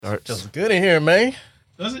Feels good in here, man.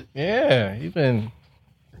 Does it? Yeah, you've been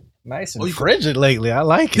nice and frigid lately. I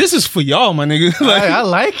like it. This is for y'all, my nigga. I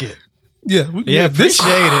like it. Yeah, appreciate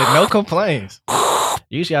it. No complaints.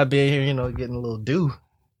 Usually I'd be here, getting a little dew.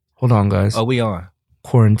 Hold on, guys. Oh, we on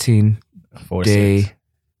Quarantine 4-6. Day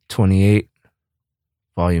 28,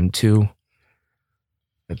 Volume 2,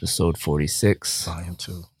 Episode 46. Volume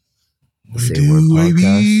 2. Say Word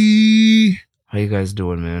Podcast. How you guys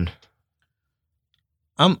doing, man?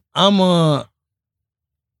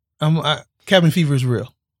 Cabin fever is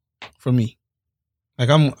real for me. Like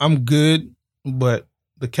I'm good, but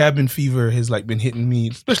the cabin fever has like been hitting me,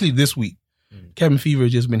 especially this week. Cabin fever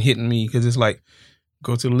has just been hitting me because it's like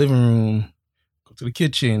go to the living room, go to the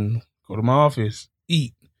kitchen, go to my office,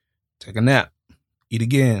 eat, take a nap, eat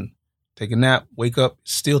again, take a nap, wake up,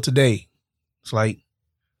 still today. It's like,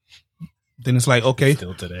 then it's like, okay,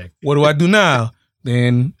 Still today. what do I do now?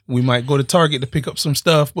 Then we might go to Target to pick up some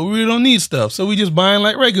stuff, but we really don't need stuff. So we just buying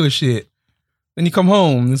like regular shit. Then you come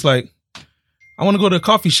home and it's like, I want to go to a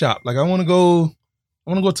coffee shop. Like I want to go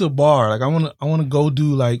to a bar. Like I want to go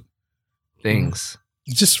do like Things.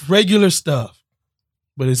 just regular stuff.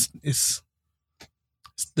 But it's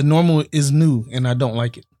the normal is new and I don't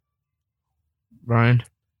like it. Brian?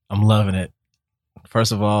 I'm loving it.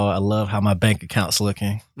 First of all, I love how my bank account's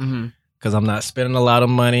looking. Mm-hmm. Because I'm not spending a lot of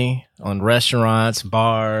money on restaurants,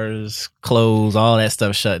 bars, clothes, all that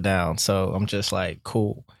stuff shut down. So I'm just like,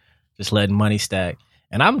 cool. Just letting money stack.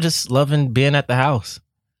 And I'm just loving being at the house.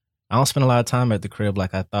 I don't spend a lot of time at the crib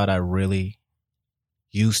like I thought I really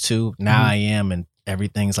used to. Now I am, and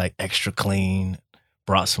everything's like extra clean.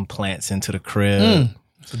 Brought some plants into the crib.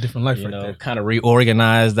 It's a different life right there. Kind of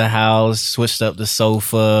reorganized the house, switched up the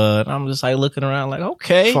sofa. And I'm just like looking around like,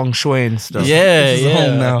 okay. Feng shui and stuff. Yeah, This is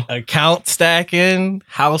home now. Account stacking,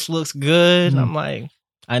 house looks good. I'm like,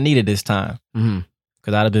 I needed this time Mm-hmm.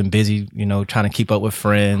 because I'd have been busy, trying to keep up with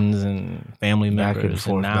friends and family Back and members.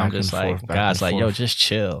 forth, And now back I'm just and like, forth, back God's and like, yo, forth. just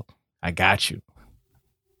chill. I got you.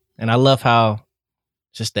 And I love how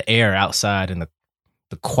just the air outside and the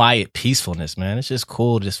quiet peacefulness, man. It's just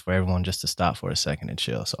cool just for everyone just to stop for a second and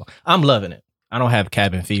chill. So I'm loving it. I don't have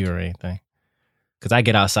cabin fever or anything because I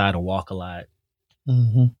get outside and walk a lot.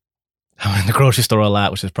 Mm-hmm. I'm in the grocery store a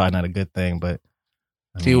lot, which is probably not a good thing, but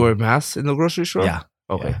Do you wear masks in the grocery store? Yeah.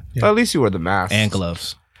 Okay. Yeah. Well, at least you wear the mask. And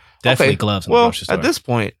gloves. Definitely Okay. gloves in the Well, grocery store. at this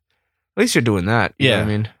point, at least you're doing that. You know what I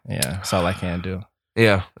mean? Yeah, that's all I can do.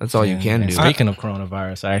 Yeah, that's all you And- can and do. Speaking of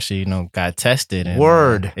coronavirus, I actually, got tested. And,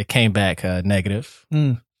 Word. it came back negative.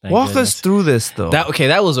 Thank Walk goodness. us through this, though.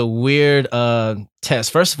 That was a weird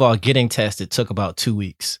test. First of all, getting tested took about 2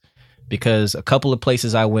 weeks because a couple of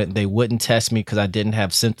places I went, they wouldn't test me because I didn't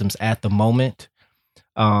have symptoms at the moment.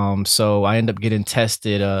 So I ended up getting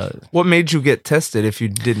tested. What made you get tested if you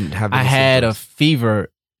didn't have any I had a symptoms?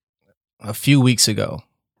 fever a few weeks ago.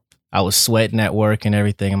 I was sweating at work and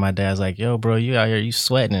everything, and my dad's like, "Yo, bro, you out here, you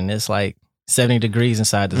sweating, and it's like 70 degrees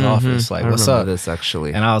inside this Mhm. office. Like, I what's remember up?" this,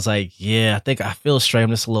 actually. And I was like, "Yeah, I think I feel straight.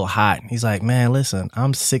 I'm just a little hot." And he's like, "Man, listen,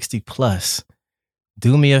 I'm 60 plus.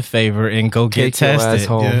 Do me a favor and go get Take your ass tested,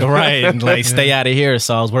 home. Yeah. right? And like, stay out of here."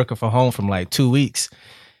 So I was working from home from like 2 weeks,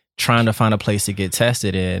 trying to find a place to get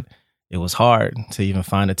tested, and it was hard to even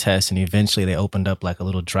find a test. And eventually, they opened up like a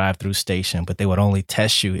little drive-through station, but they would only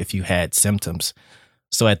test you if you had symptoms.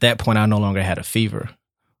 So at that point, I no longer had a fever,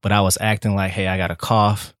 but I was acting like, hey, I got a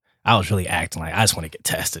cough. I was really acting like I just want to get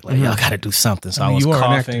tested. Like, y'all got to do something. So I I, mean, was you are an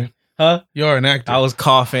coughing. actor. Huh? You're an actor. I was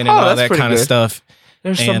coughing and Oh, all that's that pretty kind of good. stuff.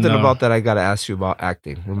 There's and, something about that I got to ask you about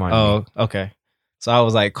acting. Remind me. Oh, okay. So I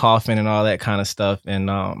was like coughing and all that kind of stuff. And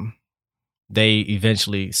they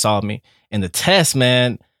eventually saw me. And the test,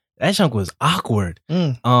 man, that junk was awkward.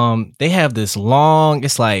 They have this long,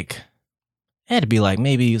 it's like, it had to be like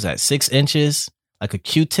maybe it was at 6 inches, like a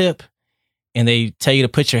Q-tip. And they tell you to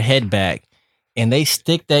put your head back. And they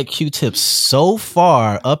stick that Q-tip so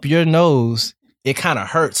far up your nose, it kind of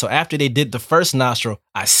hurt. So after they did the first nostril,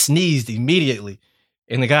 I sneezed immediately.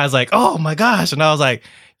 And the guy's like, "Oh my gosh." And I was like,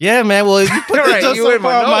 "Yeah, man, well, you put it Right, just you so in my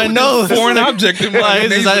far on my nose. nose." Foreign object in my Like, it's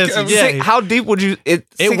nasal just- cavity. yeah. How deep would you? It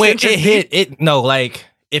 6 went, inches it hit, it, no, like,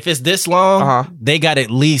 if it's this long, Uh-huh. they got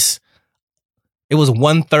at least, it was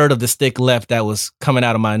 1/3 of the stick left that was coming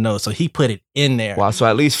out of my nose. So he put it in there. Wow, so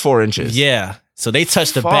at least 4 inches. Yeah. So they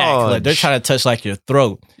touch the back. Like, they're Fudge. trying to touch like your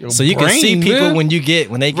throat. Your So you can see brain, people man. when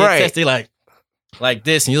they get Right. tested like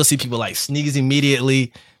this, and you'll see people like sneeze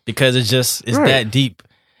immediately because it's Right. that deep.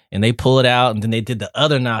 And they pull it out, and then they did the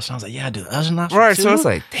other nostril. I was like, "Yeah, I do the other nostril Right, too?" so it's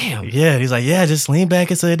like, damn. Yeah, he's like, "Yeah, just lean back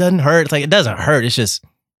so it doesn't hurt." It's like, it doesn't hurt. It's just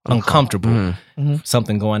uncomfortable. Mhm.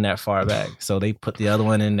 Something going that far back. So they put the other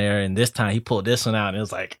one in there, and this time he pulled this one out, and it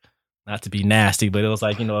was like, not to be nasty, but it was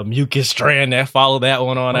like, a mucus strand that followed that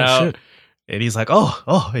one on out. Shit. And he's like,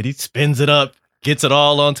 and he spins it up, gets it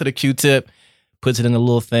all onto the Q-tip, puts it in the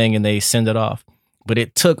little thing, and they send it off. But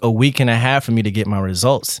it took a week and a half for me to get my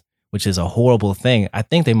results, which is a horrible thing. I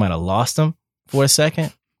think they might have lost them for a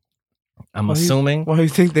second. I'm assuming. Why do you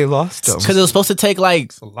think they lost them? Because it was supposed to take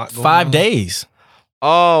like 5 days.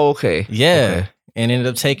 Oh, okay. Yeah. Okay. And ended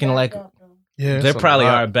up taking like, they probably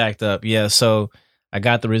are backed up. Yeah. So I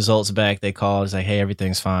got the results back. They called. It's like, hey,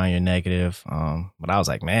 everything's fine. You're negative. But I was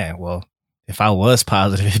like, man, well, if I was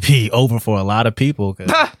positive, it'd be over for a lot of people. But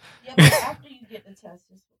after you get the test,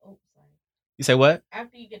 you say what?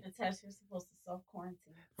 After you get the test, you're supposed to self-quarantine.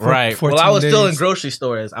 Right. Well, I was still in grocery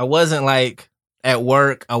stores. I wasn't like at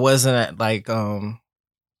work. I wasn't at like, I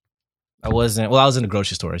was in the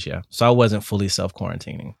grocery stores, yeah. So I wasn't fully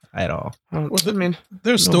self-quarantining at all. Well, I mean,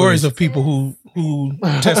 there's stories of people who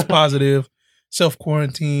test positive,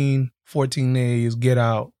 self-quarantine, 14 days, get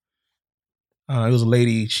out. It was a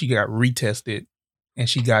lady, she got retested and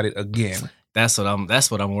she got it again. That's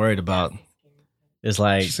what I'm worried about. It's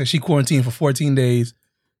like, she said she quarantined for 14 days,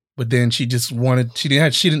 but then she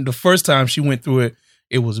didn't the first time she went through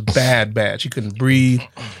it was bad. She couldn't breathe.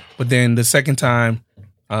 But then the second time,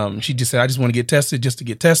 she just said, I just want to get tested just to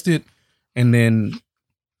get tested. And then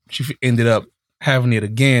she ended up having it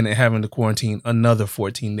again and having to quarantine another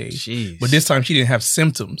 14 days. Jeez. But this time she didn't have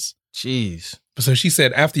symptoms. Jeez. So she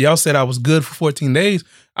said, after y'all said I was good for 14 days,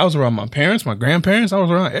 I was around my parents, my grandparents, I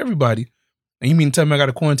was around everybody. And you mean to tell me I got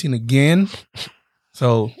to quarantine again?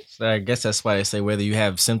 So I guess that's why they say whether you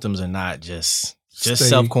have symptoms or not, just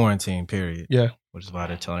self-quarantine, period. Yeah. Which is why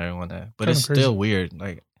they're telling everyone that. But it's still weird.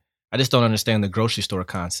 Like, I just don't understand the grocery store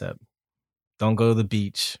concept. Don't go to the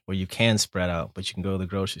beach where you can spread out, but you can go to the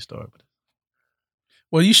grocery store.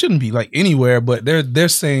 Well, you shouldn't be like anywhere, but they're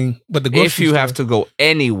saying, but the grocery if you store, have to go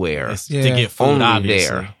anywhere to get food, only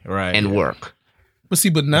obviously. there, right, and work. But see,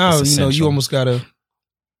 but now essential. you almost gotta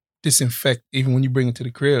disinfect even when you bring it to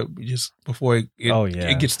the crib. Just before it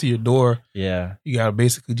gets to your door. Yeah, you gotta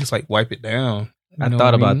basically just like wipe it down. I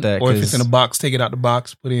thought about that. Or if it's in a box, take it out the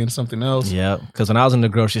box, put it in something else. Yeah, because when I was in the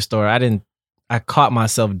grocery store, I caught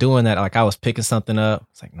myself doing that. Like I was picking something up.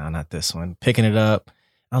 It's like, no, not this one. Picking it up.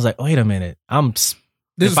 I was like, wait a minute.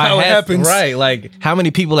 This is how it happens. Right. Like how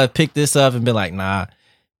many people have picked this up and been like, nah.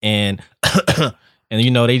 And, and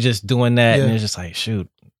they just doing that. Yeah. And it's just like, shoot,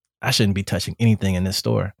 I shouldn't be touching anything in this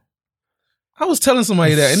store. I was telling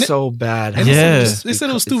somebody that. And so bad. And they said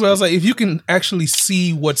it was stupid. I was like, if you can actually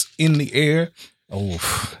see what's in the air.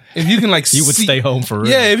 If you can like you would stay home for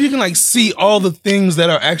real. Yeah, if you can like see all the things that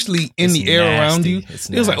are actually in the air around you. It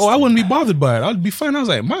was like, I wouldn't be bothered by it. I'd be fine. I was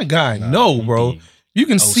like, my guy, no, bro. You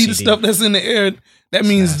can see the stuff that's in the air. That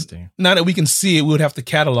means now that we can see it, we would have to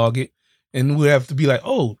catalog it. And we'd have to be like,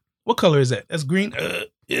 oh, what color is that? That's green.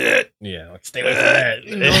 Yeah, like stay away from that.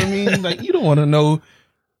 You know what I mean? Like you don't want to know.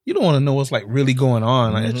 You don't want to know what's like really going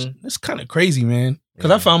on. Like it's kind of crazy, man.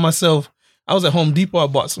 Because I found myself, I was at Home Depot. I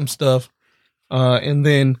bought some stuff. And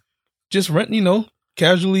then just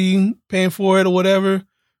casually paying for it or whatever.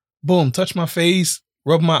 Boom, touch my face,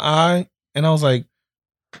 rub my eye, and I was like,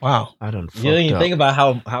 "Wow!" I don't. You didn't even think about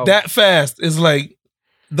how that fast is like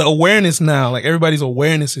the awareness now. Like everybody's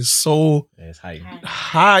awareness is so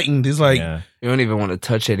heightened. It's like you don't even want to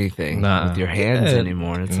touch anything with your hands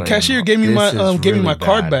anymore. It's like cashier gave me my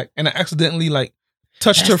card back, and I accidentally like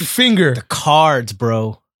touched her finger. The cards,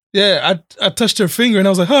 bro. Yeah, I touched her finger, and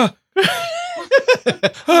I was like, "Huh."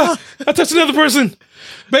 I touched another person,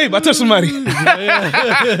 babe. I touched somebody.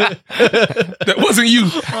 That wasn't you.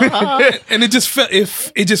 And it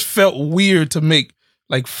just felt weird to make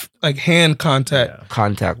like hand contact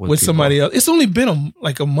with somebody else. It's only been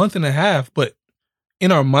a month and a half, but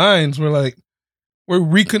in our minds we're like we're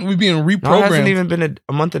being reprogrammed. No, it hasn't even been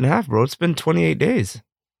a month and a half, bro. It's been 28 days.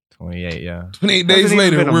 28, yeah. 28 days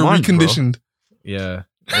later, we're reconditioned. Bro. Yeah,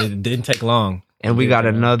 it didn't take long. And we got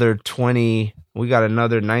another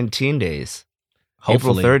 19 days.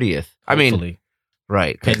 Hopefully. April 30th. I mean,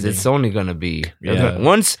 right. Because it's only going to be,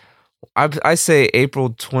 once, I say April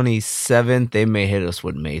 27th, they may hit us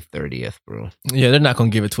with May 30th, bro. Yeah, they're not going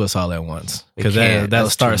to give it to us all at once. Because that'll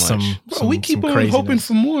start some we keep on hoping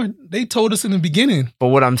for more. They told us in the beginning. But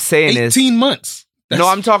what I'm saying 18 months. No,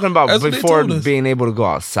 I'm talking about before being able to go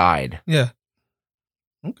outside. Yeah.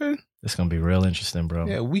 Okay. It's gonna be real interesting, bro.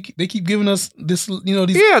 Yeah, they keep giving us this,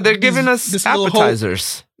 these. Yeah, they're giving us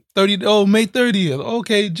appetizers. May 30th.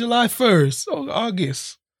 Okay, July 1st. Oh,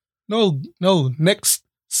 August. No, next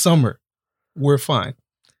summer, we're fine.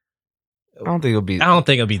 I don't think it'll be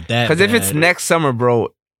that. Because if it's next summer,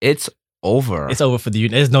 bro, it's over. It's over for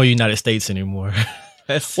there's no United States anymore.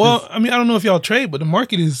 Well, I mean, I don't know if y'all trade, but the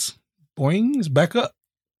market is boing, it's back up.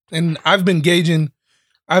 And I've been gauging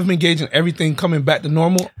everything coming back to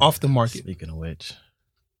normal off the market. Speaking of which,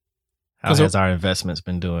 how has our investments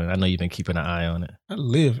been doing? I know you've been keeping an eye on it. I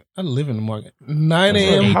live in the market. 9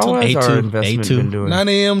 a.m. How has our A2, investment been doing? 9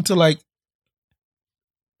 a.m. to like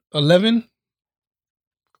 11.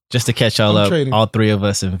 Just to catch y'all I'm up, trading. all three of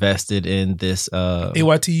us invested in this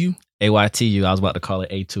AYTU. AYTU. I was about to call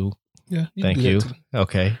it A2. Yeah. Thank can do you. that too.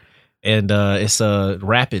 Okay. And it's a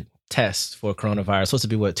rapid test for coronavirus. Supposed to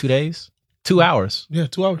be what, 2 days? 2 hours. Yeah,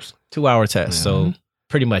 2 hours. 2 hour test. Yeah. So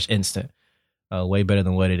pretty much instant. Way better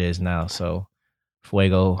than what it is now. So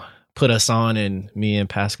Fuego put us on, and me and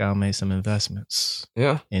Pascal made some investments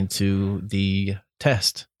Yeah. into the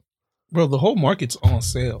test. Bro, the whole market's on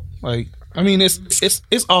sale. Like, I mean, it's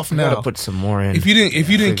off I gotta now. put some more in. If you didn't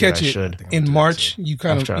Figured catch I it should. in March, you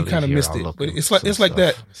kind After I of leave here, missed I'll it. look But at it's some like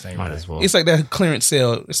that. stuff. Might as well. It's like that clearance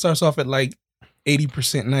sale. It starts off at like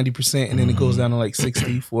 80%, 90%, and then it goes down to like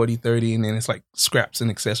 60, 40, 30, and then it's like scraps and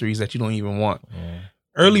accessories that you don't even want. Yeah.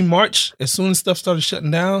 Early March, as soon as stuff started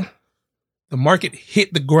shutting down, the market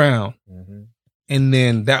hit the ground. And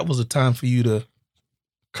then that was a time for you to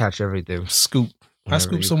Catch everything. scoop. I Whenever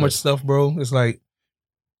scooped you so could. much stuff, bro. It's like,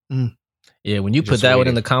 Yeah, when you put Just that one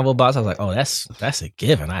in waiting. the combo box, I was like, oh, that's a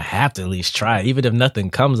given. I have to at least try it. Even if nothing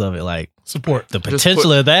comes of it, like support. the Just potential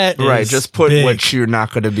put- of that Right. is Just put big. what you're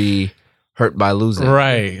not going to be hurt by losing.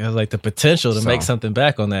 Right. I was like, the potential to So. make something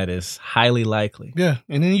back on that is highly likely. Yeah.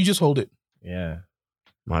 And then you just hold it. Yeah.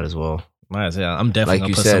 Might as well. Might as well. I'm definitely Like gonna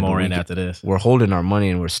you put said, some more we in could- after this. We're holding our money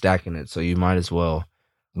and we're stacking it. So you might as well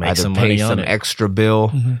Make either some pay money on some it. extra bill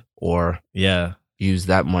Mhm. or Yeah. use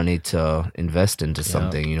that money to invest into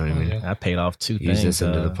something. You know what I mean? Yeah. I paid off two Use things this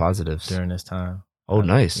into the positives. during this time. Oh,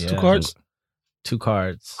 nice. Yeah. 2 cards. 2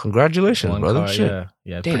 cards. Congratulations, One brother. card, Shit. yeah.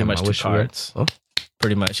 Yeah, Damn, pretty much I 2 wish we had- cards. Oh,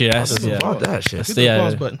 Pretty much. Yeah. That's, that's yeah. about that shit. Hit Yeah. the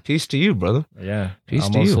applause button. Peace to you, brother. Yeah. Peace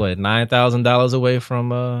to Almost you. what, $9,000 away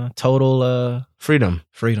from total Freedom.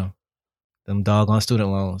 freedom. Them doggone student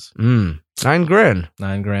loans. $9 grand.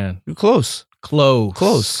 $9,000. You close.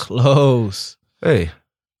 Close. Hey.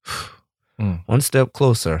 Mm. One step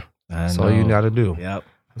closer. That's all you got to do. Yep.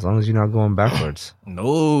 As long as you're not going backwards.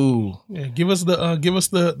 No. Yeah. Give us the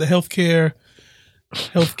healthcare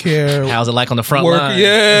How's it like on the front work. line?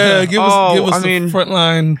 Yeah. Give us I the mean-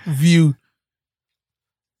 frontline view.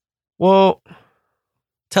 Well,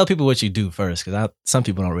 Tell people what you do first, because some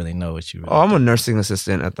people don't really know what you really I'm a nursing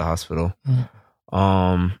assistant at the hospital.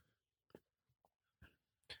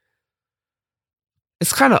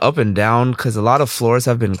 It's kind of up and down because a lot of floors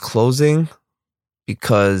have been closing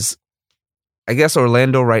because I guess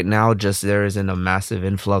Orlando right now there isn't a massive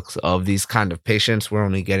influx of these kind of patients. We're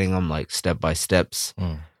only getting them like step by steps.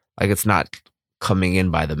 Mm. Like it's not coming in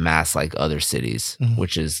by the mass like other cities, Mhm.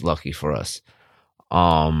 which is lucky for us.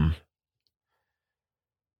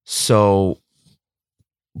 So,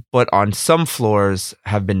 but on some floors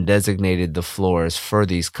have been designated the floors for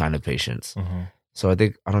these kind of patients. Mhm. So I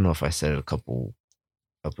don't know if I said it a couple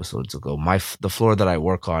episodes ago. The floor that I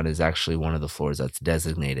work on is actually one of the floors that's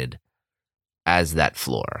designated as that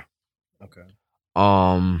floor. Okay.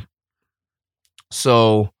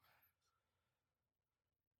 So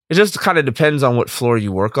it just kind of depends on what floor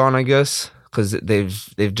you work on, I guess, because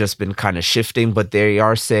they've just been kind of shifting, but they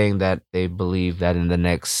are saying that they believe that in the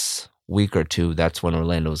next week or two, that's when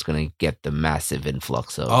Orlando is going to get the massive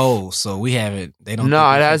influx of. Oh, so we haven't. They don't. No,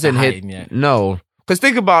 think it we hasn't the hit heighten yet. No, because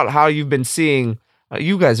think about how you've been seeing.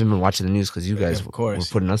 You guys have been watching the news because you guys of course.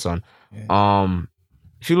 were putting us on. Yeah.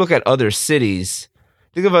 If you look at other cities,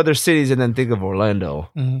 think of other cities and then think of Orlando.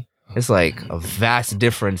 Mhm. It's like a vast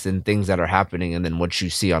difference in things that are happening and then what you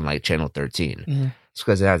see on like Channel 13. Mhm. It's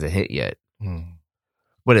because it hasn't hit yet, Hmm.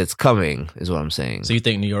 but it's coming, is what I'm saying. So you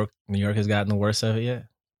think New York has gotten the worst of it yet?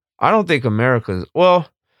 I don't think America's. Well,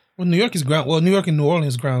 Well, New York and New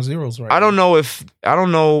Orleans ground zeros, right? I don't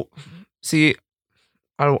know. See,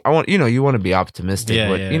 I want you want to be optimistic, Yeah,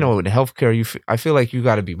 but yeah. in healthcare, I feel like you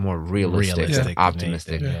got to be more realistic, than and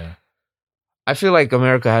optimistic. anything, yeah. I feel like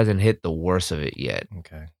America hasn't hit the worst of it yet.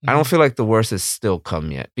 Okay. I don't feel like the worst has still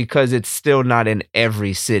come yet because it's still not in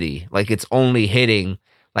every city. Like it's only hitting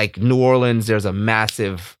like New Orleans. There's a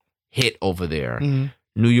massive hit over there. Mhm.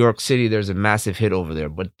 New York City, there's a massive hit over there.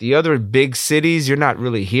 But the other big cities, you're not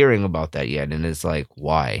really hearing about that yet. And it's like,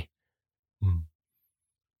 why?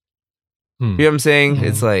 You know what I'm saying? Mhm.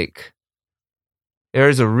 It's like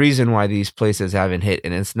there's a reason why these places haven't hit,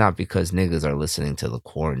 and it's not because niggas are listening to the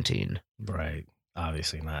quarantine. Right.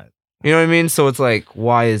 Obviously not. You know what I mean? So it's like,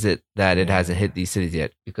 why is it that it hasn't hit these cities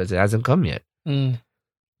yet? Because it hasn't come yet. Mm.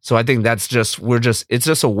 So I think it's just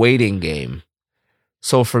a waiting game.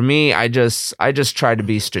 So for me, I just try to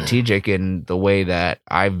be strategic in the way that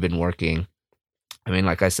I've been working. I mean,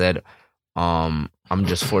 like I said, I'm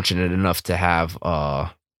just fortunate enough to have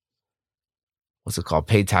what's it called,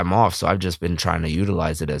 paid time off. So I've just been trying to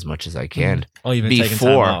utilize it as much as I can. Oh, you've been taking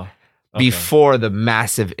time off. Okay. Before the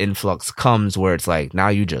massive influx comes, where it's like now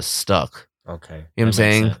you just stuck. Okay, You know what I'm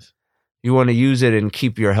saying? You want to use it and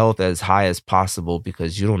keep your health as high as possible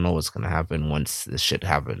because you don't know what's going to happen once this shit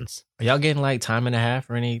happens. Are y'all getting like time and a half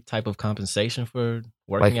or any type of compensation for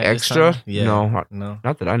working Like at extra? This time? Yeah. No,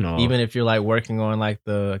 not that I know. Even if you're like working on like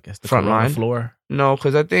the Front corona line? floor. No,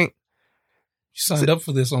 because I think You signed up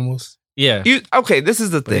for this almost. Yeah. okay, this is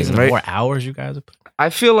the But is thing, it right? more hours you guys are putting? I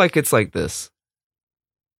feel like it's like this.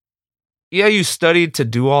 Yeah, you studied to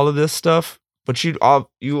do all of this stuff, but you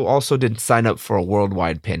also didn't sign up for a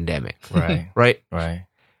worldwide pandemic, Right. right? Right.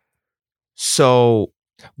 So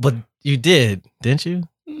But you did, didn't you?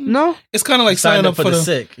 no, It's kind of like Signed signing up for the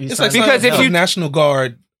sick. You It's signed like up because signing if up for you- the National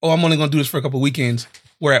Guard. Oh, I'm only gonna do this for a couple of weekends.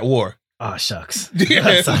 We're at war. Oh shucks.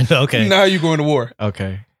 Yeah. Okay. Now you're going to war.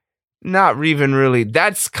 Okay. not even really.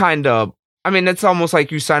 That's kind of. I mean, it's almost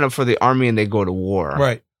like you sign up for the army and they go to war,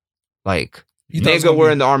 Right. Like, You thought it was nigga, gonna we're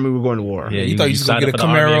be- in the army, we're going to war. Yeah, You thought you was gonna signed get up a for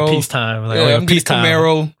the army in Camaro. peacetime. Like, Yeah, oh, I'm getting peacetime.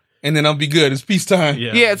 Camaro, and then I'll be good. It's peacetime.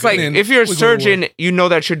 Yeah. Yeah, it's like And then if you're a we go to war. surgeon, you know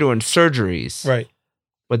that you're doing surgeries, Right.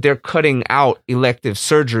 but they're cutting out elective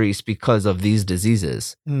surgeries because of these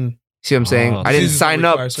diseases. Mm. See what I'm saying? Oh. I didn't Diseases that sign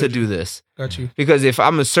up require to surgery. do this Got you. because if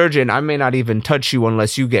I'm a surgeon, I may not even touch you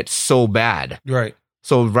unless you get so bad. Right.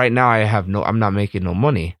 So right now, I'm not making no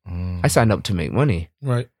money. Mm. I signed up to make money.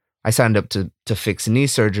 Right. I signed up to fix knee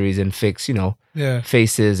surgeries and fix, Yeah.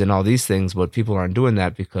 faces and all these things, but people aren't doing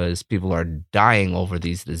that because people are dying over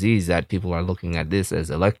these diseases that people are looking at this as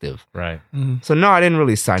elective. Right. hmm So no, I didn't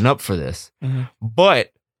really sign up for this. hmm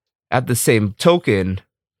But at the same token,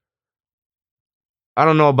 I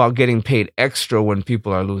don't know about getting paid extra when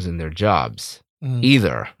people are losing their jobs hmm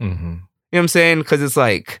either. Mm-hmm. You know what I'm saying? Because it's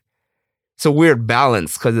like, it's a weird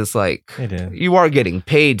balance because it's like It is. you are getting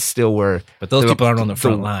paid still where But those the- people aren't on the the-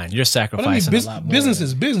 front line. You're But I mean, sacrificing a lot more. business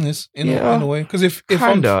is business in Yeah. a way. Because if I'm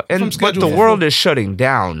kinda, if I'm but scheduled the for- world is shutting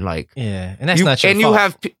down. Like, Yeah, and that's not your and fault. you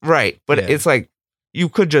have right, but Yeah. it's like you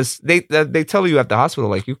could just they tell you at the hospital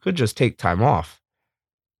like you could just take time off.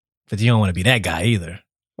 But you don't want to be that guy either.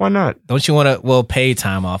 Why not? Don't you want to? Well, pay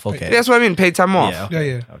time off. Okay. That's what I mean. Pay time off. Yeah. Yeah,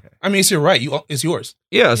 yeah. Okay. I mean, it's your right. It's yours.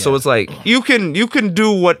 Yeah, so Yeah. it's like you can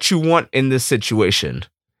do what you want in this situation.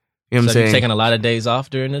 You know what So I'm saying? you taking a lot of days off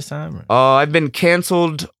during this time? Or? I've been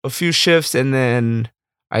canceled a few shifts and then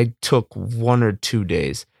I took 1 or 2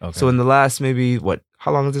 days. Okay. So in the last maybe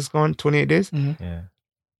how long has this gone? 28 days? yeah.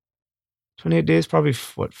 28 days, probably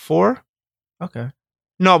 4? Okay.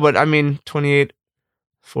 No, but I mean 28,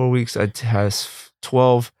 4 weeks, has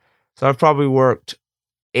 12. So I've probably worked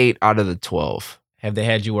 8 out of the 12. Have they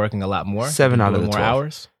had you working a lot more? 7 Been out of doing the more 12.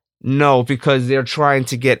 hours. No, because they're trying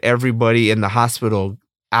to get everybody in the hospital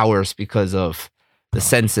hours because of the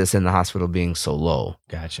census in the hospital being so low.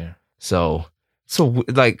 Gotcha. So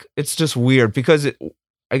like it's just weird because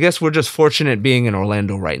I guess we're just fortunate being in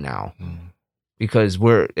Orlando right now because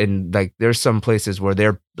we're in like there's some places where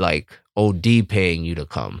they're like OD paying you to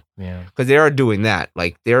come Yeah. because they are doing that.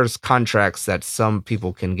 Like there's contracts that some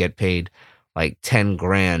people can get paid like 10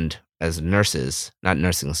 grand as nurses, not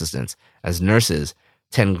nursing assistants, as nurses,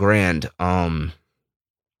 10 grand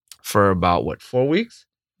for about 4 weeks?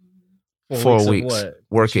 4 of weeks what?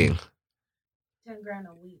 working. 10 grand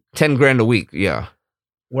a week. 10 grand a week, yeah.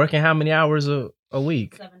 Working how many hours a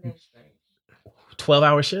week? 7 days straight.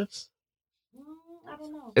 12-hour shifts? I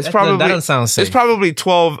don't know. It's That probably doesn't sound safe. it's probably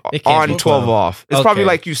 12 It can't on, be 12 12. off. It's probably Okay.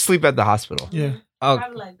 like you sleep at the hospital. Yeah. Oh,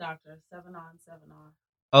 Probably like doctor, 7 on, 7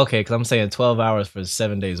 off. okay, because I'm saying 12 hours for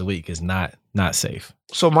 7 days a week is not safe.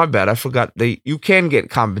 So my bad, I forgot you can get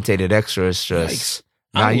compensated extra. It's just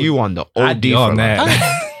now I would- you on the OD I'd be for on life.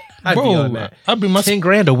 that. I'd be on Bro, that. I'd be my 10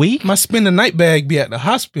 grand a week? my spend the night bag be at the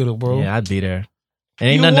hospital, bro. Yeah, I'd be there. And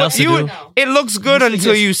ain't You nothing want- else to you- do. No. It looks good You see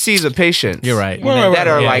until this- you see the patients. You're right. Right, right, That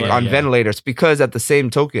are right. like Yeah, on yeah. ventilators because at the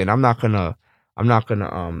same token, I'm not gonna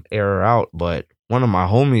air her out, but one of my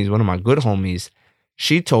good homies,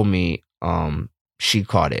 she told me she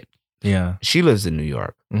caught it. Yeah. She lives in New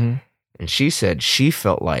York. hmm And she said she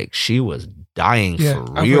felt like she was dying Yeah,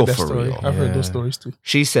 for I've real, heard that for story. real. I've heard Yeah. those stories too.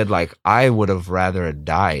 She said like I would have rather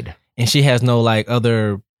died. And she has no like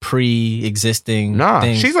other pre-existing Nah,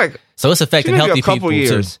 things. she's like So it's affecting she maybe healthy a couple people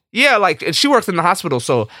years. too. Yeah, like she works in the hospital,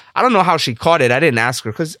 so I don't know how she caught it. I didn't ask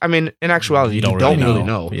her because I mean, in actuality, you don't really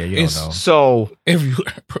know. Yeah, you It's- don't know. So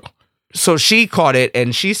Everywhere, bro. she caught it,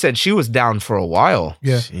 and she said she was down for a while.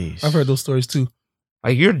 Yeah. Jeez. I've heard those stories too.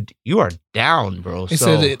 Like you are down, bro. They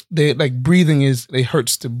So said that like breathing it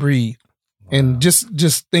hurts to breathe. And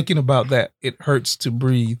just thinking about that, it hurts to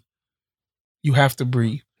breathe. You have to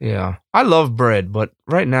breathe. yeah, I love bread, but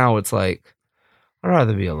right now it's like I'd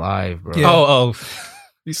rather be alive, bro. Yeah. Oh,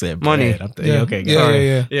 you said Money. bread. I'm thinking, okay, yeah, got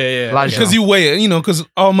it. yeah. Yeah. Elijah. Because you weigh it, because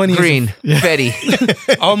all money Green, Betty.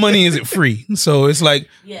 all money isn't free. So it's like,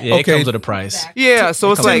 Yeah. Yeah, it Okay. comes with a price. Exactly. Yeah,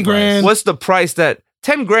 so it's 10 like, grand. what's the price that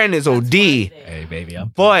 10 grand is OD? Hey, baby, I'm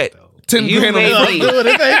But 10 You grand may on be-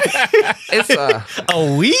 the It's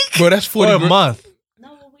a week Bro, that's 40 or a grand. month?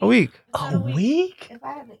 No, a week. About A week? If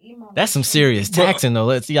I had to eat my That's some serious Bro. taxing though.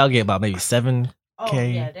 Let's see, y'all get about maybe 7. Oh,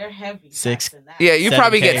 Okay. yeah, they're heavy. 6. taxing that. Yeah, you 7K.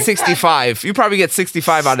 probably get 65. You probably get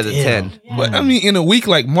 65 out of the Still. 10. Yeah. But I mean, in a week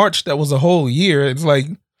like March, that was a whole year. It's like,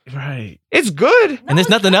 Right. It's good. No, And there's it's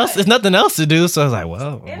nothing not. else. There's nothing else to do. So I was like,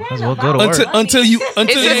 well, It might ain't as well go to about work. until you It's It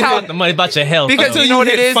just ain't how- about the money, about your health. Because until though. you know what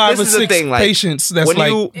hit it is? 5 This or is the 6 thing, like, patients, that's when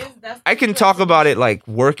like, you, That's I can the talk person. about it like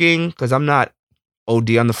working because I'm not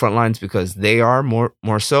OD on the front lines because they are more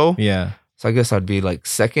so. Yeah. So I guess I'd be like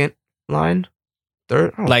second line,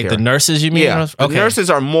 third. I don't Like care. the nurses, you mean? Yeah, the Okay. nurses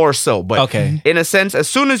are more so, but Okay. in a sense, as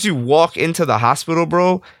soon as you walk into the hospital,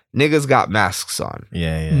 bro, niggas got masks on,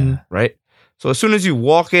 Yeah. Mhm. right? So as soon as you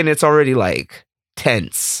walk in, it's already like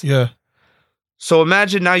tense. yeah. So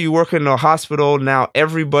imagine now you work in a hospital. Now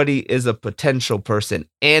everybody is a potential person,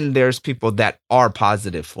 and there's people that are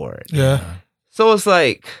positive for it. Yeah. So it's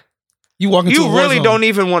like You walk into you a war really zone. don't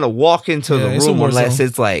even want to walk into Yeah, the it's a room war unless zone.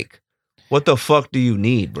 it's like, what the fuck do you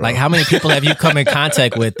need, bro? Like, how many people have you come in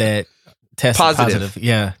contact with that tested Positive. positive?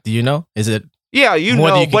 Yeah. Do you know? Is it? Yeah, you More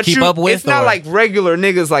than know, you can but keep up with, it's not or- like regular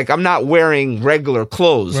niggas. Like I'm not wearing regular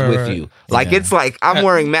clothes Right, with right. you. Like Yeah. it's like I'm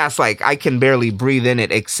wearing masks. Like I can barely breathe in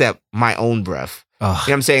it except my own breath. Oh, You know what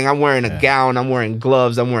I'm saying? I'm wearing a Yeah. gown. I'm wearing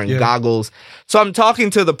gloves. I'm wearing Yeah. goggles. So I'm talking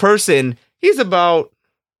to the person. He's about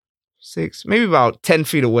 6, maybe about 10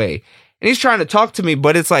 feet away, and he's trying to talk to me.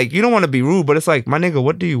 But it's like you don't want to be rude. But it's like, my nigga,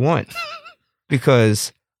 what do you want?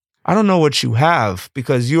 Because I don't know what you have.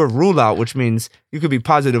 Because you're rule out, which means you could be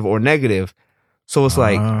positive or negative. So it's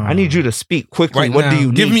like, I need you to speak quickly. Right What do now. you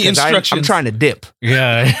need? Give me 'Cause I'm instructions. trying to dip.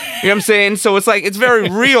 yeah. You know what I'm saying? So it's like, it's very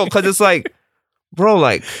real because it's like, bro,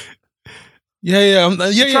 like, Yeah. I'm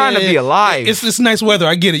trying to be alive. It's nice weather.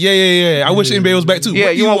 I get it. Yeah. I wish NBA was back too. yeah,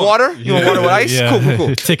 What do you want water? You want water with ice? Yeah.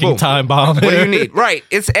 Cool. Ticking Boom. time bomb. What do you need? Right.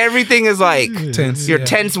 It's everything is like, Tense. you're yeah.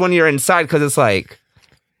 tense when you're inside because it's like,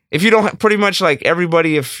 if you don't, pretty much like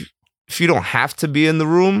everybody, if you don't have to be in the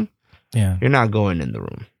room, Yeah. you're not going in the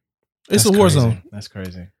room. It's That's a war crazy. zone. That's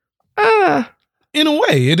crazy. In a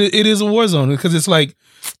way, it is a war zone because it's like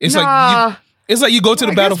you go to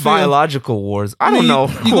the I guess battlefield. biological wars. I don't you- know.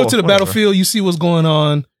 You Cool, go to the whatever. battlefield, you see what's going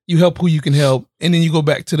on, you help who you can help, and then you go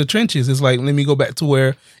back to the trenches. It's like, let me go back to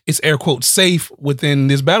where it's air quote safe within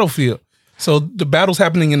this battlefield. So the battle's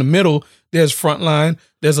happening in the middle. There's front line,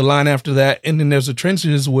 there's a line after that, and then there's the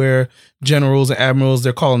trenches where generals and admirals,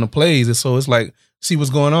 they're calling the plays. And so it's like, see what's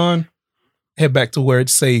going on, head back to where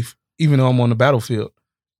it's safe, even though I'm on the battlefield.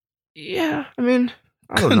 Yeah, I mean,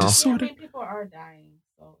 I don't know. Yeah, I Sorta. mean, people are dying.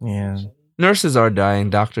 So Yeah. essentially. Nurses are dying.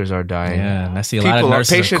 Doctors are dying. Yeah. And I see a lot of People are-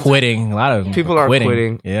 nurses are patients- quitting. A lot of them People are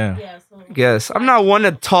quitting. Yeah. Yeah, so Yes, I'm not one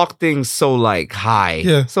to talk things so like high.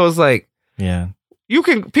 Yeah. So it's like Yeah.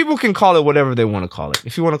 people can call it whatever they want to call it.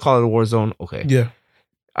 If you want to call it a war zone, okay. Yeah.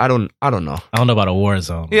 I don't know. I don't know about a war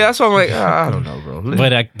zone. Yeah, that's why I'm like, I don't know, bro.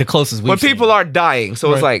 But the closest we When people are dying,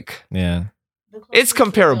 so it's Right. like Yeah. the closest It's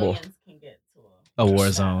comparable. civilians can get to A war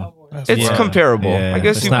It's not zone. a war That's it's Yeah. comparable. Yeah. I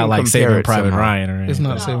guess it's you not can like compare Saving it Private somehow. Ryan or anything. It's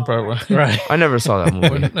not No. Saving Private Ryan. Right. I never saw that movie.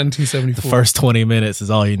 1974. The first 20 minutes is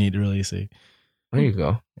all you need to really see. There you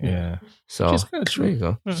go. Yeah. So Which is kinda true. there you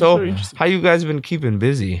go. Yeah, So very interesting. how you guys been keeping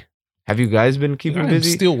busy? Have you guys been keeping I am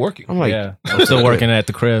busy? still working. I'm like, yeah. I'm still working at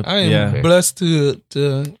the crib. I am yeah. Okay. blessed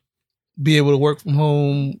to be able to work from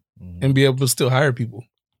home and be able to still hire people.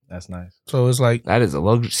 That's nice. So it's like, that is a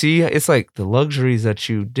luxury. See, it's like the luxuries that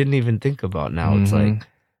you didn't even think about now. It's Mhm. like,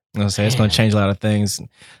 I'm saying it's going to change a lot of things. A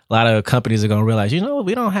lot of companies are going to realize, we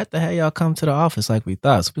don't have to have y'all come to the office like we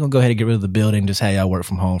thought. So we're going to go ahead and get rid of the building, just have y'all work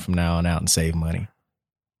from home from now on out and save money.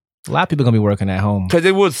 A lot of people are going to be working at home. because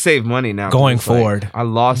it would save money now. Going It's like, forward. I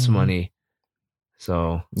lost Mhm. money.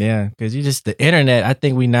 So Yeah, because the internet, I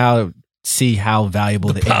think we now see how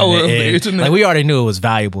valuable The the, power internet of the is. internet. Like we already knew it was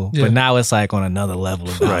valuable, Yeah. but now it's like on another level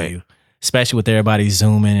of Right. value. Especially with everybody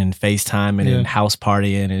Zooming and FaceTiming Yeah. and house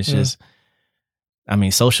partying. It's Yeah. just, I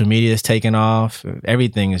mean, social media is taking off.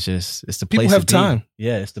 Everything is just, it's the People place have to be. time.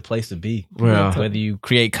 Yeah, it's the place to be. Yeah. Whether you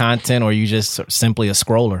create content or you just simply a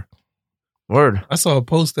scroller. word. I saw a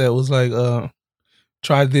post that was like,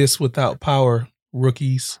 try this without power,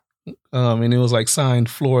 rookies. and it was like signed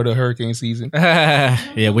Florida hurricane season.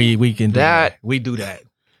 Yeah, we can do That- that. We do that.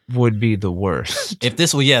 Would be the worst. If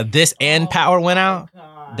this was this and power went out,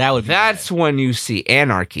 that would be That's when you see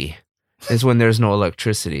anarchy. Is when there's no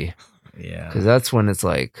electricity. bad. Yeah. Because that's when it's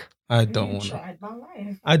like, I don't want to. Tried my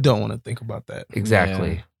life. I don't want to think about that.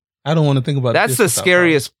 exactly. Yeah. I don't want to think about. That's this the without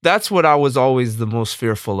scariest. That's what I was always the most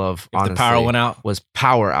fearful of, If honestly. the power went out, was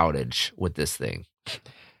power outage with this thing.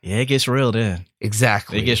 yeah, it gets real then.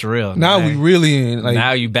 Exactly. It gets real. power. Now we really in like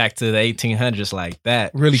now you back to the 1800s like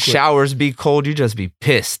that. really quick. Showers be cold, you just be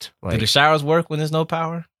pissed. Do Like the showers work when there's no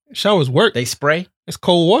power? Showers work. They spray? It's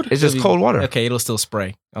cold water. it's just cold water. Okay, it'll still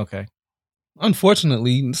spray. Okay.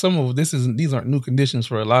 Unfortunately, some of these aren't new conditions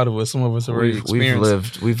for a lot of us. Some of us already We've experienced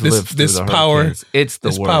lived this- through this the power- hurricanes. It's the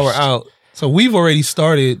this worst. power out. So we've already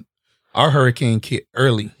started our hurricane kit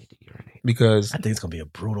early because I think it's gonna be a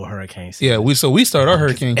brutal hurricane season. we start our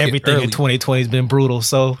hurricane kit Everything early in 2020 has been brutal.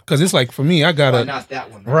 So because it's like for me, I gotta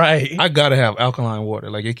that one. right. I gotta have alkaline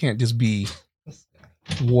water. Like it can't just be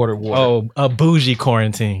water. Oh, a bougie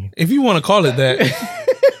quarantine. If you want to call it that,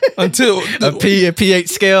 until A pH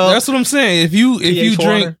scale. that's what I'm saying. If you pH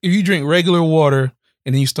water? drink regular water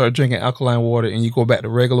and then you start drinking alkaline water and you go back to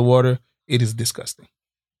regular water, it is disgusting.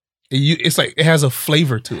 It's like it has a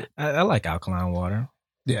flavor to it. I like alkaline water.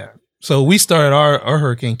 Yeah. So we started our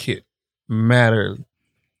hurricane kit mad early.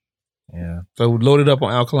 Yeah. So we loaded up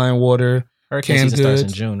on alkaline water. Hurricane Canned season starts in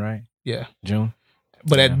goods. June, right? Yeah. June.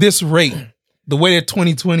 But Yeah. at this rate, the way that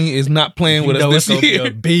 2020 is not playing with You know us it's this gonna be a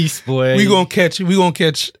year, beast, boy. we gonna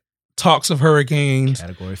catch talks of hurricanes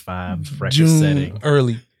Category 5 record June setting.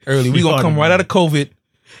 early. We You gonna come already right know. out of COVID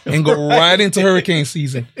and go right into hurricane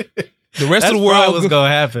season. The rest That's of the probably what's world, gonna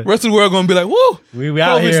happen. rest of the world gonna be like, "Woo, We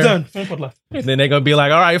out COVID's here. done." Then they're gonna be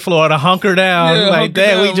like, "All right, Florida, hunker down." Yeah, like hunker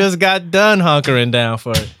that, we down. just got done hunkering down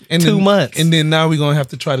for And 2 then- months. And then now we're gonna have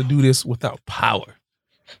to try to do this without power.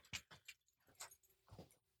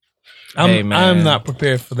 Hey, man. I'm not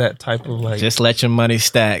prepared for that type of like. just let your money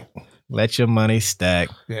stack. Let your money stack.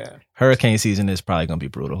 Yeah. Hurricane season is probably gonna be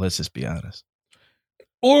brutal. Let's just be honest.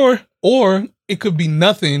 Or it could be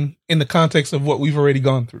nothing in the context of what we've already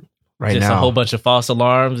gone through. Right just now. a whole bunch of false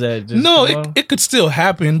alarms that just No, come on. it could still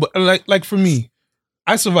happen, but like for me,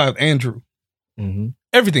 I survived Andrew. Mhm.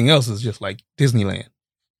 Everything else is just like Disneyland.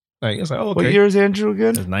 Like it's like, oh, What okay. year is Andrew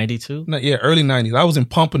again? It's 92. Not, yeah, early 90s. I was in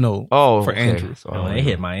Pompano. Oh, for okay. Andrew. So, Oh, they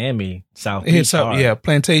hit Miami, South. It hit South, yeah,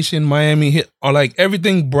 Plantation, Miami hit, or like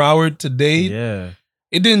everything Broward to Dade. Yeah.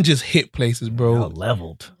 It didn't just hit places, bro. Y'all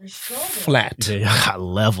leveled. Flat. Yeah, y'all got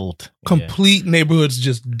leveled. Yeah. Complete neighborhoods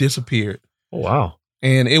just disappeared. Oh, wow.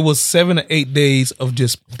 And it was 7 to 8 days of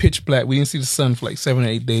just pitch black. We didn't see the sun for like 7 to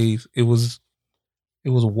 8 days. It was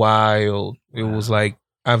wild. It was like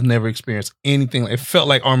I've never experienced anything. It felt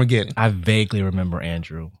like Armageddon. I vaguely remember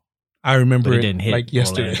Andrew, I remember but it it didn't hit like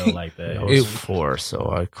yesterday. Orlando like that. I was It- 4,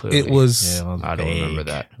 so I clearly. It was Yeah, I don't remember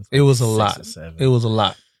that. it was a 6 lot. or 7. It was a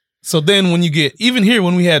lot. So then when you get even here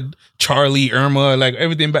when we had Charlie, Irma, like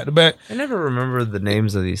everything back to back, I never remember the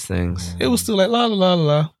names of these things it was still like la la la la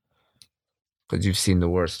la. because you've seen the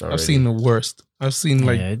worst already. I've seen the worst. I've seen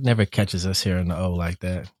like yeah, it never catches us here in the O like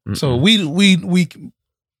that. so we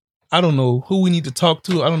I don't know who we need to talk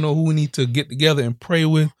to. I don't know who we need to get together and pray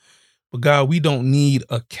with. But God, we don't need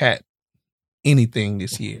a cat anything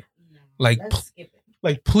this year. Like Let's skip it.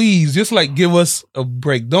 like please just like give us a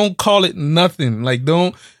break. Don't call it nothing. Like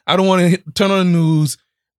I don't want to turn on the news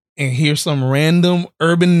and hear some random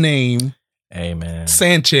urban name Hey man.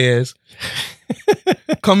 Sanchez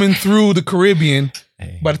coming through the Caribbean.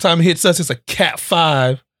 Hey. By the time it hits us, it's a Cat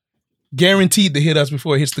 5, guaranteed to hit us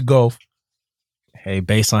before it hits the Gulf. Hey,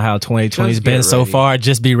 based on how 2020's Just been get so ready. far,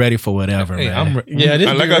 just be ready for whatever, Hey, man. I'm re- yeah, this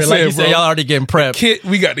like be I ready. said, you said, bro. y'all already getting prepped. Kit,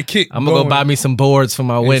 we got the kit. I'm gonna go buy me some boards for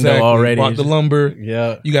my window Exactly. already. Bought the lumber.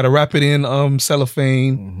 Yeah. You got to wrap it in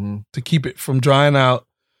cellophane Mm-hmm. to keep it from drying out.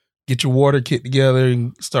 Get your water kit together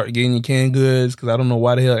and start getting your canned goods because I don't know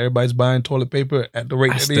why the hell everybody's buying toilet paper at the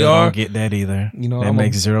rate I that still they are. don't get that either. You know, That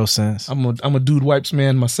makes zero sense. I'm a dude wipes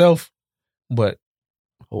man myself, but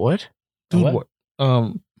What? dude what?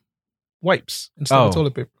 wipes instead of Oh.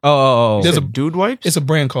 toilet paper. Oh, There's There's a- a dude wipes. It's a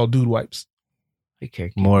brand called Dude Wipes. I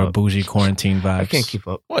can't keep more up. bougie quarantine vibes. I can't keep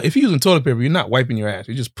up. Well, if you're using toilet paper, you're not wiping your ass.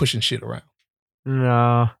 You're just pushing shit around.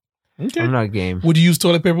 No, Okay. I'm not game. Would you use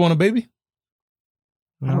toilet paper on a baby?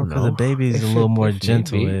 I don't because know. the baby is a If little it- more if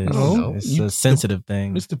gentle. maybe. It's, I don't know. it's You- a sensitive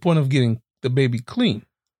thing. It's the point of getting the baby clean.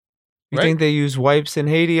 You right? think they use wipes in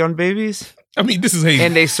Haiti on babies? I mean, this is Haiti.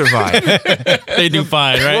 And they survive. They do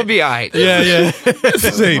fine, right? We'll be all right. yeah. This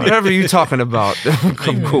is Haiti. Whatever you talking about,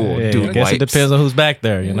 come cool, Yeah, dude. I guess wipes. it depends on who's back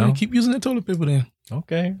there, you Yeah, know? keep using that toilet paper then.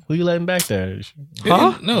 Okay. Who you letting back there?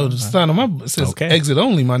 Huh? No, the sign on my it says Okay. exit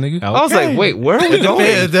only, my nigga. I was like, wait, where are we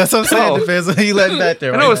going? That's what I'm saying. No. Depends on who you letting back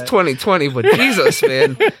there. I know it's 2020, but Jesus,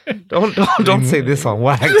 man, don't say this on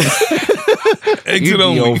wax. Exit You'd be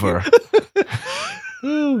only. over.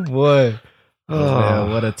 Oh, boy. Oh.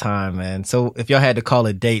 Man, what a time, man. So if y'all had to call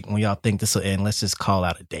a date when y'all think this will end, let's just call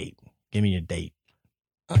out a date. Give me your date.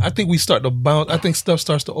 I think we start to bounce. I think stuff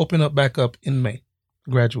starts to open up back up in May,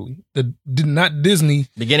 gradually. Not Disney,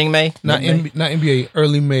 Beginning May? not Mid-May? not NBA,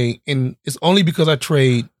 early May, and it's only because I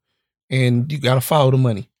trade, and you got to follow the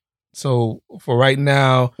money. So for right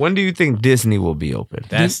now, When do you think Disney will be open?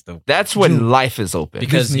 That's when June. life is open.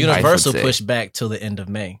 because Disney, Universal I would say. pushed back till the end of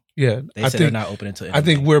May. yeah, They I said they're think not open until end I of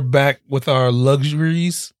think May. we're back with our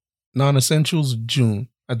luxuries, non-essentials. June.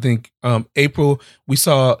 I think April we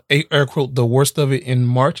saw air quote the worst of it in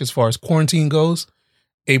March as far as quarantine goes.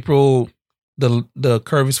 April, the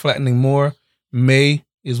curve is flattening more. May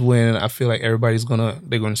is when I feel like they're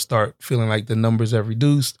gonna start feeling like the numbers have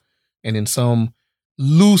reduced, and then some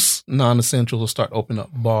loose non-essentials will start to open up.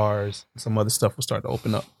 Bars, some other stuff will start to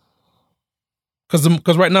open up.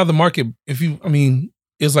 Because right now the market,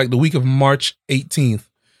 it's like the week of March 18th.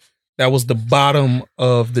 That was the bottom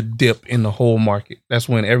of the dip in the whole market. That's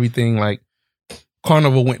when everything like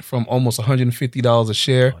Carnival went from almost $150 a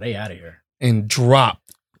share Oh, they out of here. and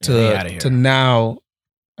dropped Yeah, they outta here. to now,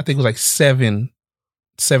 I think it was like $7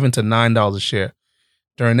 to $9 a share.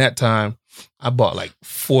 During that time, I bought like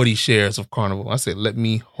 40 shares of Carnival. I said, let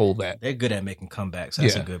me hold that. They're good at making comebacks.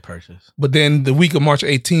 That's Yeah. a good purchase. But then the week of March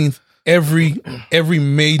 18th, every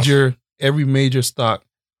major stock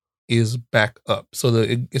is back up. So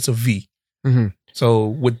it's a V. Mhm. So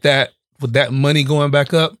with that money going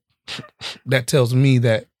back up, that tells me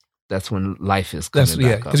that That's when life is coming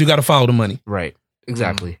back up. because you got to follow the money. Right.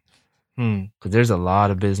 Exactly. Hmm. Because there's a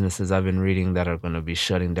lot of businesses I've been reading that are going to be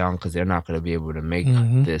shutting down because they're not going to be able to make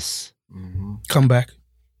Mhm. this. Come back.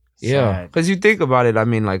 Yeah. Sad. Because you think about it, I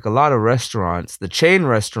mean, like a lot of restaurants, the chain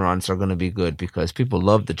restaurants are going to be good because people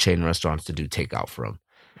love the chain restaurants to do takeout from.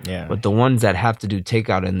 Yeah. But the ones that have to do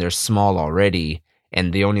takeout and they're small already,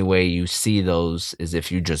 and the only way you see those is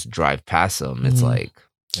if you just drive past them, it's Mhm. like,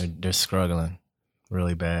 They're struggling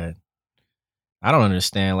really bad. I don't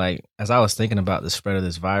understand. Like, as I was thinking about the spread of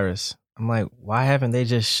this virus, I'm like, why haven't they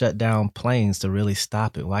just shut down planes to really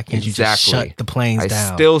stop it? Why can't you just Exactly. shut the planes I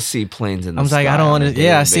down? still see planes in the I'm like, sky I don't on a understand.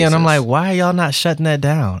 Yeah, I daily see, and I'm basis. like, why are y'all not shutting that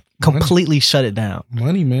down? Money. Completely shut it down.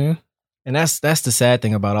 Money, man. And that's the sad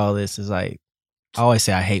thing about all this is like, I always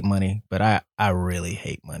say I hate money, but I really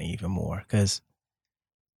hate money even more because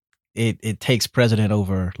it takes precedent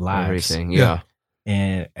over lives. everything. Yeah. Yeah.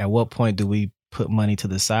 And at what point do we put money to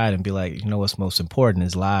the side and be like, you know, what's most important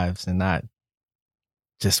is lives and not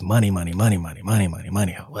just money.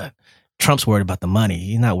 What? Trump's worried about the money.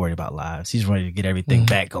 He's not worried about lives. He's ready to get everything Mhm.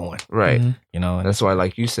 back going. Right. Mhm. You know, That's why,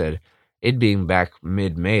 like you said, it being back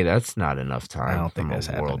mid-May, that's not enough time I don't think from that's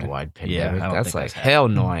a happening. worldwide Yeah, I pandemic. don't That's think like, that's hell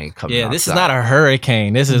no, I ain't coming yeah, this is outside. not a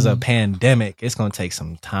hurricane. This is a Mhm. pandemic. It's going to take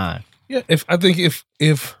some time. Yeah, if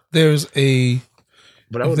there's a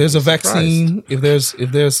But I if wouldn't there's be a surprised. vaccine,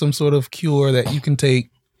 if there's some sort of cure that you can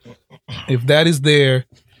take, if that is there,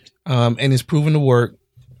 and it's proven to work,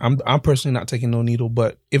 I'm personally not taking no needle,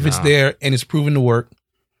 but if it's Nah. there and it's proven to work,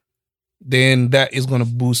 then that is going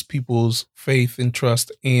to boost people's faith and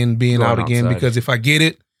trust in being Going out again. outside. Because if I get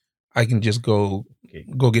it, I can just go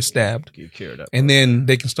get stabbed, Get cured up. and then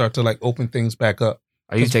they can start to like open things back up.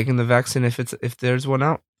 Are you taking the vaccine if there's one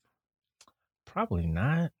out? Probably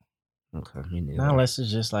not. Okay, me neither. Not unless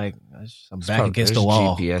it's just like I'm It's back called- against the there's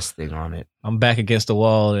wall. GPS thing on it. I'm back against the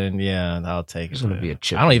wall, and yeah, I'll take it. There's gonna but be a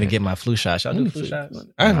chip I don't in even it. get my flu shot. Y'all do flu shots?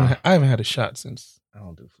 I haven't had a shot since. I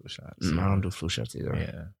don't do flu shots. I don't do flu shots either.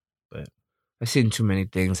 Yeah, I've seen too many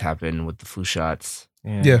things happen with the flu shots,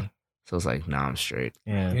 Yeah. so it's like, nah, I'm straight.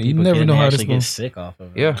 yeah. you People never can know how this actually get goes. sick off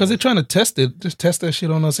of it. Yeah. Because they're trying to test it, just test that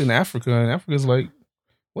shit on us in Africa, and Africa's like,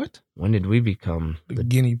 what? When did we become The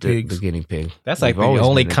guinea the pigs. guinea pig? That's like We've the always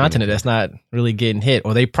only been the continent guinea that's not really getting hit,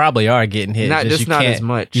 or they probably are getting hit. Not you just not can't- as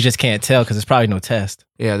much. You just can't tell because there's probably no test.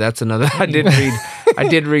 Yeah, that's another. I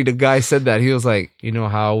did read a guy said that. He was like, you know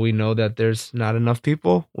how we know that there's not enough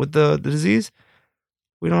people with the disease?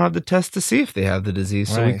 We don't have the test to see if they have the disease,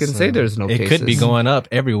 so we Right, can say there's no It cases. could be going up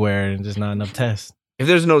everywhere and just not enough tests. If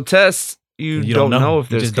there's no tests, you You don't don't know. know if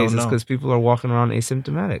You there's just don't cases know. because people are walking around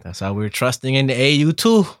asymptomatic. That's how we're trusting in the AU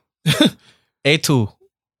too. A2.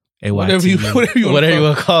 Whatever you want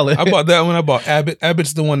to call it. I bought that one. I bought Abbott.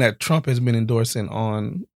 Abbott's the one that Trump has been endorsing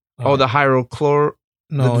on. Oh, the hydrochlor.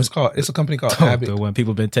 No, it's a company called Abbott. The one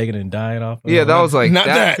people been taking and dying off. Yeah, that was like Not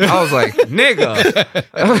that. I was like,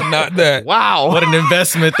 nigga. Not that. Wow. What an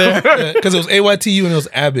investment there. Because it was AYTU and it was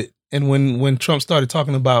Abbott. And when Trump started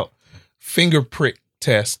talking about finger prick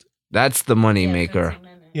test, That's the money maker.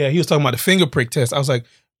 yeah, he was talking about the finger prick test. I was like,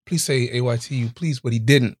 please say AYTU, please. But he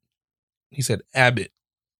didn't. He said Abbott.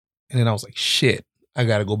 And then I was like, shit, I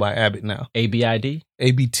got to go buy Abbott now. ABID.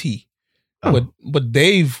 ABT. Oh. But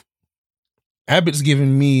Abbott's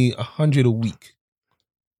giving me $100 a week.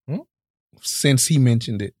 Since he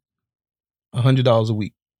mentioned it. $100 a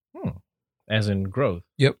week. As in growth.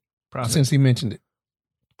 Yep. Profit. Since he mentioned it.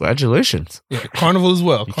 Congratulations. Yeah, Carnival as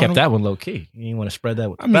well. You Carnival. kept that one low key. You didn't want to spread that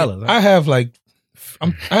with I the mean, fellas. I have like,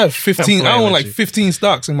 I have 15. I playing own with like you. 15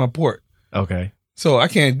 stocks in my port. Okay. So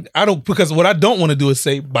because what I don't want to do is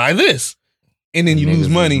say buy this, and then you Niggas lose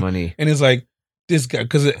money. And it's like this guy,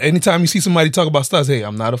 because anytime you see somebody talk about stocks, hey,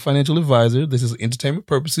 I'm not a financial advisor. This is entertainment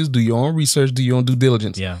purposes. Do your own research. Do your own due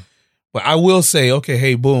diligence. Yeah. But I will say, okay,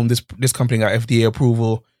 hey, boom, this company got FDA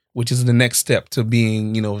approval, which is the next step to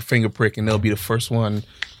being, finger prick, and they'll be the first one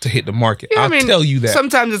to hit the market. Yeah, I I'll mean, tell you that.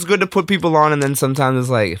 Sometimes it's good to put people on, and then sometimes it's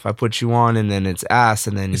like, if I put you on and then it's ass,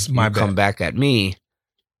 and then It's you my come bad. back at me.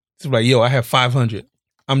 It's like, yo, I have 500.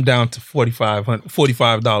 I'm down to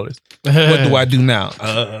 $45. What do I do now?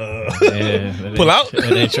 Yeah, that Pull ain't- out?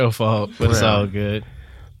 That ain't your fault, but it's Yeah. all good.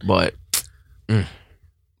 But,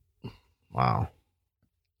 wow.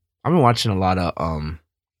 I've been watching a lot of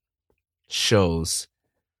shows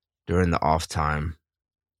during the off time,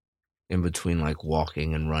 in between like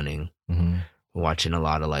walking and running. Mm-hmm. Watching a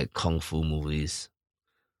lot of like kung fu movies.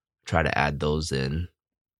 Try to add those in.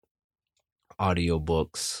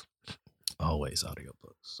 Audiobooks. Always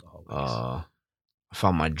audiobooks. Always. I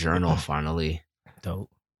found my journal finally, Dope.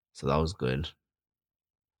 so that was good.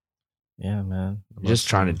 Yeah, man. Just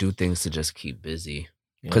trying to do things to just keep busy.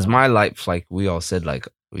 Yeah. Because my life, like we all said, like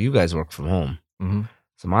you guys work from home. Mhm.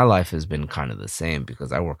 So my life has been kind of the same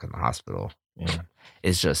because I work in the hospital. Yeah.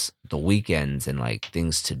 It's just the weekends and like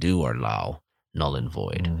things to do are null and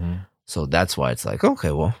void. Mhm. So that's why it's like,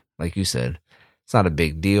 okay, well, like you said, it's not a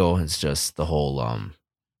big deal. It's just the whole,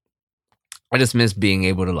 I just miss being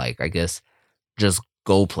able to like, I guess, just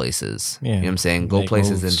go places. Yeah. You know what I'm saying? Go Make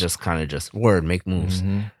places moves. and just kind of just make moves.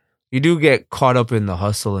 Mhm. You do get caught up in the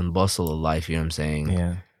hustle and bustle of life, you know what I'm saying?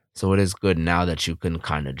 Yeah. So it is good now that you can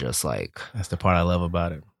kind of just like, That's the part I love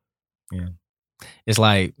about it. Yeah. It's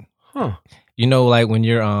like, huh. like when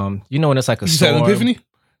you're when it's like a You just had storm. an epiphany?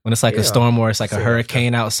 When it's like Yeah. a storm or it's like a Say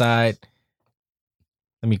hurricane outside.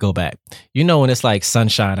 Let me go back. When it's like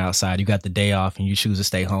sunshine outside, you got the day off and you choose to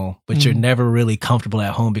stay home, but you're Mhm. never really comfortable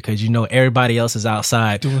at home because everybody else is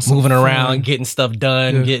outside Doing something moving around, fun. getting stuff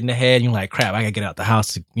done, Yeah. getting ahead. You're like, crap, I gotta get out the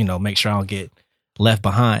house to, make sure I don't get left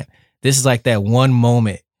behind. This is like that one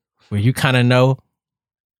moment where you kind of know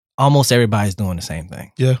almost everybody's doing the same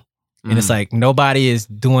thing. Yeah. And it's like nobody is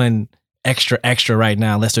doing extra right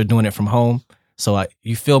now unless they're doing it from home. So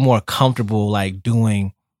you feel more comfortable like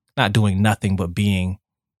not doing nothing but being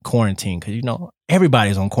quarantined because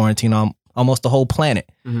everybody's on quarantine on almost the whole planet.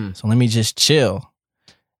 Mhm. So let me just chill.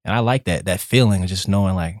 And I like that feeling of just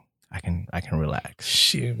knowing like I can relax.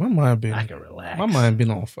 Shit, my mind been relax. my mind been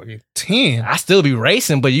on fucking 10. I still be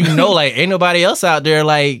racing, but like ain't nobody else out there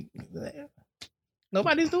like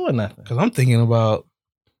nobody's doing nothing. Because I'm thinking about,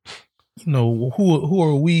 who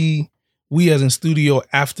are we as in studio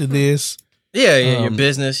after this? Yeah, your Um,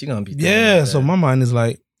 business, you're gonna be Yeah, like so that. my mind is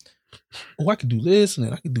like, oh, I could do this and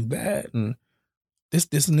then I could do that and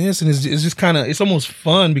this and this, and it's just kind of, it's almost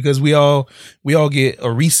fun because we all get a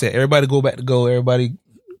reset. Everybody go back to go. Everybody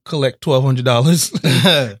collect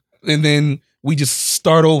 $1,200, and then we just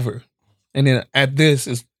start over. And then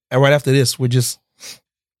right after this, we're just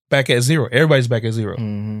back at zero. Everybody's back at zero.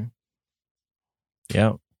 Mm-hmm.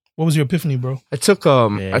 Yeah. What was your epiphany, bro? I took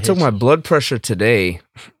Yeah, I took hits my you. blood pressure today,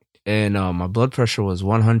 and my blood pressure was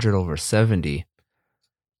 100/70.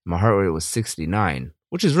 My heart rate was 69,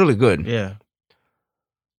 which is really good. Yeah.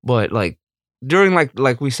 But like during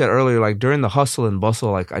like we said earlier, like during the hustle and bustle,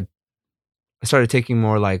 like I started taking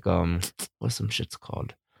more like what's some shit's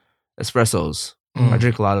called? Espressos. I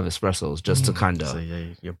drink a lot of espressos just to kind of So, yeah,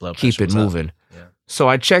 your blood keep pressure it was up. moving. Yeah. So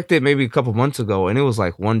I checked it maybe a couple months ago, and it was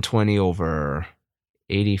like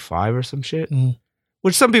 120/85 or some shit. Mm.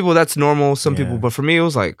 Which some people that's normal, some Yeah. people, but for me it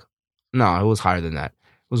was like, no, it was higher than that.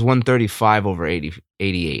 It was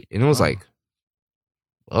 135/88, and it was Wow. like,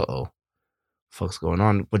 fuck's going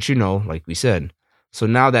on? But like we said, so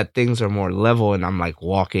now that things are more level, and I'm like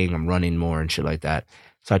walking, I'm running more and shit like that.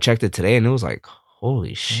 So I checked it today, and it was like,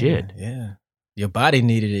 holy shit. Yeah. Your body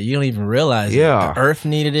needed it. You don't even realize Yeah. it. The earth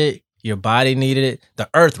needed it. Your body needed it. The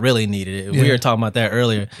earth really needed it. Yeah. We were talking about that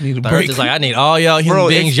earlier. Need a The break. earth is like, I need all y'all human Bro,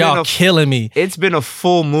 it's beings. been Y'all a- killing me. It's been a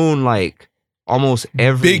full moon like almost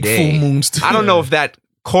every Big day. full moons. Too. I don't know if that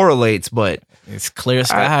correlates, but It's clear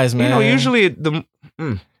skies, man. You know, usually the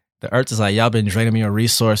the earth is like, y'all been draining me of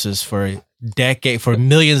resources for for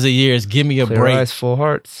millions of years. Give me a clear break. eyes, full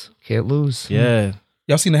hearts, can't lose. Yeah.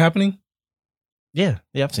 Y'all seen it happening? Yeah.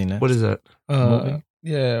 Yeah, I've seen that. What is that? Movie?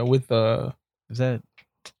 Yeah, with Is that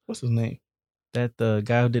what's his name? the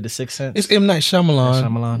guy who did The Sixth Sense? It's M. Night Shyamalan.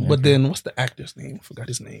 Shyamalan, But okay. then what's the actor's name? I forgot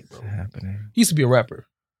his name, bro. What's happening? He used to be a rapper.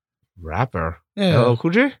 Rapper. Yeah. Oh,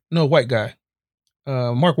 Cool J? No, white guy.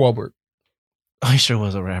 Mark Wahlberg. Oh, he sure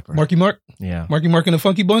was a rapper. Marky Mark? Yeah. Marky Mark and the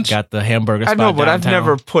Funky Bunch? Got the hamburger I spot know, but I've downtown.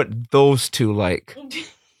 never put those two like.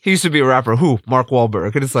 He used to be a rapper. Who? Mark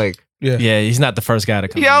Wahlberg. And it's like, Yeah. Yeah, he's not the first guy to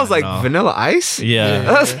come. yeah, I to was mind like at all. Vanilla Ice. Yeah.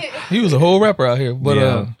 That's- He was a whole rapper out here. But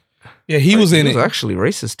Yeah. yeah, he was in He it. was actually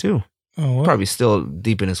racist too. Oh, well, Probably still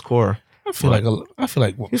deep in his core. I feel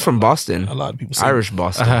like He's from Boston, a lot of people say Irish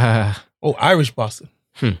Boston. Oh, Irish Boston.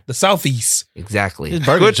 Hmm. The Southeast. Exactly. His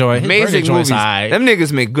burger joint- his burger amazing joint's movies. aight. Them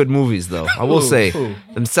niggas make good movies though. I will say,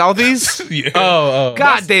 them Southies. Yeah. Oh,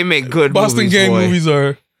 God, they make good Boston movies. Gang boy. movies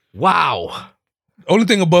are Wow. only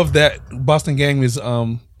thing above that. Boston Gang is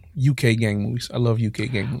UK gang movies. I love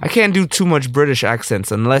UK gang movies, I can't do too much British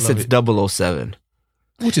accents unless Love it's it. 007.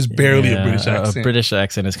 which is barely a British accent. A British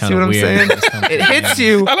accent is kind See of what I'm weird. saying? It's kinda It weird. hits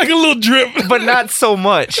you, I like a little drip, but not so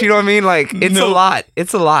much. You know what I mean? Like it's No. a lot.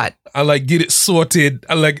 It's a lot. I like get it sorted.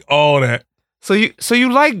 I like all that. So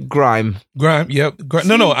you like grime? Grime, yep.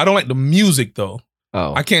 No, I don't like the music though.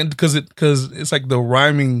 Oh, I can't because it's like the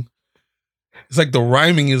rhyming. It's like the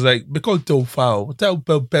rhyming is like because do foul.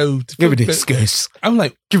 give it a guess. I'm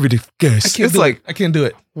like Give it a I guess. can't It's do like it. I can't do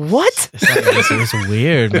it. what? It's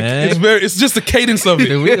weird, man. It's just the cadence of it.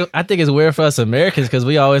 Dude, I think it's weird for us Americans because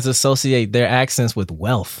we always associate their accents with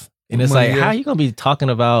wealth. And it's Money, like, yeah. how you going to be talking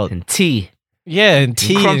about, And tea. and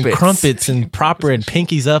tea and crumpets. crumpets and proper and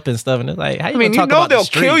pinkies up and stuff. And it's like, how you I mean, gonna you talk know about the they'll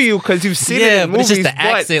streets? kill you because you've seen it Yeah, in but it's movies. just the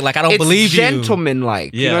but accent. Like, I don't it's believe you.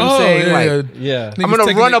 gentleman-like. You Yeah. know what I'm saying? yeah, Like, Yeah. Niggas I'm gonna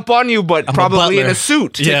taking run it- up on you, but I'm a probably in butler. a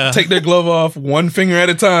suit. Yeah. Take their glove off one finger at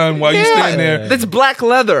a time while you stand there, That's black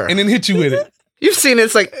leather. and then hit you with it. You've seen it.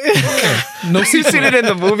 It's like No you've sequence. seen it in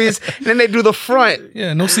the movies. And then they do the front.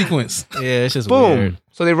 Yeah, no sequence. Yeah, it's just Boom. weird.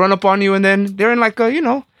 So they run up on you, and then they're in like a,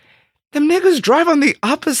 them niggas drive on the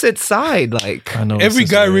opposite side. Like I know. Every it's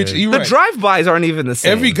just Guy weird. Ritchie, you're the right. drive-bys aren't even the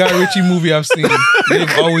same. Every Guy Ritchie movie I've seen, they've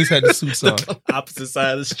always had the suits on. Opposite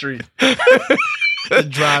side of the street. The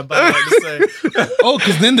drive-by like the same. Oh,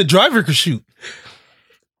 because then the driver could shoot.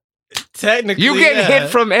 Technically, you get yeah. hit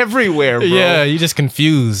from everywhere, bro. Yeah, you just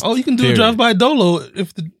confused. Oh, you can do Period. a drive-by dolo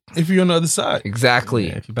if you're on the other side. Exactly.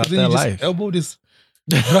 Yeah, if you about Then that you just life. elbow this.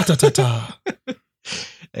 Ra-ta-ta-ta.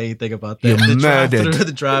 Anything about You're that. murdered.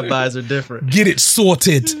 The drive-bys are different. Get it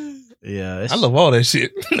sorted. Yeah. I love all that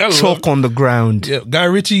shit. I love- Choke on the ground. Yeah, Guy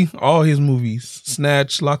Ritchie, all his movies,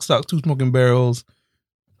 Snatch, Lock, Stock, Two Smoking Barrels,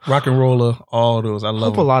 Rock and Roller, all those. I I love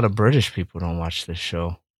hope a them. lot of British people don't watch this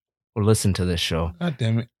show or listen to this show. God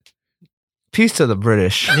damn it. Peace to the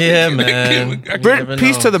British. Yeah, I man. can't-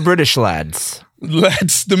 Peace to the British lads.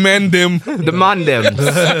 Lads, demand them. The mandems.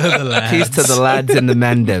 The lads. Peace to the lads and the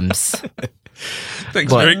mandems.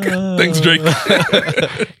 Thanks, But- Drake. Thanks, Drake.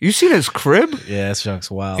 You seen his crib? Yeah, that junk's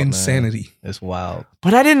wild. man. Insanity. It's wild.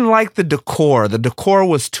 But I didn't like the decor. The decor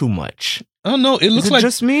was too much. Oh no, it Is looks it like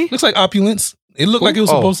just me? looks like opulence. It looked like it was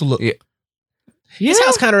Oh, supposed to look. Yeah. This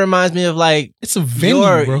house kind of reminds me of like It's a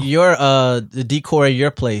venue, bro. your the decor at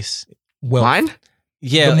your place. Well, Mine?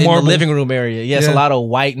 Yeah, The in the marble. living room area. Yeah, it's Yeah. a lot of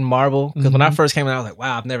white and marble. Because when I Mhm. first came in, I was like,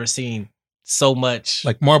 wow, I've never seen so much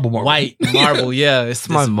like marble. white marble. Yeah, it's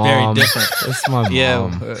my it's mom. very different. It's my mom.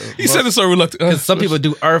 Yeah, He said it so reluctant. because some people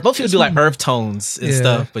do earth. Most people do like earth tones and Yeah.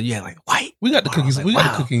 stuff, but yeah, like white. we got the marble. cookies. Like, We got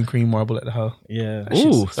wow. the cookie and cream marble at the house. Yeah,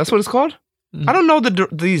 Ooh, that's what it's called? Mhm. I don't know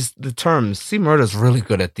the terms. See, Murda's really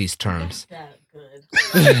good at these terms. That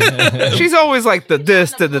good. She's always like the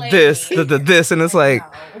this, the this, the this, and it's like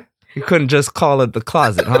you couldn't just call it the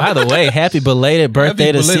closet, huh? By the way, happy belated birthday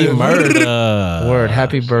Happy to C belated- Murda. Word,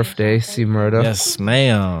 happy birthday, C Murda. Yes,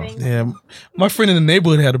 ma'am. Yeah, my friend in the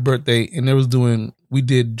neighborhood had a birthday, and we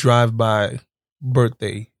did drive-by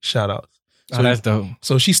birthday shout-outs. Oh, that's dope.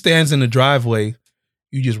 So she stands in the driveway.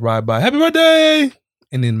 You just ride by, happy birthday,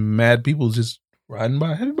 and then mad people just riding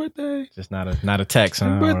by, happy birthday, Just not a text, huh?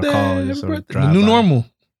 happy Or a birthday, call. happy Just a birthday. The drive new by. normal.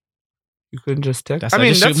 You couldn't just text. That's I like,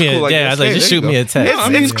 mean, just that's shoot me cool. yeah, I was like, Hey, just there you shoot me go. a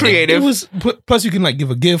text. It's creative. It was plus you can like give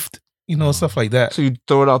a gift, stuff like that. So you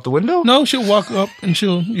throw it out the window? No, she'll walk up and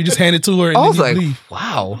you just hand it to her and I then was you like, leave.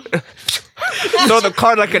 wow. Throw the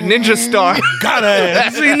card like a ninja star. Got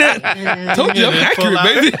it. Seen that? Told you I'm accurate,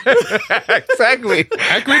 baby. Exactly.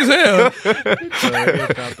 Accurate as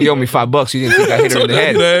hell. You owe me $5. You didn't think I hit her in Told the you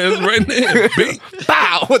head. that. It's right there. Bing.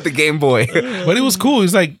 Pow! With the Game Boy. But it was cool.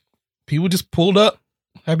 It's like people just pulled up,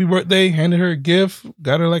 happy birthday, handed her a gift,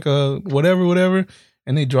 got her like a whatever,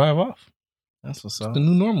 and they drive off. That's what's up. The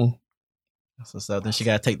new normal. That's what's up. Then she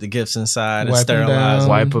got to take the gifts inside and Wipe 'em sterilize down. them.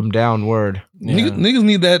 Wipe them down. Word. Yeah. Niggas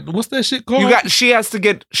need that. What's that shit called?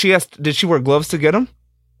 Did she wear gloves to get them?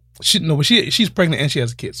 She's pregnant and she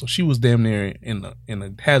has a kid, so she was damn near in a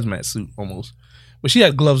hazmat suit almost. But she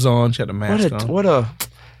had gloves on. She had a mask on.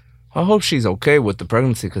 I hope she's okay with the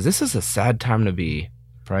pregnancy because this is a sad time to be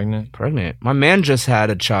Pregnant. My man just had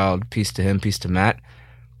a child, peace to him, peace to Matt,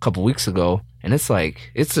 a couple weeks ago. And it's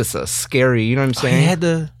just a scary, you know what I'm saying?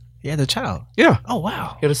 He had the child. Yeah. Oh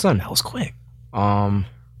wow. He had a son. That was quick. I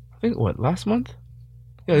think last month?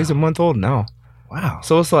 Yeah, he's a month old now. Wow.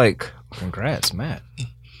 So it's like, Congrats, Matt. I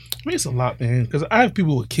mean, it's a lot, man. Because I have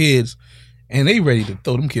people with kids, and they ready to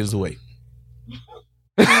throw them kids away.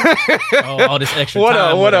 Oh, all this extra what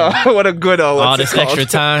time. a good all this extra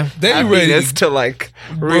time. They ready happiness to like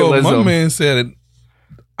Bro, realism. my man said,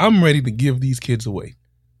 I'm ready to give these kids away.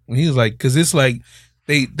 And he was like, because it's like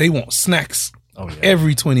they want snacks Oh yeah.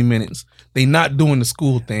 every 20 minutes. They not doing the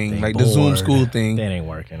school thing, They like the Zoom bored. school thing. That ain't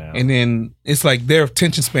working out. And then it's like their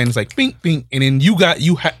attention span is like bing, bing. And then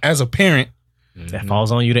as a parent, that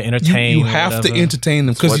falls on you to you, entertain. you or have to whatever. entertain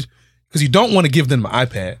them because you don't want to give them the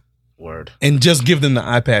iPad Word. and just give them the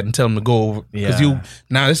iPad and tell them to go over. Because Yeah.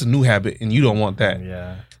 now this is a new habit and you don't want that.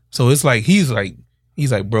 Yeah. So it's like, he's like,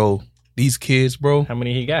 bro, these kids, bro. How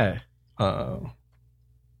many he got?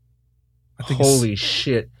 I think Holy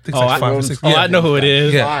shit. it's like 5 or 6. Oh, I know who it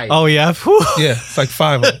is. Yeah. Oh yeah. Whew. Yeah, it's like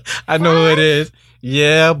 5 of them. I know who it is.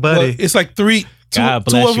 Yeah, buddy. Well, it's like two God of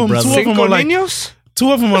bless you, them. brother. Two of them Cinco are like niños?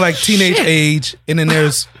 teenage age, and then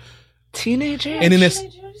there's Teenage age? and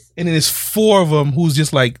then there's 4 of them who's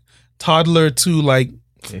just like toddler to like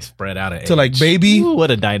They spread out of to like baby, Ooh, what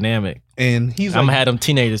a dynamic. and he's I'm like, gonna have them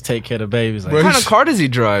teenagers take care of the babies. Like, Bro, What kind of car does he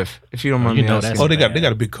drive? If you don't mind You me know asking. that's- oh, they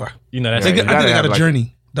got a big car. you know that's I Yeah, think you gotta they got have a like-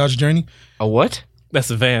 Journey, Dodge Journey. A what? that's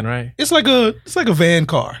a van, right? It's like a van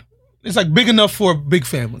car. It's like big enough for a big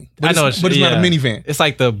family, but I know, it's not a yeah. minivan. It's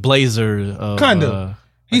like the Blazer. Of, Kinda.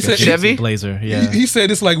 He like a said Chevy? Blazer. Yeah. He said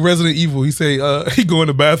it's like Resident Evil. He say he go in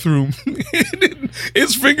the bathroom,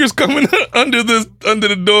 his fingers coming under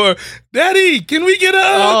the door. Daddy, can we get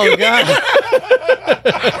out? Oh God!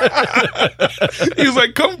 He was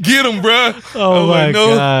like, "Come get him, bro." Oh my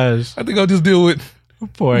no, gosh! I think I'll just deal with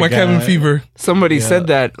Poor my guy. cabin fever. Somebody said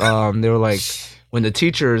that they were like, when the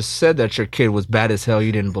teachers said that your kid was bad as hell,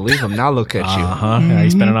 you didn't believe him. Now look at you. Yeah,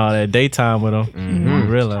 you spending all that daytime with him. Mhm. You I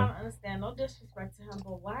realize? don't understand. No disrespect to him,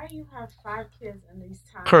 but why do you have 5 kids in these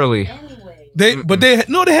times? Curly. Anyway. They had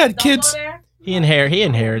Don't kids. go there. He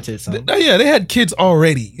inherited something. Yeah, they had kids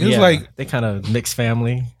already. It was like they kind of mixed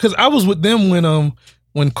family. because I was with them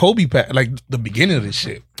when Kobe passed, like the beginning of this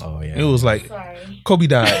shit. Oh yeah. It was like Sorry. Kobe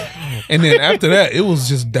died, and then after that, it was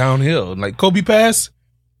just downhill. Like Kobe passed,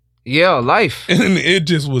 Yeah, life. and then it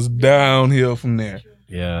just was downhill from there.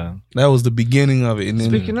 Yeah. That was the beginning of it. And then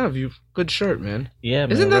Speaking of, you good shirt, man. Yeah.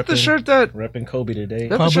 Man, Isn't that the shirt that repping Kobe today? that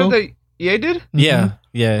the Pablo? shirt that Ye did? Yeah.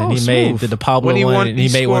 Yeah. Oh, And he made smooth. the Pablo When he one. won, And he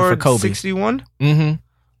made one for scored Kobe. 61. Mm-hmm.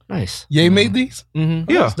 Nice. Ye made these.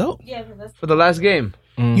 Mm-hmm. Yeah. That's dope. Yeah, because that's For the last game.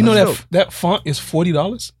 You know That's that font is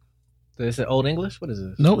 $40. Is it Old English? What is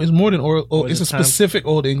this? No, it's more than or What it's is a it, time? specific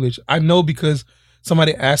Old English. I know because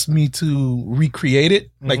somebody asked me to recreate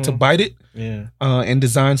it, like to Mhm. bite it, Yeah. and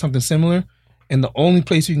design something similar. And the only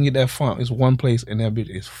place you can get that font is one place, and that bitch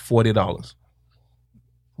is $40.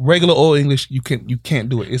 Regular Old English, you can't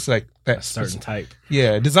do it. It's like A that certain type.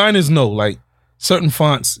 Yeah, designers know like certain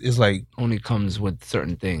fonts is like Only comes with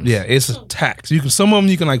certain things. yeah, it's a tax. You can some of them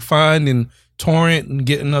you can like find in torrent and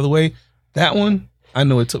get another way. That one, I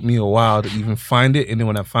know it took me a while to even find it, and then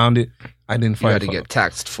when I found it, I didn't You find had it to get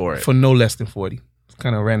taxed for it. for no less than 40. It's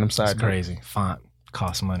kind of a random That's side note. crazy. Font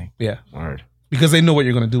costs money. Yeah, Word. because they know what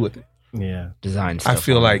you're gonna do with it. Yeah. Design I stuff.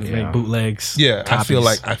 feel on like- it, Make bootlegs. Yeah, I feel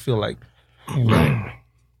copies. like you know,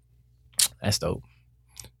 That's dope.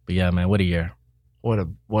 But yeah, man, what a year. what a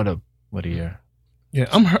year. yeah.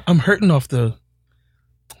 I'm hurting off the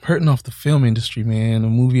film industry, man. The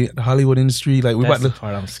movie, the Hollywood industry. Like That's the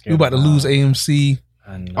part I'm scared. we about to lose AMC.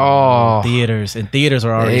 I know. Oh. Theaters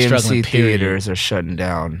are already struggling. AMC Period. theaters are shutting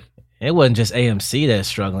down. It wasn't just AMC that's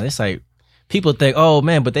struggling. It's like people think, oh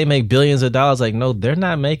man, but they make billions of dollars. Like, no, they're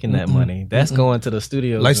not making that Mm-mm. money. That's Mm-mm. going to the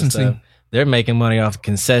studios. Licensing. And stuff. they're making money off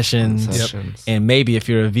concessions. And maybe if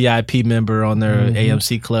you're a VIP member on their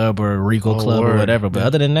AMC Club or Regal Club or whatever. But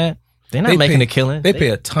other than that, they're not making a killing. They pay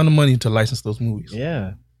a ton of money to license those movies.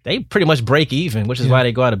 Yeah. They pretty much break even, which is why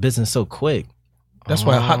they go out of business so quick. That's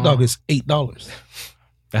why a hot dog is $8.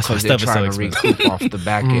 That's why stuff is so expensive. Recoup off the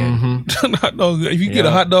back end. Hot dog, if you get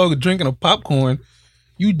a hot dog, a drink, and a popcorn,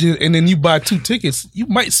 and then you buy 2 tickets, you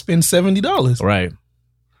might spend $70. Right.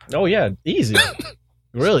 Oh yeah, easy,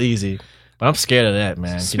 real easy. But I'm scared of that,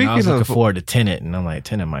 man. I was looking forward to Tenet, and I'm like,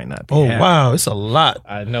 Tenet might not be. Wow, it's a lot.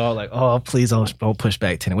 I know, like, please don't push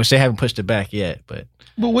back Tenet, which they haven't pushed it back yet. But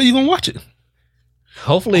where you gonna watch it?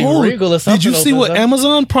 Hopefully, Regal or something. Did you see what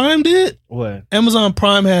Amazon Prime did? What? Amazon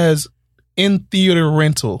Prime has in theater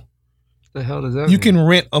rental. What the hell does that You mean? can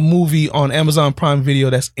rent a movie on Amazon Prime Video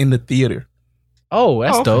that's in the theater. Oh,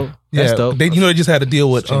 that's dope. That's dope. They just had a deal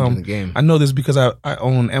with the game. I know this because I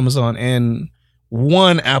own Amazon and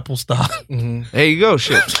one Apple stock. There you go,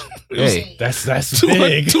 shit. Hey, that's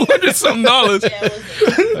big. $200 something.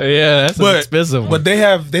 Yeah, that's expensive. But they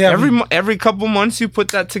have every couple months you put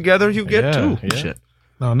that together, you get two. Yeah. Shit.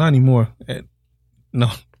 No, not anymore. No,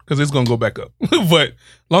 because it's gonna go back up. But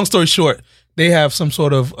long story short, they have some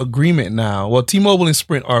sort of agreement now. Well, T-Mobile and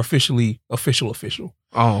Sprint are official.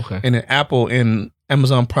 Oh, okay. And then Apple and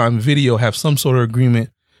Amazon Prime Video have some sort of agreement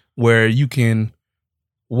where you can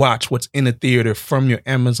watch what's in the theater from your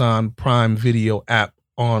Amazon Prime Video app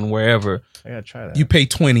on wherever. I gotta try that. You pay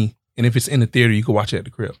 $20, and if it's in the theater, you can watch it at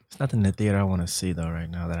the crib. It's nothing in the theater I want to see though right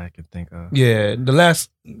now that I can think of. Yeah, because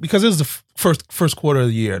it's the first quarter of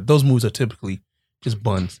the year. Those movies are typically just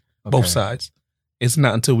buns, both sides. It's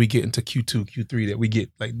not until we get into Q2, Q3 that we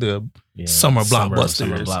get like the summer blockbusters.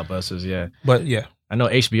 Summer blockbusters, yeah. But yeah, I know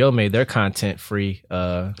HBO made their content free.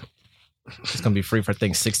 It's gonna be free for I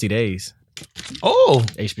think 60 days. Oh,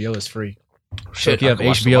 HBO is free. Shit, So if you have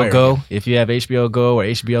HBO Go, or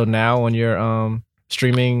HBO Now on your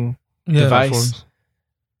streaming device,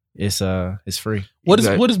 it's free. What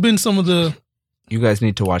has been some of the? You guys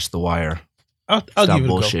need to watch The Wire. I'll Stop give it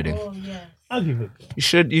bullshitting. a go. Oh, yes. I'll give it a go. You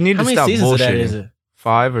should. You need How to many stop seasons of that bullshitting. is it?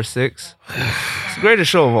 5 or 6. It's the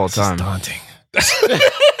greatest show of all time. It's daunting.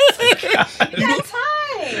 You got time.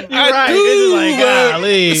 I do, do, like, but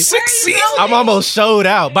golly. 6 seasons. I'm almost showed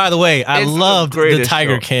out. By the way, I It's the loved the greatest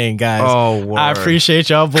Tiger show. King, guys. Oh, word. I appreciate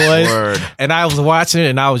y'all boys. Word. And I was watching it,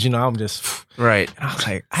 and I was, I'm just, Right. I was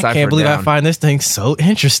like, I Cypher can't believe I down. find this thing so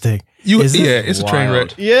interesting. It's a train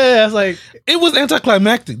wreck. Yeah, it's like, It was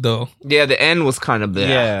anticlimactic though. Yeah, the end was kind of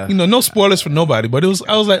there. yeah. No spoilers for nobody, but it was.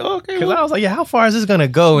 I was like, oh, okay. Because well, I was like, yeah, how far is this gonna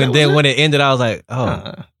go? And That then was when it ended, I was like,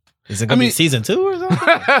 is it gonna be mean- season 2 or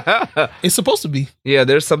something? it's supposed to be. Yeah,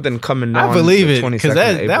 there's something coming down. I believe the it 22nd because of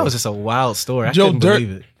that April. was just a wild story. I Joe couldn't Dirt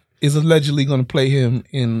believe it. Is allegedly going to play him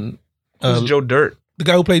in Who's Joe Dirt. the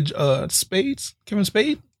guy who played Spades, Kevin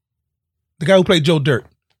Spade, the guy who played Joe Dirt.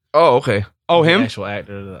 Oh, okay. Oh, The him? actual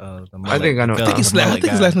actor. The I think I know. I think his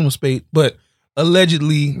last name was Spade, but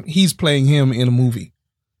allegedly he's playing him in a movie.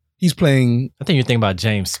 He's playing I think you're thinking about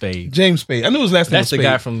James Spade. James Spade. I knew his last name was That's the Spade.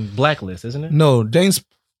 guy from Blacklist, isn't it? No, James.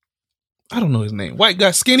 I don't know his name. White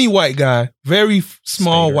guy, skinny white guy, very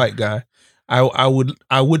small Spader. white guy.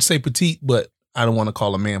 I would say petite, but I don't want to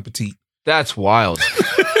call a man petite. That's wild.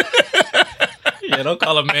 Yeah, don't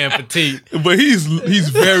call a man petite. But he's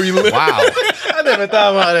very little. Wow. I never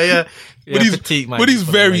thought about it. Yeah, But he's petite. might but be he's for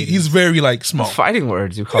the very ladies. like small. Fighting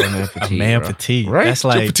words, you call a man petite. a man bro. petite. Right? That's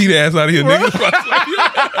Get your like, petite ass out of here,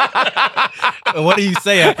 nigga. what do you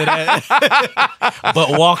say after that?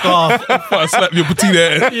 But walk off. Before I slap your petite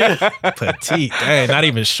ass. Yeah, petite. Dang, not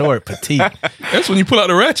even short. Petite. That's when you pull out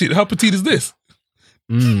the ratchet. How petite is this?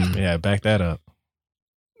 Yeah, back that up.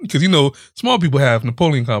 Because small people have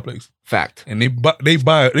Napoleon complex, Fact. and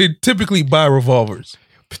they typically buy revolvers.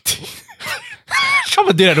 Petite. I'm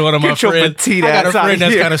gonna do that to one of my Get your friends. petite I got a ass out friend of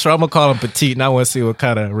that's here. kind of strong. I'm gonna call him petite, and I want to see what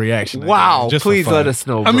kind of reaction. I Wow. get. Just for Please fun. let us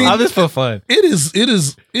know. I Bro. mean, Oh, just for fun. It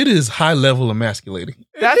is high level emasculating.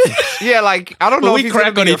 That's like I don't know. But if we he's crack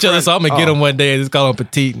gonna be on your each other, friend. so I'm gonna get him one day and just call him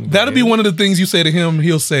petite. and- That'll be one of the things you say to him.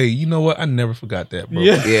 He'll say, "You know what? I never forgot that, bro."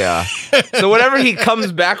 Yeah. Yeah. So whatever he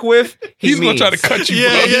comes back with, He's gonna means. try to cut you. Yeah,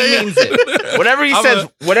 bro. yeah. He means it. Whatever he I'm says,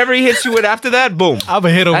 whatever he hits you with after that, boom. I'm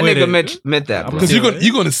gonna hit him That with nigga it. meant that. Bro. Because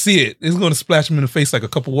you're gonna see it. It's gonna splash him in the face like a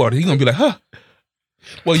cup of water. He's gonna be like, "Huh?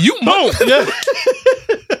 Well, you boom." Yeah.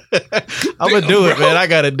 I'm gonna do it, bro. man. I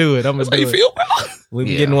gotta do it. I'm gonna That's how do you it. feel, bro? We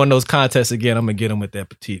be Yeah. getting one of those contests again. I'm gonna get him with that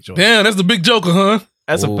petite joint. Damn, that's the big joker, huh?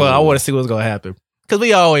 That's a Ooh. fun. I want to see what's gonna happen because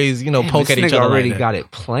we always, Damn, poke this at each nigga other. already like that. got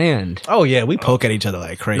it planned. Oh yeah, we poke at each other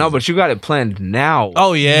like crazy. No, but you got it planned now.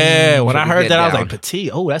 oh yeah, when So I we heard get that, I was down. like petite.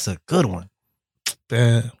 Oh, that's a good one.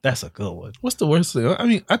 Damn. That's a good one. What's the worst thing? I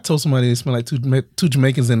mean, I told somebody it smelled like two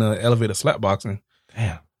Jamaicans in an elevator slapboxing.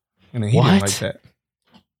 Damn. And then he didn't like that.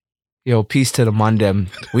 Yo, peace to the Mondem.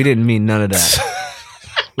 We didn't mean none of that.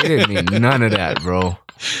 We didn't mean none of that, bro.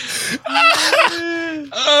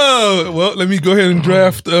 Oh, well, let me go ahead and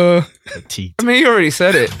draft. I mean, you already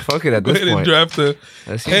said it. Fuck it at Go this ahead point. and draft the.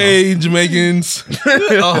 That's, Hey, Jamaicans.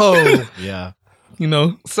 Oh, yeah. You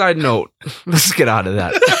know. Side note. Let's get out of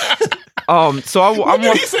that. So I'm. What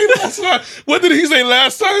did he say last time? What did he say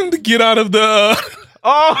last time to get out of the?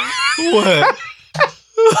 Oh, What?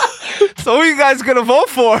 so who you guys gonna vote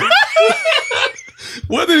for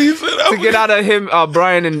What did he say? to get out of him,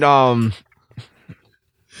 Brian and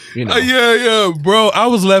you know? Yeah, bro. I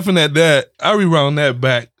was laughing at that. I rewound that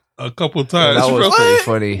back a couple of times. That was bro. pretty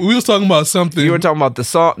funny. We was talking about something. You were talking about the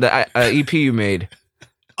song, the EP you made.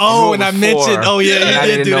 Oh, and I Before. mentioned. Oh, yeah, And I he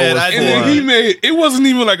did didn't do know that. it was I and for. did. then he made it wasn't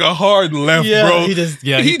even like a hard left, Yeah, bro. he just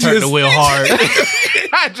he turned just- the wheel hard.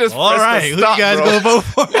 I just All pressed the right, who you stop, guys bro. gonna vote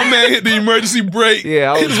for? My man hit the emergency brake.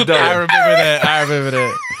 Yeah, I was I done. remember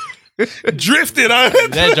that. Drifted.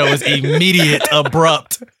 That joke was immediate,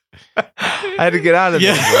 abrupt. I had to get out of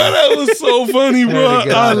Yeah. there. Bro, that was so funny, bro. Had to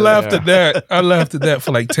get I out of laughed there. at that. I laughed at that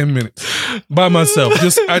for like 10 minutes by myself.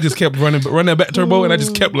 I just kept running that back turbo, and I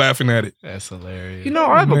just kept laughing at it. That's hilarious. You know,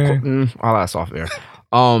 I have Man. I'll ask off air.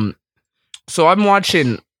 So I'm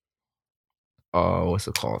watching. What's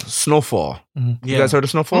it called? Snowfall. You guys heard of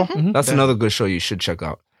Snowfall? Mhm. That's Yeah. another good show you should check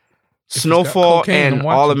out. If it's got Snowfall cocaine, I'm and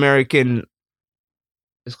watching. All American.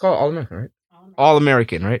 It's called All American, right? All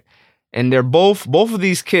American, right? And they're both of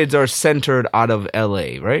these kids are centered out of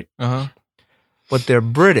LA, right? Uh-huh. But they're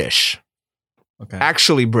British, Okay.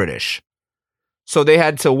 actually British. So they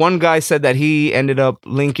had to. One guy said that he ended up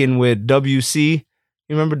linking with WC.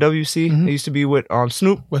 You remember WC? Mhm. It used to be with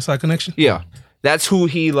Snoop. West Side Connection. Yeah, that's who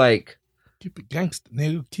he like. Keep it gangster,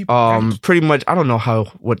 nigga. Keep it gangster. Pretty much. I don't know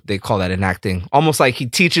what they call that in acting. Almost like he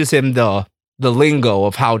teaches him the lingo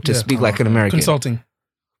of how to Yeah. speak like an American. Consulting.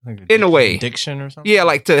 in a way. Diction or something? Yeah,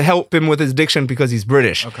 like to help him with his diction because he's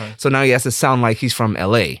British. Okay. So now he has to sound like he's from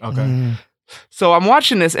LA. Okay. Mm. So I'm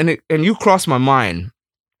watching this and you crossed my mind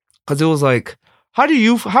because it was like, how do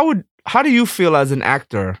you feel as an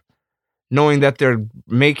actor knowing that they're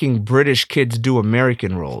making British kids do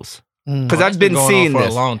American roles? Because That's I've been going on seeing for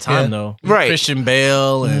this. a long time Yeah. though. Right. Christian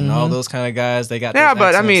Bale and all Mhm. those kind of guys, they got Yeah, those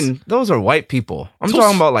but I accents. mean, those are white people. I'm Those-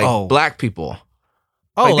 talking about like Oh. black people.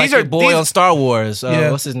 oh, like, like these your are- boy these- on Star Wars.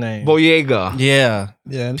 Yeah. What's his name? Boyega. Yeah,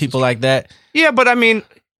 Yeah. people like that. Yeah, but I mean,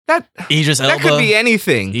 that Idris Elba. could be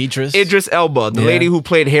anything. Idris. Idris Elba, the Yeah. lady who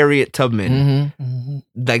played Harriet Tubman. hmm Mhm.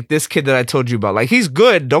 Like this kid that I told you about. Like he's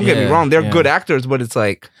good. Don't get me Yeah, wrong. They're yeah. good actors, but it's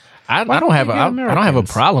like, I Why don't have can't a, we get I don't have a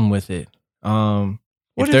Americans? problem with it.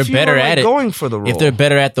 what If they're you better were, like, at it, going for the role? if they're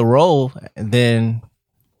better at the role, then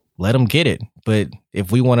let them get it. But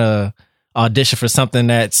if we want to audition for something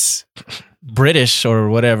that's British or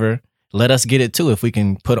whatever, let us get it too if we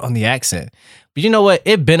can put on the accent. But you know what?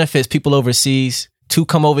 It benefits people overseas to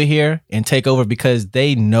come over here and take over because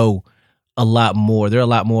they know a lot more. They're a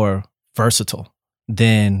lot more versatile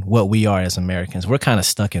than what we are as Americans. We're kind of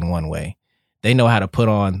stuck in one way. They know how to put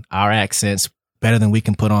on our accents better than we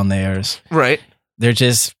can put on theirs. right. That's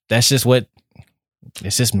just what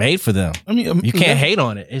it's just made for them. I mean, You can't hate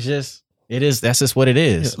on it. That's just what it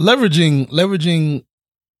is. leveraging.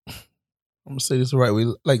 I'm gonna say this the right way.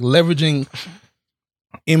 Like leveraging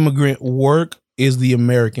immigrant work is the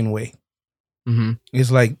American way. Mm-hmm.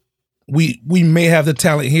 It's like we may have the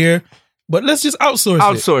talent here, but let's just outsource it.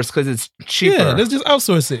 Outsource because it's cheaper. Yeah, let's just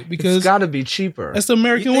outsource it it's because got to be cheaper. that's the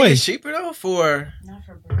American way. cheaper though? For Not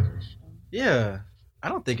for British. yeah, I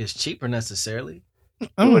don't think it's cheaper necessarily. It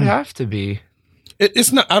would have to be.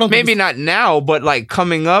 It's not. I don't. Maybe think not now, but like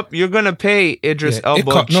coming up, you're gonna pay Idris Yeah, it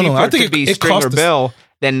Elba co- no, cheaper I think to be it Stringer costs us- Bell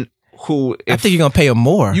than who. I If think you're gonna pay them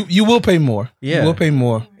more, you will pay more. Yeah. You will pay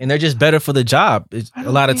more. and they're just better for the job. It's I a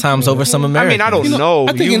don't lot of think times so. over some I Americans. mean, I don't You know, know.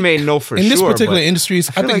 I think You in- may know for in sure. this particular but industry, I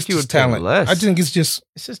feel think like it's you just would pay talent. less. I think it's just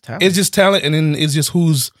It's just talent. it's just talent, and then it's just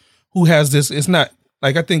who has this. It's not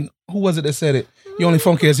like I think who was it that said it? You only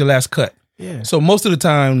funky as your last cut. yeah. So most of the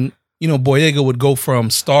time, Boyega would go from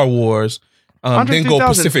Star Wars, then go 103,000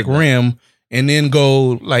 Pacific said that. Rim, and then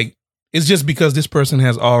go like it's just because this person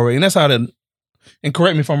has already, and that's how the. And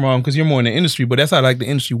correct me if I'm wrong, because you're more in the industry, but that's how like the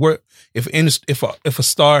industry work. If a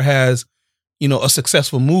star has, a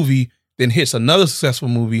successful movie, then hits another successful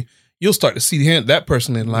movie, you'll start to see that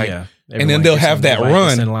person in like yeah. and then they'll have that Everybody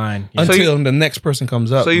gets run in line. Yeah. until the next person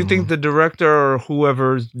comes up. So you think the director or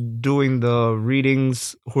whoever's doing the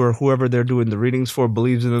readings, or whoever they're doing the readings for,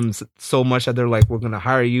 believes in them so much that they're like, we're gonna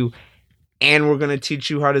hire you and we're gonna teach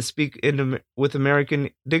you how to speak with American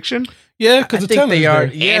diction, Yeah, because I the think talent they is are.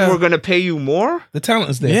 there. Yeah. and we're gonna pay you more. The talent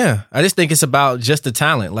is there. Yeah, I just think it's about just the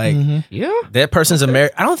talent. Like Mhm. Yeah, that person's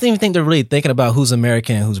American. I don't even think they're really thinking about who's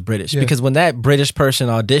American and who's British, Yeah. because when that British person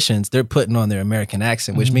auditions, they're putting on their American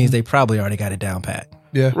accent, which means Mhm. they probably already got it down pat.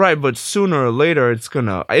 Yeah. right. But sooner or later, it's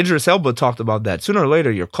gonna. Idris Elba talked about that. Sooner or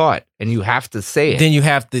later, you're caught, and you have to say it. Then you're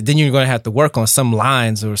going to have to work on some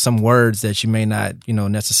lines or some words that you may not,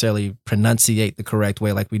 necessarily pronunciate the correct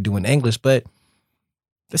way like we do in English, but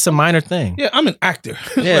it's a minor thing. Yeah, I'm an actor.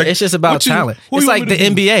 Yeah, Like, it's just about what you- talent. who It's you want like me the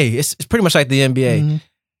to be? NBA. It's pretty much like the NBA.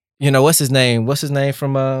 Mhm. What's his name? What's his name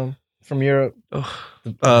from Europe?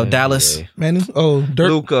 Dallas. Manu? Oh, Dirk.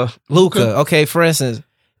 Luca. Luca. Okay, for instance,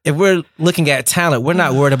 if we're looking at talent, we're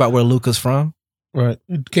not worried about where Luca's from. Right.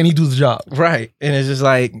 Can he do the job? Right. And it's just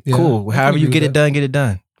like, Yeah, cool. I However can you agree get with it done, get it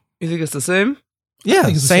done. You think it's the same? Yeah,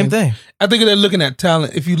 think it's the same same. thing. I think they're looking at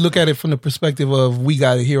talent. If you look at it from the perspective of we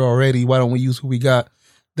got it here already, why don't we use who we got?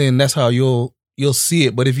 Then that's how you'll see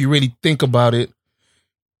it. But if you really think about it,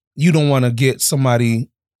 you don't want to get somebody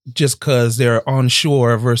just because they're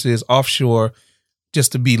onshore versus offshore,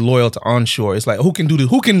 just to be loyal to onshore. It's like who can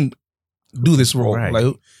do this role? Right.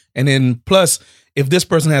 Like, and then plus, if this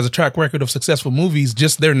person has a track record of successful movies,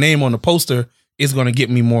 just their name on the poster is going to get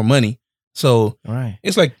me more money. So Right.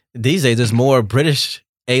 it's like, These days, there's more British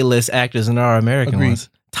A-list actors than there are American Agreed. ones.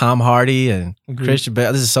 Tom Hardy and agreed. Christian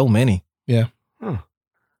Bale. This is so many. Yeah. Huh.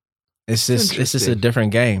 It's just a Interesting.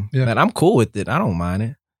 different game. Yeah. And I'm cool with it. I don't mind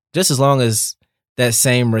it. Just as long as that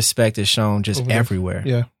same respect is shown just Over there. everywhere.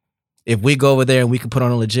 Yeah. If we go over there and we can put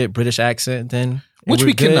on a legit British accent, then Which we're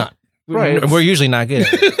we good. cannot. Right. We're usually not good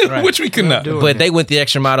at it. Right. Which we cannot. do it. But they went the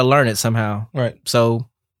extra mile to learn it somehow. Right. So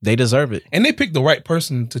they deserve it. And they picked the right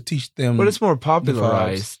person to teach them But it's more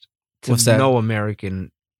popularized to What's that? know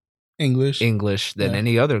American English. English than Yeah.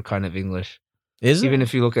 any other kind of English. Is it? Even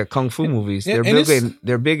if you look at kung fu movies, Yeah, they're and it's-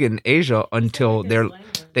 they're big in Asia until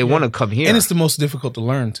they want to come here. And it's the most difficult to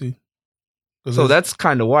learn too. 'Cause So it's- that's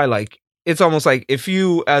kind of why, like, it's almost like if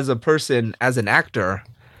you, as a person, as an actor,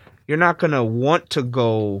 you're not going to want to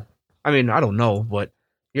go. I mean, I don't know, but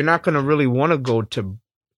you're not going to really want to go to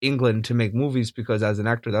England to make movies because as an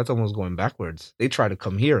actor, that's almost going backwards. They try to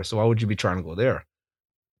come here. So why would you be trying to go there?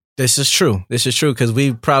 This is true. This is true because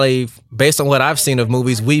we probably, based on what I've seen of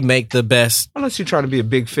movies, we make the best. Unless you're trying to be a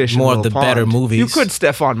big fish. More in a of the little better pond. movies. You could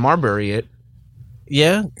Stefan Marbury it.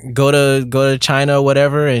 Yeah, go to China or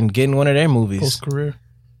whatever and get in one of their movies. post career.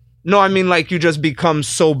 No, I mean, like, you just become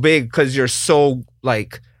so big because you're so,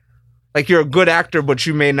 like you're a good actor, but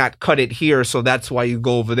you may not cut it here, so that's why you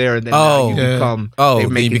go over there, and then now you yeah. become. Oh, they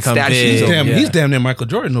then make you become statues. big. Over Yeah. He's damn near Michael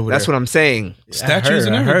Jordan over That's there. what I'm saying. Statues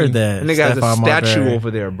and I everything. heard that. And the guy's a Stefan statue Marbury.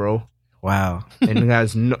 over there, bro. Wow. And the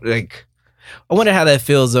guy's no, like, I wonder how that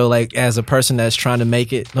feels though. Like as a person that's trying to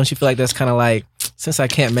make it, don't you feel like that's kind of like, since I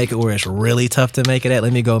can't make it where it's really tough to make it at,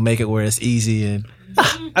 let me go make it where it's easy and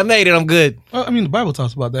I made it. I'm good. Well, I mean, the Bible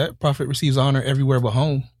talks about that. Prophet receives honor everywhere but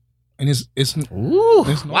home, and it's Ooh.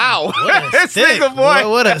 wow, What a stick, stick, boy.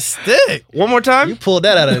 What a stick. One more time. You pulled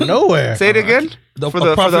that out of nowhere. Say it again for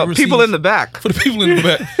the prophet people in the receives- back. For the people in the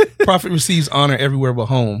back, prophet receives honor everywhere but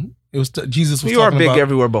home. It was Jesus was You are talking big about.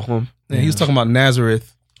 everywhere but home. Yeah, he was talking about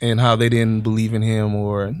Nazareth and how they didn't believe in him,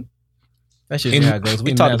 or That's usually how it goes.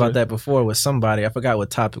 We in talked Nazareth. about that before with somebody. I forgot what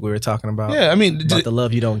topic we were talking about. yeah. I mean, About the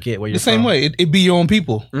love you don't get where you're the same from. way it be your own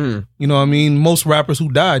people. Mm. You know what I mean? Most rappers who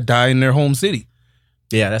die in their home city.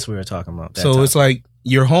 Yeah, that's what we were talking about. that So topic. it's like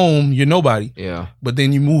you're home, you're nobody. Yeah. But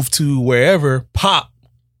then you move to wherever, pop,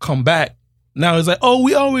 come back. Now it's like, oh,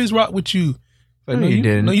 we always rock with you. Like, No, you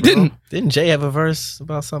didn't, No, you bro. didn't. Didn't Jay have a verse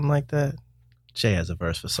about something like that? Jay has a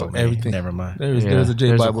verse for so For many. everything. Never mind. There's Yeah, a J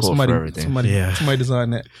there's a Bible. quote for everything. Yeah. Somebody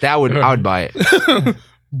designed that. That would I would buy it.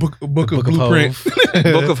 book of Book of blueprint. Hov.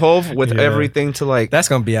 Book of Hov with Yeah. everything to like That's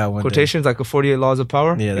gonna be out one day. quotations like a 48 Laws of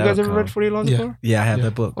Power. Yeah, you that guys would ever come. read 48 Laws Yeah. of Power? Yeah, I have Yeah.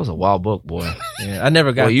 that book. That was a wild book, boy. Yeah, I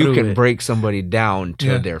never got Well, you through can it. break somebody down to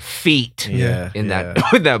Yeah. their feet Yeah, in yeah. that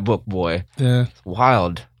with that book, boy. Yeah. It's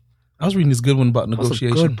wild. I was reading this good one about That was a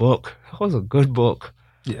negotiation. good book. That was a good book.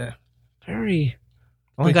 Yeah. Very,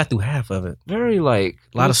 I only got through half of it. very like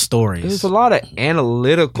A lot of stories. There's a lot of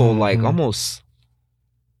analytical, like Mhm. almost.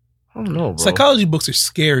 I don't know, bro. Psychology books are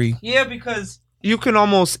scary. Yeah, because you can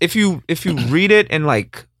almost if you read it and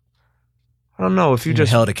like, I don't know if you You're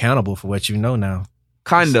just held accountable for what you know now.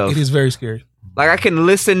 kind of It is very scary. like I can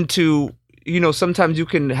listen to. You know, sometimes you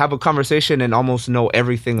can have a conversation and almost know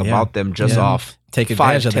everything Yeah. about them just Yeah. off. Take 5,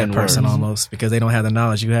 advantage of 10 that person words. almost because they don't have the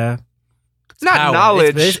knowledge you have. Not Power.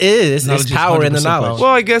 knowledge. It is. Knowledge It's is power in the 100% knowledge. power.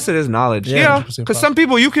 Well, I guess it is knowledge. Yeah, Yeah, 100% because power. some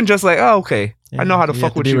people you can just like, oh, okay, Yeah, I know how to you fuck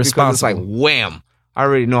have to with be you because it's like responsible. wham, I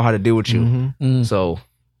already know how to deal with you. Mm-hmm. So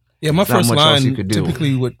yeah, my there's not first much else you line could do.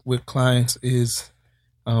 typically with clients is,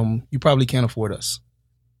 you probably can't afford us.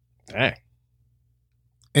 Dang.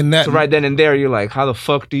 And that So right then and there, you're like, how the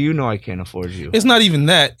fuck do you know I can't afford you? it's not even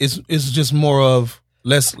that. It's just more of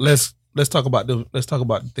let's talk about the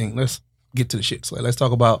thing. Let's get to the shit. So let's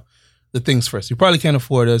talk about the things first. You probably can't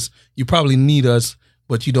afford us. You probably need us,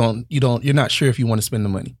 but you're not sure if you want to spend the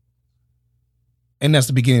money. And that's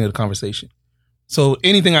the beginning of the conversation. So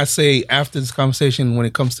anything I say after this conversation, when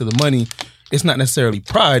it comes to the money, it's not necessarily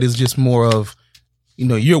pride. It's just more of,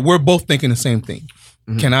 we're both thinking the same thing.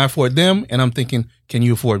 Mhm. Can I afford them? And I'm thinking, can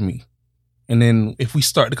you afford me? And then if we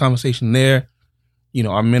start the conversation there,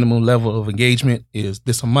 our minimum level of engagement is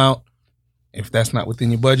this amount. If that's not within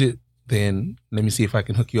your budget, then let me see if I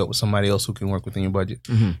can hook you up with somebody else who can work within your budget.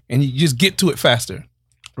 Mhm. And you just get to it faster.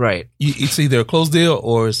 Right. It's either a closed deal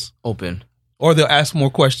or Open. they'll ask more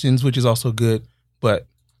questions, which is also good, but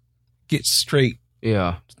get straight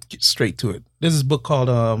Yeah. to it. There's this book called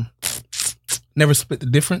Never Split the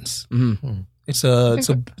Difference. Mhm. It's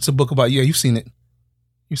a book about, you've seen it.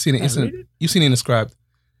 You've seen it. You've seen it inscribed.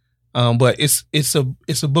 But it's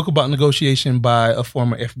a book about negotiation by a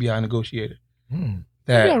former FBI negotiator.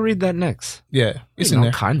 Maybe I'll read that next. Yeah, it's You in know,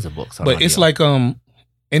 there. kinds of books. on But my it's deal.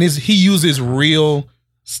 like he uses real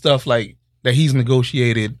stuff like that he's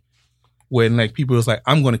negotiated when like people was like,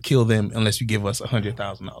 I'm going to kill them unless you give us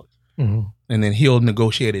 $100,000, and then he'll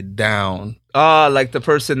negotiate it down. like the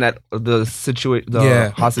person that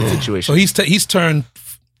the hostage situation. So he's turned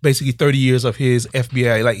basically 30 years of his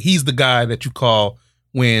FBI. Like he's the guy that you call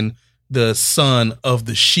when the son of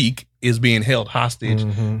the sheik is being held hostage.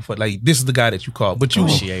 For like, this is the guy that you call, but you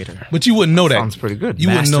wouldn't know that. Sounds pretty good. You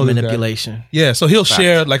wouldn't know that. manipulation. Yeah, so he'll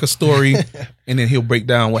share like a story, and then he'll break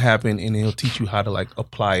down what happened, and then he'll teach you how to like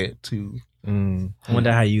apply it to. I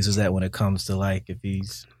wonder how he uses that when it comes to like if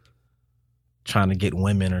he's trying to get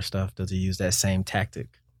women or stuff. Does he use that same tactic?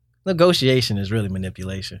 Negotiation is really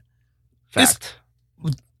manipulation. Fact.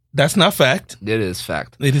 That's not fact. It is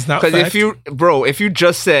fact. It is not Because fact. if you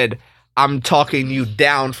just said, I'm talking you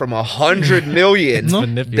down from 100 million No.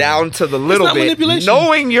 down to the little not bit, manipulation.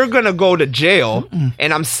 knowing you're gonna go to jail,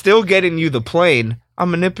 and I'm still getting you the plane,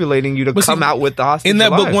 I'm manipulating you to But come see, out with the hostage in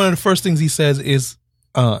that alive. book, one of the first things he says is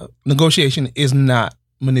negotiation is not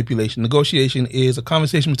manipulation. Negotiation is a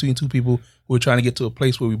conversation between two people who are trying to get to a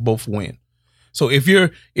place where we both win. So if you're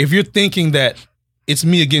thinking that it's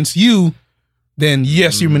me against you, then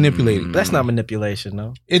yes, you're manipulating. That's not manipulation,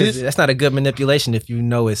 though. It 'Cause is. That's not a good manipulation if you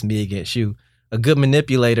know it's me against you. A good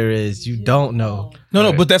manipulator is you don't know.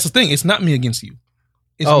 No, but that's the thing. It's not me against you.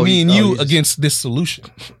 It's me and you against this solution.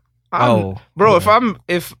 Bro,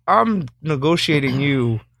 if I'm negotiating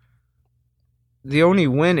you, the only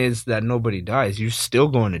win is that nobody dies. You're still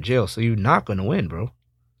going to jail, so you're not going to win, bro.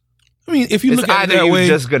 I mean, if you It's look at it either that you're way,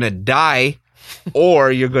 just going to die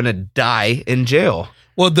or you're going to die in jail.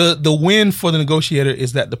 well, the win for the negotiator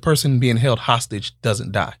is that the person being held hostage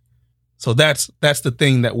doesn't die. So that's the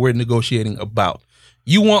thing that we're negotiating about.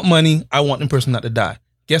 You want money. I want the person not to die.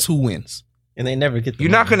 Guess who wins? And they never get the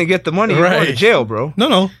You're not going to get the money. You're going to Right. jail, bro.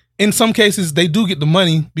 No. In some cases, they do get the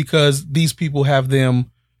money because these people have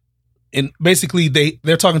them. And basically,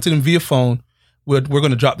 they're talking to them via phone. We're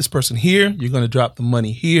going to drop this person here. You're going to drop the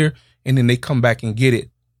money here, and then they come back and get it.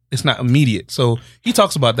 It's not immediate. So he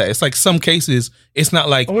talks about that. It's like some cases, it's not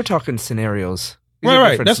like Oh, we're talking scenarios. These Right, are right.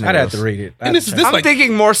 different That's- I'd have scenarios. to read it. And this is I'm like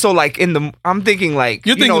thinking more so like I'm thinking like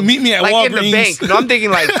You're thinking meet me at like in the Walgreens. bank. No, I'm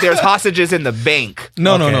thinking like there's hostages in the bank.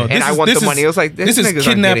 no. And I want the money. It was like this is niggas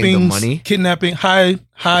aren't getting the kidnapping, money.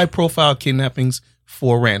 high profile kidnappings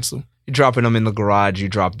for ransom. You're dropping them in the garage. You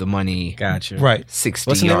drop the money Gotcha. Right. 60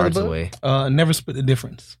 What's the name of yards the book? away. Never split the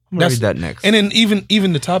difference. I'm gonna read that next. And then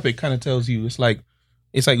even the topic kind of tells you it's like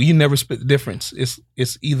you never split the difference.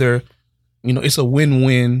 It's either it's a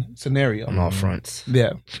win-win scenario on all fronts.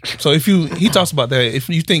 Yeah. So he talks about that. If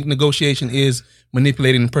you think negotiation is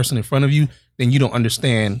manipulating the person in front of you, then you don't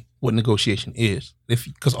understand what negotiation is.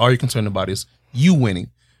 Because all you're concerned about is you winning.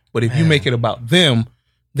 But if you make it about them,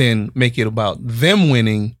 then make it about them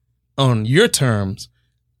winning on your terms,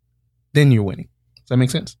 then you're winning. Does that make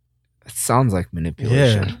sense? It sounds like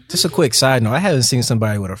manipulation. Yeah. Just a quick side note. I haven't seen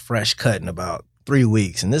somebody with a fresh cut in about 3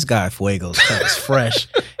 weeks, and this guy Fuego's cut is fresh,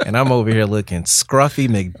 and I'm over here looking scruffy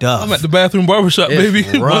McDuff. I'm at the bathroom barbershop, It's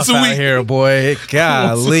baby. rough Once a out week. here, boy.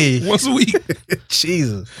 Golly. Once a week.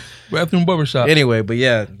 Jesus. Bathroom barbershop. Anyway, but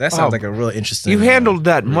yeah, that sounds Oh, like a real interesting. You handled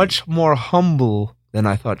that much more humble than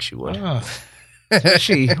I thought you would. Ah.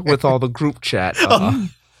 Especially with all the group chat.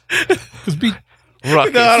 Because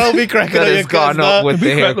ruckus. No, I don't be cracking that on your has gone cuts, up dog. with the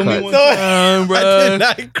Be cracked on me haircut. one time, bro. I did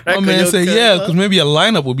not crack My on man your said, cuts, yeah, dog. because maybe a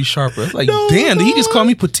lineup will be sharper. It's like, No, damn, did he just call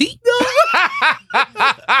me petite?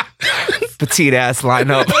 Petite ass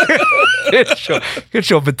lineup. Get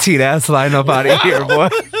your petite ass lineup out of here, boy.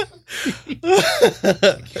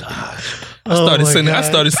 I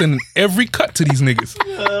started sending every cut to these niggas.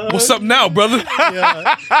 What's up now, brother?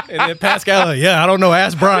 Yeah. And then Pascal, like, I don't know.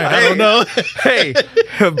 Ask Brian. I don't know. Hey,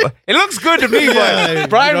 it looks good to me, but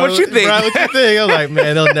Brian, what you think? Brian, what you think? I'm like,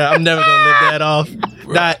 man, I'm never gonna live that off.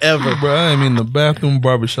 Not ever. Bro, I'm in the bathroom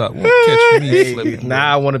barbershop. Won't catch me slipping.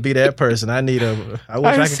 Now I want to be that person. I wish I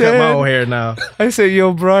could said- cut my own hair now. I said,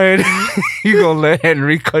 yo, Brian, you gonna let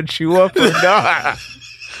Henry cut you up or not?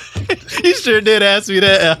 You sure did ask me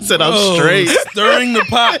that. I said I'm straight. Stirring the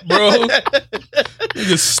pot, bro.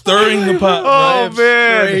 Nigga stirring the pot, bro. I am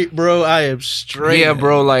man. straight, bro. I am straight. Yeah,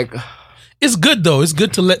 bro, like, It's good, though. It's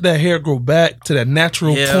good to let that hair grow back to that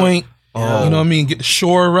natural Yeah. point. Oh. You know what I mean? Get the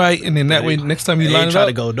shore right, and then that way, next time you I line ain't it trying up,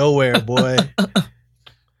 to go nowhere, boy.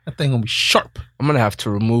 that thing gonna be sharp. I'm gonna have to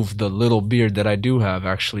remove the little beard that I do have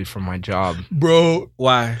actually from my job. Bro,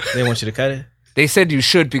 Why? They want you to cut it? They said you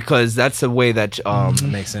should because that's a way that That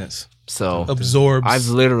makes sense. so absorbs.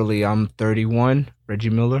 I'm 31, Reggie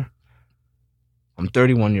Miller. I'm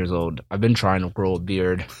 31 years old. I've been trying to grow a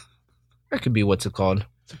beard. That could be what's it called?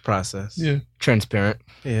 It's a process. Yeah. Transparent.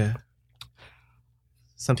 Yeah.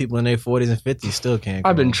 Some people in their 40s and 50s still can't.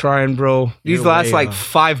 I've been grow. trying, bro. These You're last way like off.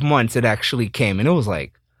 5 months it actually came and it was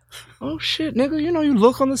like, oh shit, nigga, you know, you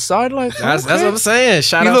look on the side like That's okay. what I'm saying.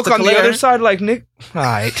 Shout You out look to on Claire. the other side like Nick. All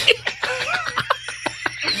right.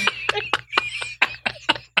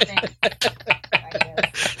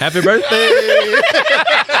 Happy birthday.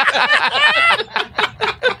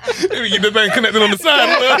 You get the thing connected on the side.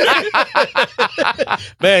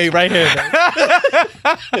 Man, right here. Man.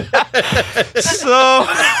 So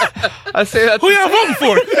I say that. Who y'all voting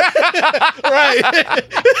for? Right.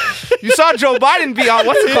 You saw Joe Biden be on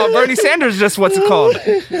what's it called? Bernie Sanders just what's it called?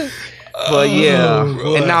 But yeah,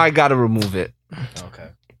 boy. and now I gotta remove it. Okay.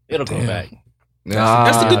 It'll go back.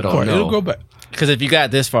 That's the I good don't part. know. It'll grow back. Because if you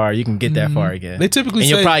got this far, you can get that far again. They typically and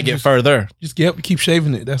say you'll probably get just, further. just keep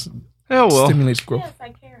shaving it. That's Yeah, well, stimulates growth. Yes, I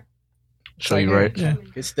care. show you right. Yeah.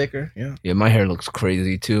 Get sticker. Yeah. Yeah, my hair looks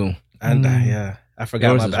crazy too. And yeah. I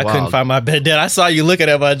forgot Yours my is I couldn't wild. find my bed. Then I saw you looking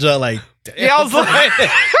at my jaw like, damn. Yeah, I was like,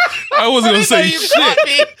 I wasn't gonna say You shit. caught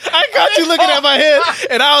me. I caught you looking at my head,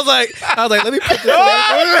 and I was like, let me put this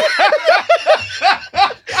back.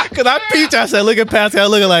 Because I peeped. I said, look at Pascal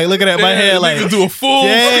looking at my head like, Niggas do a full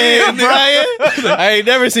damn, skin, nigga. Brian. I ain't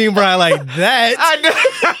never seen Brian like that.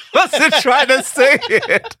 I wasn't trying to say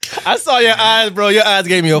it. I saw your eyes, bro. Your eyes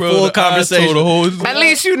gave me a Bro, full the eyes told conversation. the whole- At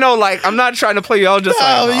least you know, like, I'm not trying to play y'all just No,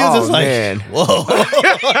 like, you oh, just like, man. whoa.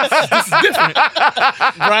 This is different.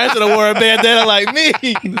 Brian should have wore a bandana like me.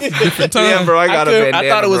 different time. Yeah, bro, I got a couldn't- bandana, I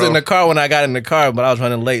thought it was bro. in the car when I got in the car, but I was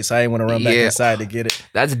running late, so I didn't want to run back Yeah. inside to get it.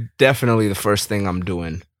 That's definitely the first thing I'm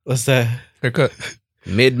doing. What's that? Haircut.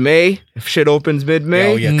 Mid-May, if shit opens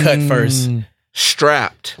mid-May, Oh, yeah, cut first.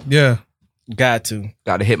 strapped. Yeah. Got to.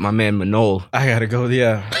 Got to hit my man Manol. I gotta go.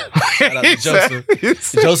 Yeah. Shout out to Joseph.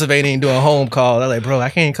 Joseph ain't even doing a home call. I'm like, bro, I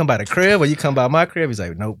can't come by the crib, or you come by my crib. He's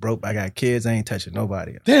like, nope, bro, I got kids. I ain't touching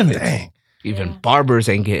nobody. Damn it. Dang. Even barbers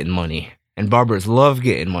ain't getting money. And barbers love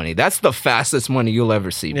getting money. That's the fastest money you'll ever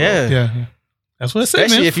see, bro. Yeah. Yeah. That's what I said,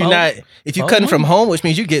 Especially man. if you're not, if you're follow cutting from money. home, which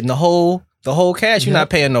means you're getting the whole cash. You're Yep. not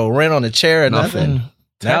paying no rent on the chair or nothing. Mm.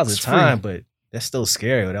 Now's the Tax-free. time, but that's still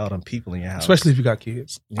scary with all them people in your house. Especially if you got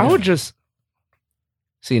kids. Yeah. I would just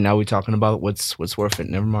see, now we talking about what's worth it.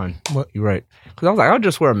 Never mind. What? You're right. Because I was like, I'll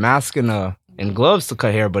just wear a mask and gloves to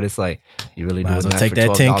cut hair, but it's like, you really Might as doing well that take for that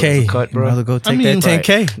 $12 10K. a cut, You might as bro? well go take mean, that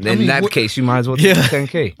 10K. Then I mean, in that what- case, you might as well Yeah. take the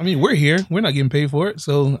 10K. I mean, we're here. We're not getting paid for it.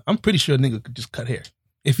 So I'm pretty sure a nigga could just cut hair.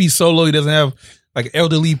 If he's solo, he doesn't have like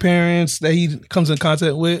elderly parents that he comes in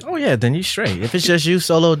contact with. Oh yeah, then you straight. If it's just you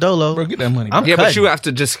solo dolo, Bro, get that money. I'm Yeah, but cutting. you have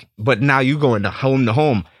to but now you going to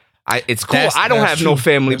home. It's cool. That's- I don't that's have no true.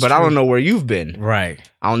 family, That's but I true. don't know where you've been. right.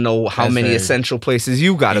 I don't know how That's many very- essential places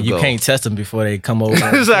you gotta And you go. can't test them before they come over.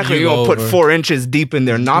 Exactly. You go gonna put over. 4 inches deep in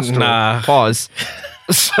their nostril. Nah. Pause.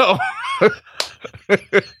 So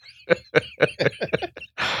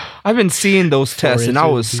I've been seeing those tests and I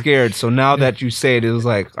was inches deep. scared. So now that you say it, it was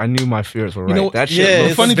like I knew my fears were You right. know, That shit yeah, looks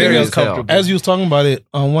it's funny thing very is, as hell. comfortable. As you was talking about it,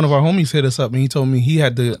 one of our homies hit us up and he told me he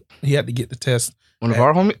had to get the test. One of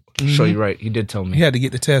our homies. Show Mhm. you right. He did tell me. He had to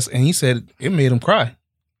get the test and he said it made him cry.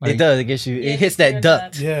 It does. It gets you. It hits that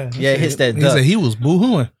duct. Yeah. Yeah, it hits that He duct. said he was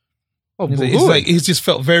boo-hooing. Oh, It's boo-hooing. like it just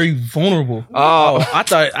felt very vulnerable. Oh, I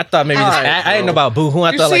thought maybe this, Alright, I didn't know bro. about boo-hoo.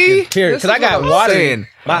 I You thought like see? the period. This Because I is what got I'm watery. saying.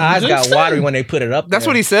 My eyes got Understand. watery when they put it up. that's there.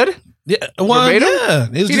 what he said. Yeah, well, Verbatim? yeah. It was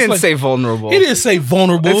He just didn't like, say vulnerable. He didn't say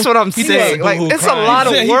vulnerable. That's what I'm He saying. just- Like, boo-hoo it's a cried. lot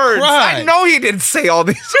of He said he words. cried. I know he didn't say all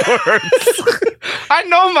these words. I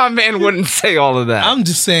know my man wouldn't say all of that. I'm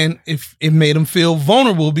just saying if it made him feel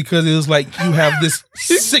vulnerable because it was like you have this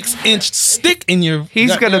 6-inch stick in your. He's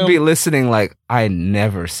gonna goddamn- be listening like, I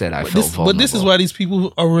never said I felt vulnerable. But this is why these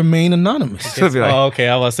people remain anonymous. He'll be like, Oh, okay.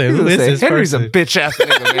 I was saying, he's who gonna is say, this Henry's person? a bitch ass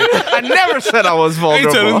nigga, man. I never said I was I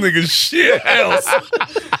ain't telling vulnerable. this nigga shit else.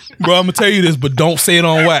 Bro, I'm gonna tell you this, but don't say it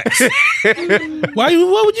on wax. Why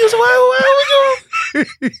would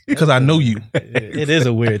you? Because I know you. It is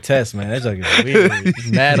a weird test, man. That joke is weird.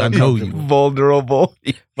 It's mad I know you. uncomfortable. Vulnerable.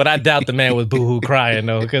 But I doubt the man was boohoo crying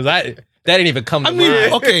though, because that didn't even come to I mean,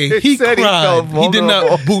 mind. okay, he said he cried. felt He did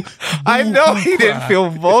not. vulnerable. I know he didn't cry. feel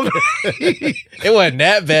vulnerable. It wasn't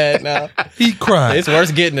that bad. Now He cried. it's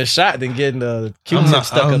worse getting a shot than getting the Q-tip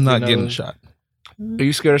stuck up. I'm not your getting nose. shot. Are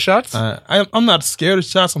you scared of shots? I'm not scared of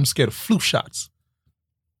shots. I'm scared of flu shots.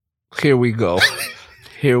 Here we go.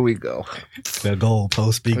 Here we go. The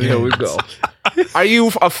goalpost begins. Here we go. Are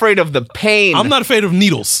you afraid of the pain? I'm not afraid of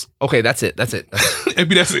needles. Okay, that's it. That's it.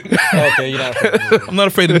 Maybe that's it. Okay, you're not. I'm not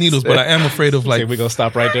afraid of needles, but I am afraid of Like like. we're gonna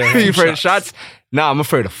stop right there. Are you afraid of shots? No, I'm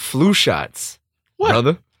afraid of flu shots. What?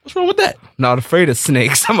 Brother? What's wrong with that? Not afraid of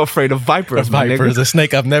snakes. I'm afraid of A vipers. my viper is nigga. a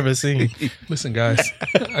snake I've never seen. Listen, guys.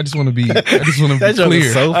 I just want to be. I just want to That be joke is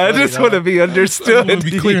clear. so I funny, just dog. want to be understood. I wanna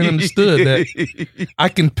be clear and understood that I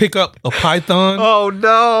can pick up a python. Oh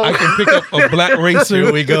no! I can pick up a black Here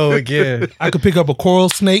racer. we go again. I can pick up a coral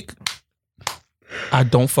snake. I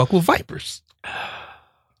don't fuck with vipers.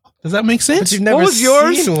 Does that make sense? But you've never What was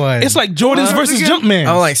yours? seen one. It's like Jordans versus again? Jumpman.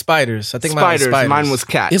 I don't like spiders. I think spiders. Mine was spiders. Mine was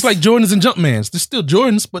cats. It's like Jordans and Jumpmans. They're still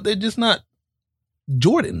Jordans, but they're just not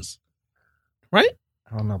Jordans. Right?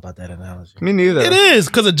 I don't know about that analogy. me neither. It is,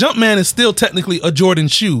 because a Jumpman is still technically a Jordan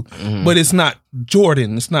shoe, but it's not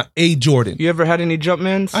Jordan. It's not a Jordan. You ever had any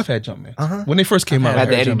Jumpmans? I've had Jumpmans. Uh-huh. When they first came I've out. I had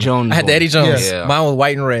the heard Eddie Jumpman. Jones. I had the Eddie Jones. Yes. Yeah. Mine was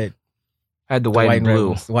white and red. I had the The white and red blue.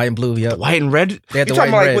 ones. The white and blue. Yep. White and red. They had the you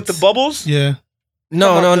talking white about and like with reds. the bubbles? Yeah.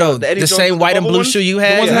 No. the Eddie The Jones same with the white and bubble blue ones? shoe you The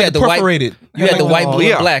had. ones You that had had the white. perforated. You had the white, blue,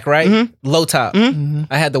 yeah. and black, right? Mhm. Low top. Mhm.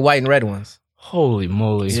 I had the white and red ones. Holy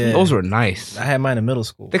moly! Yeah. Those were nice. I had mine in middle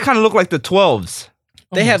school. They kind of look like the 12s.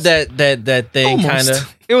 They have that thing Almost. kind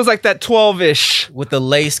of It was like that 12-ish. with the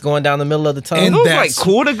lace going down the middle of the tongue. And Those like that's-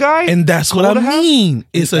 cool to guy. And that's what Cool I to have? mean.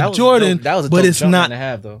 It's That a was Jordan, dope- that was a but dope it's Jumpman not to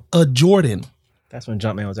have though. a Jordan. That's when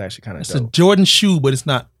Jumpman was actually kind of It's a dope. Jordan shoe, but it's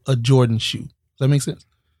not a Jordan shoe. Does that make sense?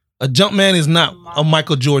 A Jumpman is not a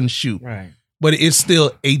Michael Jordan shoe, Right. but it's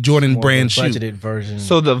still a Jordan More of a brand shoe. budgeted version.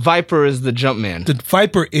 so the Viper is the Jumpman. The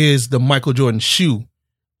Viper is the Michael Jordan shoe.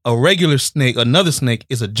 A regular snake, another snake,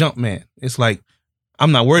 is a Jumpman. It's like,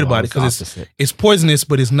 I'm not worried about it because it's poisonous,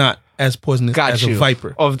 but it's not as poisonous Got as you. a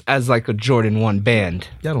Viper. As like a Jordan 1 band.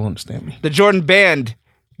 Y'all don't understand me. The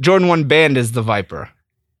Jordan 1 band is the Viper.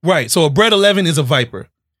 Right. So a Bread 11 is a Viper.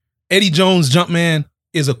 Eddie Jones Jumpman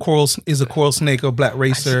is a coral snake, a black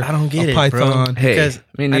racer, I don't get a it, python. bro. Hey, Because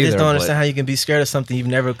me I neither, just don't but- understand how you can be scared of something you've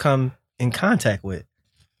never come in contact with.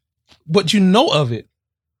 But you know of it.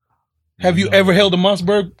 Have you ever held a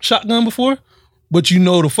Mossberg shotgun before? But you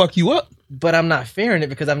know to fuck you up. But I'm not fearing it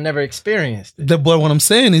because I've never experienced it. But what I'm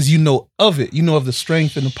saying is you know of it. You know of the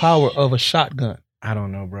strength and the power of a shotgun. I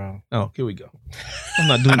don't know, bro. Oh, here we go. I'm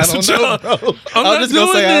not doing I this. don't with know, y'all. bro. I'm I'm not just gonna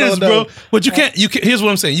doing say I this, don't know. bro. But you can't. Here's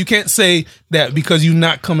what I'm saying. You can't say that because you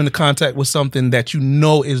not come into contact with something that you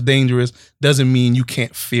know is dangerous doesn't mean you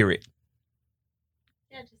can't fear it.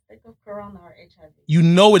 Yeah, just think of Corona or HIV. You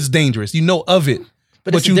know it's dangerous. You know of it.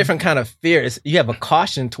 But it's a different kind of fear. You have a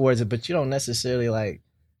caution towards it, but you don't necessarily like,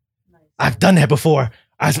 I've done that before.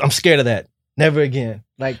 I'm scared of that. Never again.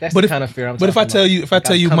 Like that's the kind of fear I'm But if I talking tell about. you, if I Like,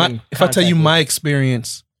 tell I've you come my, in if I tell you contact my with-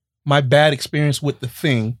 experience, my bad experience with the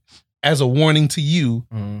thing, as a warning to you,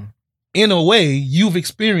 Mm. in a way, you've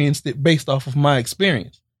experienced it based off of my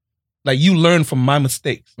experience. Like you learn from my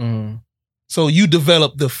mistakes. Mm. So you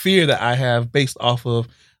develop the fear that I have based off of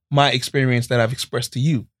my experience that I've expressed to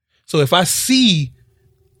you. So if I see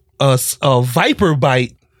a viper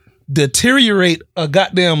bite deteriorate a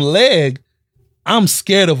goddamn leg, I'm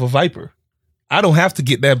scared of a viper. I don't have to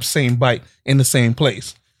get that same bite in the same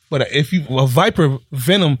place. But if a viper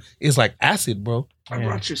venom is like acid, bro. I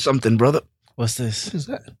brought you something, brother. What's this? What is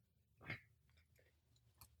that?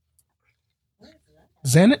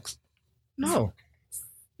 Xanax? No.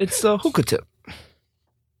 It's a hookah tip.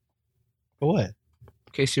 For what?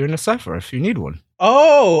 In case you're in a cipher, if you need one.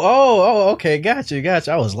 Oh, okay. Got you.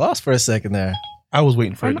 I was lost for a second there. I was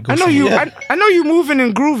waiting for it to go. I know you. somewhere. I know you moving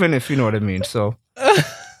and grooving, if you know what I mean. So Is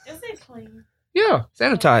it clean? yeah,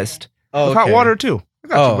 sanitized Oh, with hot water too. I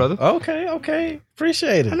got you, brother. Okay.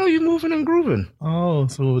 Appreciate I it. know you moving and grooving.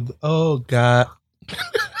 Oh, God.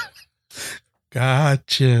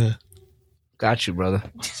 Gotcha. Got you, brother.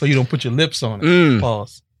 So you don't put your lips on it. Mm.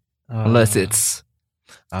 Pause. Unless it's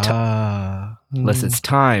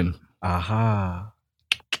time. Aha.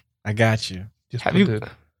 I got you. Just Have put you? the-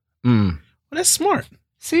 Mm. Well, that's smart.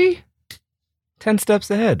 See, 10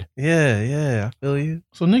 steps ahead. Yeah. I feel you.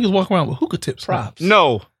 So niggas walk around with hookah tips. Props.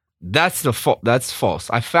 No, that's that's false.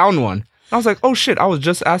 I found one. I was like, oh shit! I was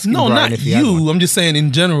just asking. No, Brian not if he had one. you. I'm just saying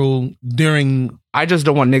in general during. I just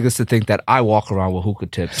don't want niggas to think that I walk around with hookah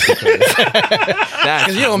tips.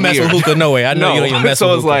 Because You don't mess with hookah, no way. I know you don't even mess so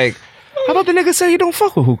with it's hookah. like, how about the nigga say you don't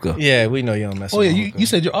fuck with hookah? Yeah, we know you don't mess Oh with yeah, hookah. you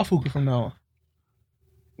said you're off hookah from now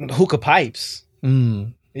hookah pipes.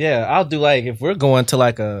 on. Yeah, I'll do like if we're going to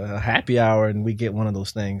like a happy hour and we get one of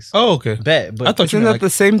those things. Oh, okay. Bet, but I thought you Isn't meant that like the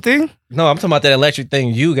same thing? no, I'm talking about that electric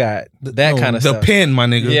thing you got. That kind of the stuff. pen, my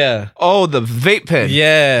nigga. Yeah, Oh, the vape pen.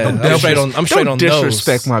 yeah. Don't I'm straight on. I'm straight Don't on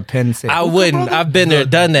disrespect those. my pen. Say, I hookah, wouldn't. brother? I've been there,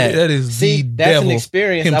 done that. That is See, the that's devil an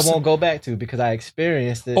experience I himself. won't go back to because I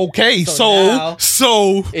experienced it. Okay, So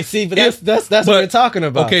so See, but that's what we're talking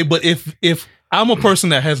about. okay, but if I'm a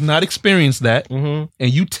person that has not experienced that, Mm-hmm.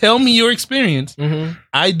 and you tell me your experience, Mm-hmm.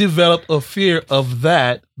 I develop a fear of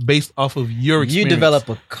that based off of your experience. You develop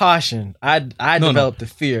a caution. I No. developed a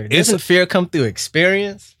fear. It's Doesn't fear come through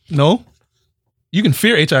experience? No, you can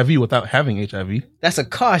fear HIV without having HIV. That's a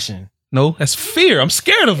caution. No, that's fear. I'm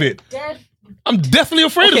scared of it. Dead. I'm definitely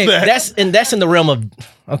afraid Okay, of that. that's in the realm of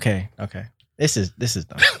okay. This is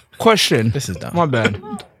dumb. Question. This is dumb. My bad.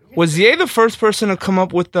 Was Ye the first person to come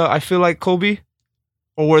up with the I feel like Kobe?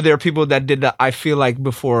 Or were there people that did the I feel like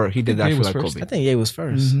before he did the I Ye feel was like first. I Kobe? think Ye was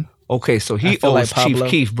 1st Mhm. Okay, so I he Feel Like owes Chief Pablo.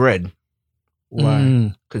 Keef bread. Why?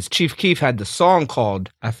 Mm. Because Chief Keef had the song called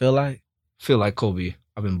I feel like Feel Like Kobe.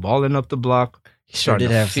 I've been balling up the block. he sure Starting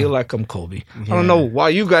did to have feel some. like I'm Kobe. I Yeah. don't know why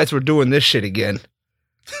you guys were doing this shit again.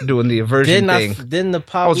 Doing the aversion thing. Didn't the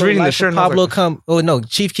Pablo was reading the Life shirt of and I was Pablo like- come? Oh no,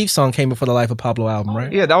 Chief Keef song came before the Life of Pablo album,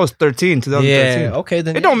 right? Yeah, that was 2013. Yeah. Okay,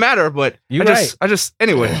 then It don't matter, but You're I just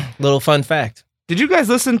anyway. Little fun fact. Did you guys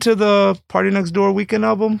listen to the Party Next Door Weekend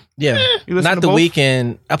album? Yeah, You listened not to the both?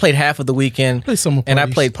 weekend. I played half of the weekend, Play summer and I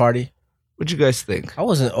parties. played Party. What'd you guys think? I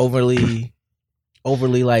wasn't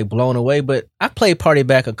overly like blown away, but I played Party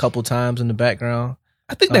back a couple times in the background.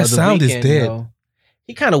 I think that The sound is Weeknd, dead. though,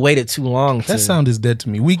 he kind of waited too long. That to sound is dead to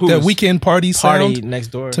me. Who's- That weekend party Party sound Next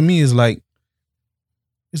Door. to me is like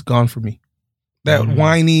it's gone for me. That Mhm.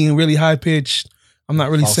 whiny, really high pitched. I'm not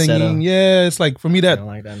really Falsetto. singing. Yeah, it's like for me I that don't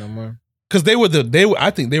like that no more. because I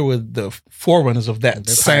think they were the forerunners of that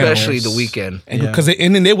They're sound. Especially the Weekend. And Yeah. because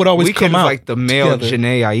and then they would always Weekend come is out like the male together.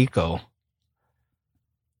 Janae Aiko.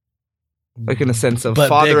 Like in a sense of But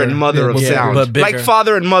father bigger. and mother of Yeah, sound. but bigger. Like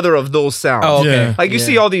father and mother of those sounds. Oh, okay. Yeah. Like you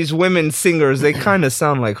see all these women singers, they kind of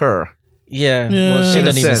sound like her. Yeah, Yeah. well, she In a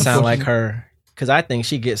doesn't even sense. sound like her because I think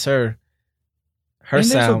she gets her And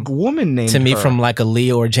there's sound a woman named to me her. from like a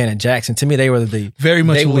Leah or Janet Jackson. To me, they were the very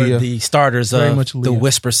much they were Leah. the starters Very of much the Leah.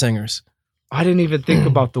 whisper singers. I didn't even think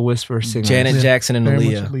about the whisper singer. Janet Yeah, Jackson and very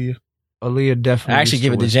Aaliyah. much Leah. Aaliyah definitely. I actually used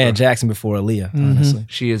give it to whisper. Janet Jackson before Aaliyah. Mhm. Honestly,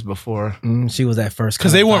 She is before. She was that first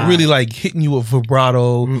Because kinda they weren't vibe. really like hitting you with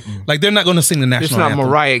vibrato. Mm-mm. Like they're not going to sing the national It's not anthem.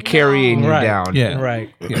 Mariah carrying you Right. down. Yeah.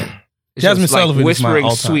 right, Yeah. It's Jasmine just like Sullivan is my whispering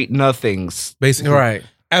all-time. sweet nothings. Basically, right,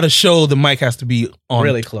 at a show, the mic has to be on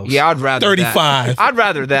really close. Yeah, I'd rather 35. That. I'd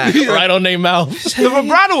rather that. right on their mouth. The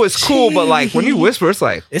vibrato is cool, but like when you whisper, it's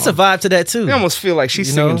like It's a vibe to that too. you almost feel like she's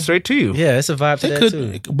You singing know? straight to you. Yeah, it's a vibe to It that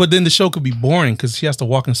could, too. but then the show could be boring because she has to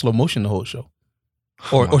walk in slow motion the whole show,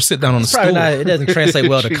 or sit down on the It's probably stool. not. It doesn't translate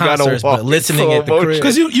well to She gotta concerts, walk but in listening slow at the motion. crib.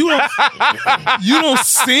 Because you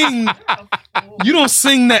don't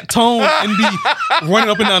sing that tone and be running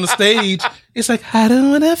up and down the stage. It's like I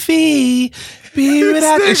don't wanna be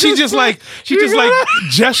without. And she just like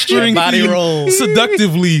gesturing Body to you roll.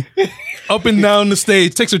 seductively up and down the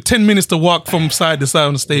stage. Takes her 10 minutes to walk from side to side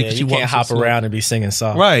on the stage. Yeah, 'cause you she can't walks hop so slow. around and be singing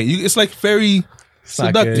soft. Right, it's like very It's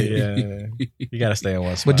not good, seductive. yeah. You gotta stay in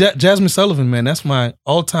one spot. But Jasmine Sullivan, man, that's my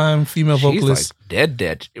all-time female She's vocalist. like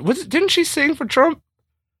dead. Didn't she sing for Trump?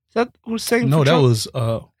 Is that who sang? No, for that Trump? was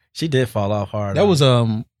she did fall off hard. that was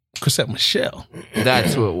Chrisette Michelle,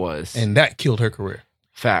 That's who it was. and that killed her career.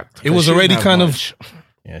 Fact. It was She didn't already have kind of- much.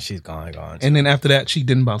 yeah, she's gone. And then after that, she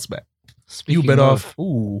didn't bounce back. Speaking You better of, off.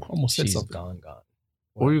 Ooh, almost said she's something. gone.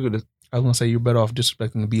 What were you gonna? I was gonna say you're better off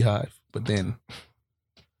disrespecting the Beehive, but then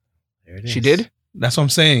There it is. She did. that's what I'm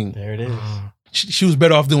saying. There it is. She was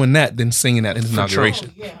better off doing that than singing that in his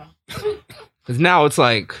inauguration. Yeah. Because now it's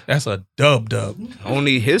like That's a dub.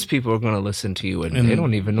 only his people are going to listen to you, and they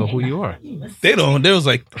don't even know who you are. They don't. There was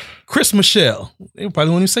like Chris Michelle. They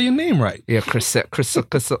probably won't even say your name right. Yeah, Chrissy Chrissy.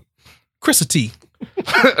 Chrysler.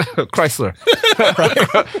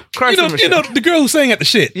 Chrysler You know the girl who sang at the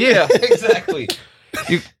shit. Yeah, exactly.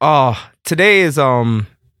 Today is RZA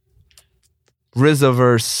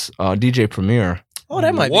versus DJ Premier. Oh,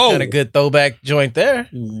 that might Whoa. be kind of good throwback joint there.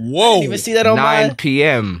 Whoa. Didn't even see that on 9 mine.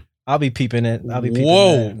 p.m. I'll be peeping it.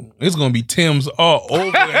 Whoa. It's gonna be Tim's all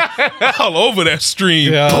over that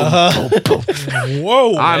stream.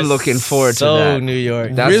 Whoa. I'm looking forward to So that. New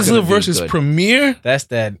York. That's gonna RZA be versus good. Premier. That's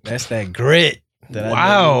that grit. That I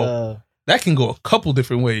Wow. really love. That can go a couple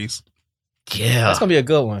different ways. Yeah. That's gonna be a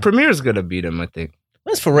good one. Premier's gonna beat him, I think.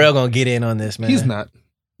 When's Pharrell gonna get in on this, man? He's not.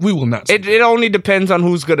 We will not. It only depends on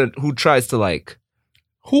who tries to like.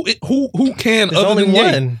 Who can There's other only than Ye?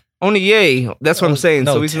 one. Only Ye. That's what I'm saying.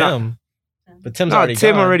 No, So he's not. Tim. But Tim's No, already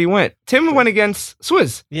Tim gone. already went. Tim went against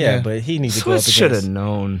Swizz. Yeah, Yeah. but he needs to go up Swizz should have against.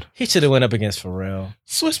 known. He should have went up against Pharrell.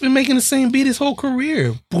 Swiss been making the same beat his whole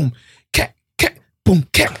career. Boom, cat, boom,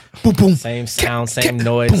 cat, boom, boom. Same sound, cat, same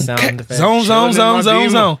noise, boom, sound cat. effects.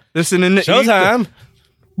 Zone. Listening to Showtime.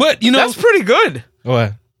 But you know, That's pretty good.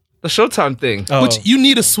 What? The Showtime thing. Oh. but you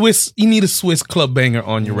need a Swiss club banger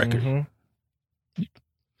on your record. Mhm.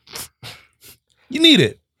 You need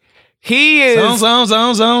it. He is. Zone.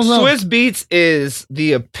 Swizz Beats is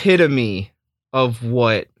the epitome of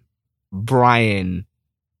what Brian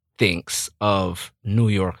thinks of New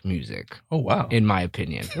York music, Oh wow. in my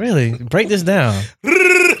opinion. Really? Break this down.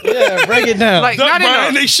 Yeah, break it down. Like, Duck not in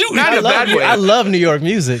Brian, a- they shooting. not I in a bad way. I love New York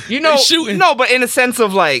music. You know, They shooting. no, but in a sense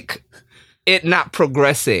of like it not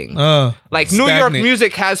progressing. Like New York stagnant.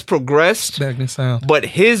 music has progressed, Stagnant sound. but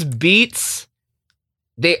his beats,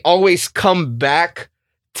 they always come back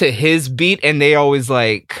to his beat, and they always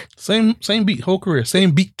like Same beat, whole career.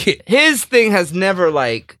 Same beat kit. his thing has never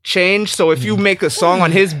like changed. So if you make a song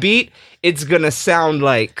on his beat, it's gonna sound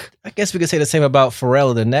like I guess we could say the same about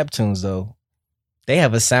Pharrell and the Neptunes, though. They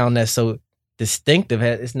have a sound that's so distinctive.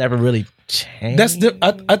 It's never really changed.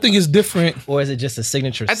 I think it's different. Or is it just a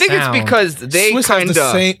signature I think sound? it's because they Swiss kind has the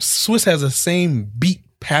of same. Swiss has the same beat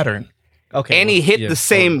pattern. Okay, and he well, hit yeah, the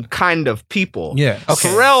same kind of people. Yeah. Okay.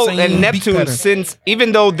 Pharrell Same and beat Neptune, pattern. since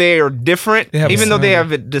even though they are different, They have even a though they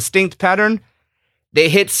sound. have a distinct pattern, they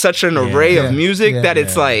hit such an Yeah. array Yeah. of music Yeah. that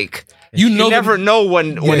it's like You you know never know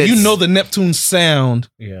when Yeah, it's, you know the Neptune sound,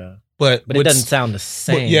 Yeah. but But it with- doesn't sound the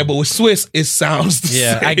same. But with Swiss, it sounds the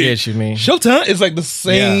Yeah, same. I get what you mean. Showtime is like the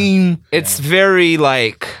same. it's very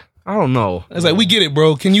like I don't know. It's like we get it,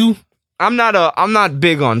 bro. Can you? I'm not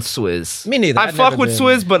big on Swizz. Me neither. I I've fuck never with been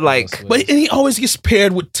Swizz, but big on like Swizz. But and he always gets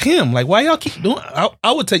paired with Tim. Like, why y'all keep doing?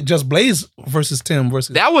 I would take Just Blaze versus Tim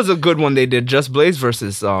versus. that was a good one they did. Just Blaze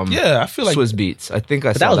versus Yeah, I feel like Swizz Beats. I think I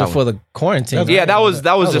But saw that was that before one. the quarantine. Yeah, that was a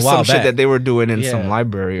just while some shit back. that they were doing in some Yeah.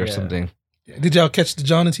 library or Yeah. something. Did y'all catch the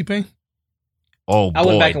John and T-Pain? Oh I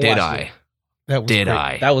went boy, back and did watched I? it. That was Did great.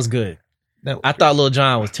 I? That was good. That was I thought Lil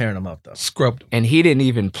Jon was tearing them up though. scrubbed, And he didn't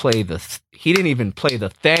even play the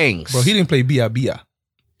things. bro. He didn't play B.I.B.I.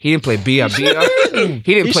 He didn't play Bia Bia.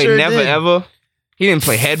 He didn't He play sure Never did. Ever. He didn't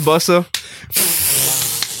play Head Buster.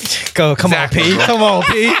 Go, come Exactly, on, P. bro. Come on,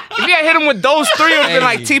 P. If you had hit him with those three, it would have been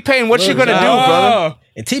Hey, like T-Pain, what you Lil gonna do, Jon. brother?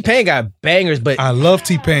 And T-Pain got bangers, but I love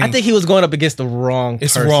T-Pain. I think he was going up against the wrong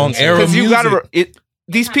It's person, wrong too. era. Because you music. gotta.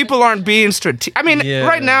 These people aren't being strategic. I mean, Yeah.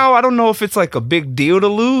 right now, I don't know if it's like a big deal to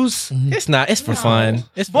lose. It's not. It's for fun.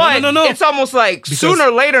 It's But no. it's almost like Because- sooner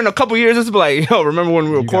or later in a couple years, it's be like, yo, remember when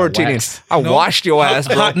we were You got quarantining? waxed. I No. washed your ass,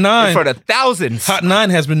 bro, Hot Nine. in front of thousands. Hot 9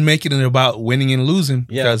 has been making it about winning and losing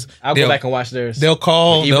Yeah, because I'll they'll- go back and watch theirs. They'll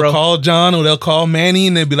call With Ebro. John or they'll call Manny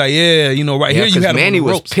and they'll be like, yeah, you know, right Yeah, here you 'cause had him on Manny the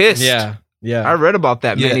was ropes. pissed. Yeah, yeah. I read about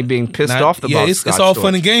that, Yeah. Manny being pissed Not- off about yeah, it's Scott all Storch.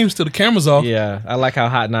 fun and games till the camera's off. Yeah, I like how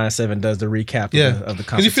Hot 97 does the recap Yeah, of the because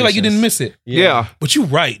competitions. you feel like you didn't miss it. Yeah. But you're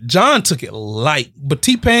right. John took it light, but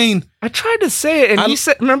T-Pain, I tried to say it, and I- he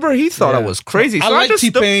said, remember, he thought I Yeah. was crazy. So I like just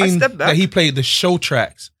T-Pain I stepped back. that he played the show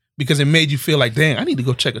tracks because it made you feel like, dang, I need to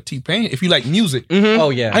go check a T-Pain. If you like music, Mhm. Oh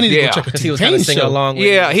yeah, I need to Yeah. go check a because he was T-Pain kind of singing show. along. With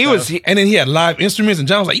Yeah, it and he was. stuff. And then he had live instruments, and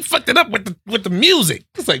John was like, "You fucked it up with the music."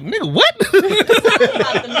 It's like, nigga, what?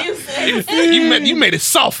 About the music. you made it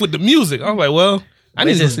soft with the music. I was like, well, I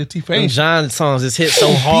need to go see T-Pain. Them John songs just hit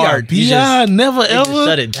so hard. You Yeah, never just shut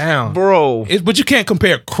ever. it down. Bro, But you can't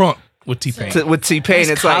compare Crunk with T-Pain. with T-Pain, That's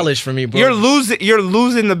it's college like for me, bro. you're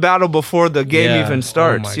losing the battle before the game Yeah. even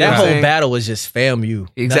starts. Oh my You know That what I'm whole saying? battle was just FAMU.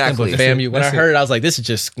 Exactly. Nothing but That's FAMU. it. When I That's heard it, I was like, this is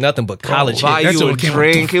just nothing but college Buy hits. That's you what a it came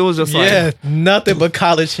drink. It was just Yeah, like, nothing but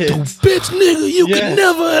college hits. Bitch, nigga, you Yeah. could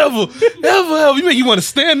never, ever. You make you want to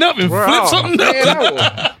stand up and bro, flip something man,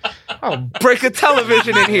 up. I'll break a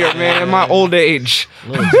television in here, man, in my old age.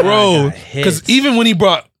 Lil Jon Bro, got because hits. even when he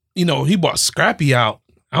brought Scrappy out,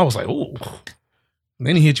 I was like, ooh.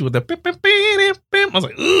 Then he hit you with the bim, bim, bim, bim. I was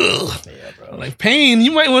like, ugh. Yeah, bro. Like, Pain,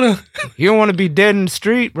 you might want to. You don't want to be dead in the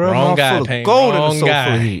street, bro. Wrong Mouth guy, full of Payne. gold Wrong in the soulful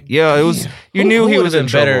guy. heat. Yeah, it was. You knew he who was would've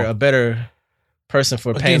in been trouble. a better person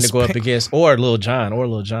for Payne to Against go up Payne. against, or Lil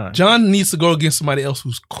Jon. John needs to go against somebody else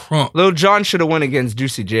who's crunk. Lil Jon should have went against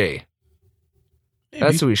Juicy J. That's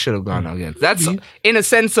Maybe. who he should have gone against. That's Maybe. in a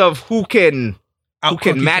sense of who can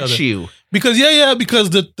Out-crunk each match other. you. Because because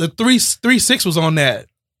the 3-6 was on that.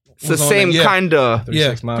 It's the Was on same that, yeah. kind of.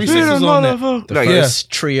 3-6 Mafia. 3-6 was on that. The Like, first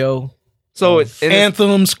trio. So it,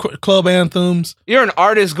 Anthems, club anthems. you're an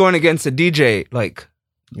artist going against a DJ. Like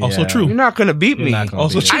Also Yeah. true. you're not gonna beat You're me. not gonna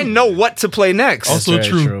Also beat true. I know what to play next. That's Also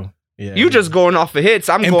very true. Yeah. You just going off of hits.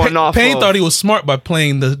 I'm And going off. Payne of, thought he was smart by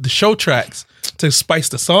playing the show tracks to spice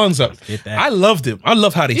the songs up. Get that. I loved him. I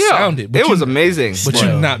love how they sounded. It was amazing. but Bro,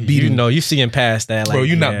 you're not beating- You know, you seeing past that, like, Bro,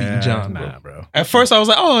 you're not beating John, Nah, bro. bro. At first, I was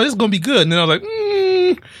like, "Oh, this is gonna be good," and then I was like,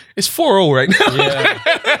 "It's 4-0 right now."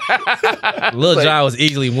 Yeah. Lil Jon was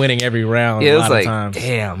easily winning every round. Yeah, a it was lot like, of times.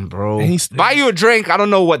 damn, bro. And he's- Buy you a drink. I don't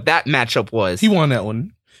know what that matchup was. He won that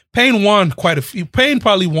one. Payne won quite a few. Payne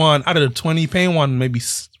probably won out of the 20. Payne won maybe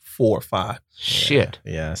 4 or 5, Shit.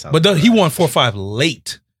 Yeah, sounds but he right. won 4 or 5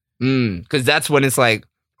 late. Because that's when it's like,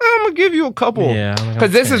 I'm gonna give you a couple. Yeah, I'm like,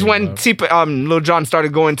 Because this okay, is when bro. Lil Jon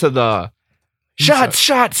started going to the shots.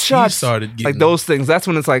 He started getting Like those things. That's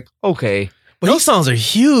when it's like, okay. But those songs are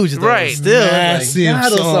huge, though. Right. Still, Massive like,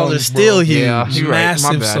 God, those songs are songs, still bro. huge. Yeah, you're right.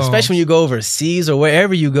 My massive bad. songs. Especially when you go overseas or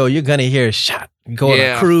wherever you go, you're gonna hear shot. Go on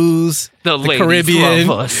Yeah. a cruise, The, ladies Caribbean,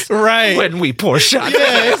 love us right? when we pour shots.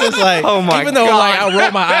 Yeah, it's just like, Oh my even though God. like I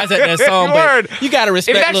roll my eyes at that song, Word. but you gotta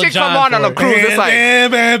respect If that Lil shit Jon come on for a it. cruise, it's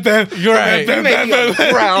like, You're right. you make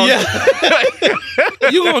me ground. Yeah.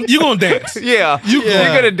 you gonna dance. Yeah. You You're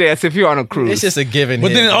Yeah. gonna dance if you're on a cruise. It's just a given. But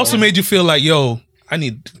hit, then it bro. also made you feel like, yo, I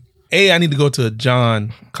need to go to a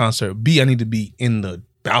John concert. B, I need to be in the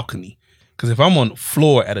balcony. Because if I'm on the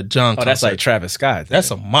floor at a John Oh, concert, that's like Travis Scott. that's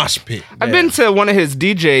a mosh pit. I've been to one of his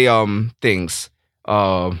DJ things.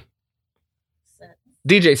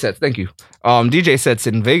 DJ sets, thank you. DJ sets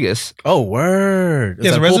in Vegas. Oh, word. He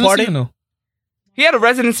has a pool residency party? or no? He had a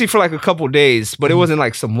residency for like a couple days, but it wasn't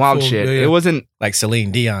like some wild Full- shit. yeah, yeah. It wasn't. Like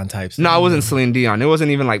Celine Dion types. No, it wasn't Celine Dion. It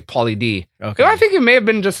wasn't even like Pauly D. Okay. I think it may have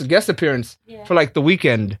been just a guest appearance Yeah. for like the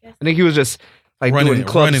weekend. I think he was just like Running doing it,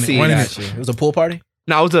 club running it, scenes. running it. Gotcha. It was a pool party?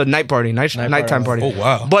 No, it was a night party, Night nighttime party. party. Oh,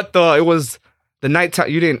 wow. But it was the nighttime.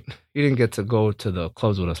 You didn't get to go to the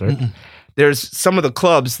clubs with us, right? Mm-mm. There's some of the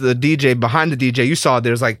clubs. The DJ behind the DJ, you saw.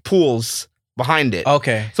 There's like pools behind it,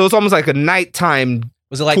 Okay. so it's almost like a nighttime.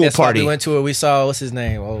 Was it like Pool that spot party. we went to where we saw, what's his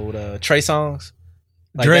name? Oh, Trey Songs?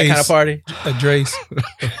 Like Dre's. that kind of party? Drace.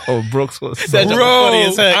 Oh, Brooks was. That joke was funny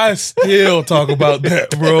as Bro, heck. I still talk about that,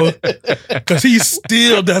 bro. Because he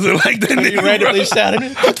still doesn't like that nigga. You randomly shouted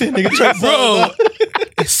it? Nigga Trey Bro, Songs.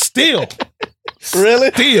 it's still.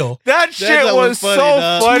 Really? Still. That shit joke was was funny, so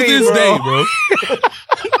dog. funny, To this bro. day,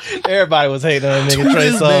 bro. Everybody was hating on To nigga Trey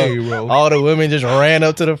this day, Songs. bro. All the women just ran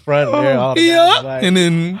up to the front there. All the guys Yeah. like- And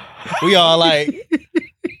then we all like,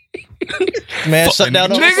 man, shut down.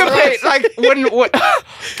 Nigga paid like when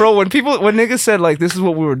bro when niggas said like this is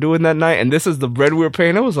what we were doing that night and this is the bread we were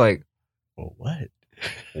paying. It was like What?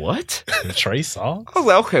 what? Trey Songs? I was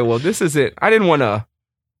like okay, well this is it. I didn't want to.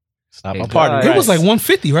 It's not Hey, my party. guys. it was like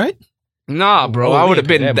 150, right? Nah, bro. Oh, I we would have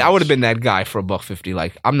didn't pay been that I would much. have been that guy for $150.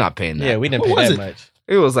 Like I'm not paying that. Yeah, we didn't What pay was that it? much.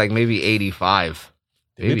 It was like maybe 85.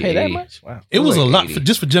 Did Maybe we pay that 80. much? Wow. It was like a lot 80.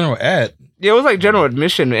 just for general ad. Yeah, it was like general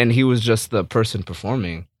admission, and he was just the person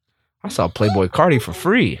performing. I saw Playboy Cardi for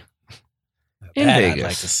free in That Vegas. I'd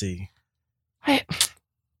like to see.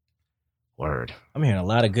 Word. I'm hearing a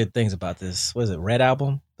lot of good things about this. What is it? Red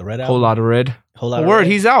Album? The Red Album? Whole lot of red. Whole lot of Word. red?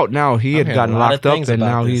 He's out now. He I'm had hearing gotten a lot of locked up, things and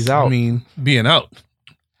about now this. he's out. I mean, being out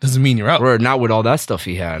doesn't mean you're out. Word. Not with all that stuff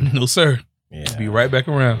he had. No, sir. Yeah. Be right back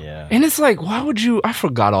around. Yeah. And it's like, why would you? I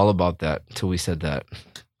forgot all about that till we said that.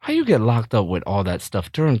 How you get locked up with all that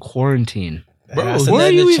stuff during quarantine? Bro, I said where that are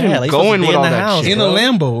in you the even chat. Like, going supposed to be with in all the that house, shit? In a bro.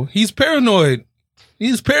 Lambo. He's paranoid.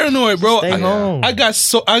 He's paranoid, bro. Stay home. I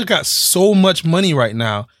got so much money right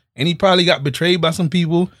now. And he probably got betrayed by some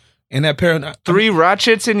people. And that paranoia. 3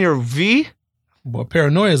 ratchets in your V? Boy,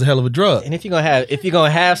 paranoia is a hell of a drug. And if you're gonna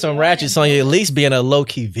have some ratchets on you, at least be in a low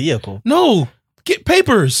key vehicle. No, get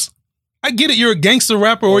papers. I get it. You're a gangster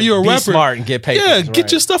rapper or you're a Be rapper. smart and get papers. Yeah, right.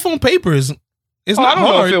 get your stuff on papers. It's Oh, not I don't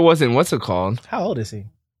know hard. if it wasn't, what's it called? How old is he?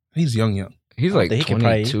 He's young. He's like Then he can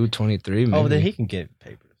probably- 22, 23 maybe. Oh, then he can get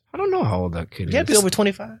papers. I don't know how old that kid You gotta be is. over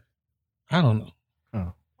 25. I don't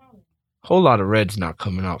know. Whole lot of red's not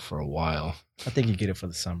coming out for a while. I think you get it for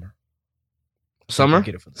the summer. Summer? You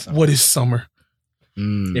get it for the summer. What is summer?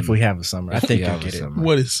 If we have a summer, I If think we you have a get it. summer.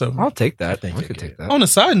 What is summer? I'll take that. I think think I you could get take it. that. On a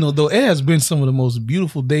side note, though, it has been some of the most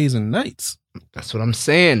beautiful days and nights. That's what I'm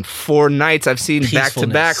saying. 4 nights I've seen back to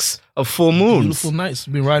backs Peacefulness. of full moons. Beautiful nights.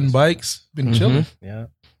 Been riding bikes. Been Mhm. chilling. Yeah.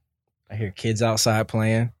 I hear kids outside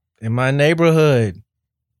playing in my neighborhood.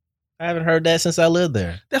 I haven't heard that since I lived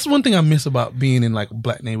there. That's one thing I miss about being in like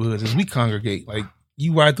black neighborhoods is we congregate. Like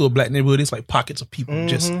you ride through a black neighborhood, it's like pockets of people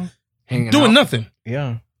just Mhm. Hanging doing out. nothing.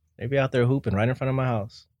 Yeah. They be out there hooping right in front of my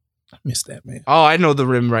house. I miss that, man. Oh, I know the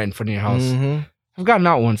rim right in front of your house. Mhm. I've gotten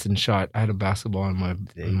out once and shot. I had a basketball in my.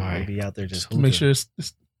 They, In my they be out there just To hooping. make sure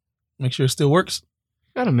make sure it still works.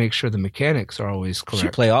 gotta make sure the mechanics are always She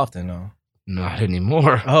correct. play often though. Not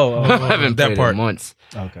anymore. Oh, I haven't that played part. in months.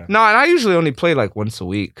 okay. No, and I usually only play like once a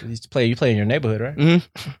week. You used to play. You play in your neighborhood,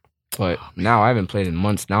 right? But now I haven't played in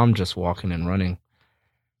months. Now I'm just walking and running.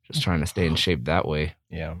 Just trying to stay in shape that way.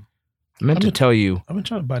 Yeah. I meant to tell you, I've been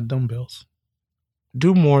trying to buy dumbbells.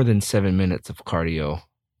 do more than 7 minutes of cardio.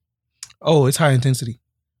 Oh, it's high intensity.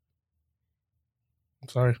 I'm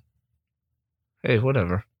sorry. Hey,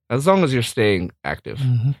 whatever. As long as you're staying active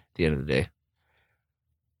Mm-hmm. at the end of the day.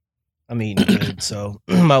 I'm eating good, so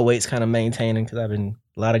my weight's kind of maintaining because I've been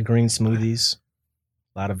a lot of green smoothies,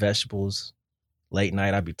 a lot of vegetables. Late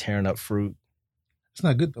night, I'd be tearing up fruit. It's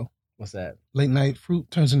not good though. What's that? Late night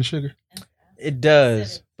fruit turns into sugar. It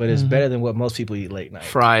does, but it's Mhm. better than what most people eat late night.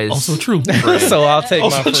 Fries, Also true. So I'll take my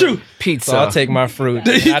Also fruit. true. pizza. So I'll take my fruit.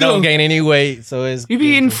 There you I don't go. gain any weight, so it's You be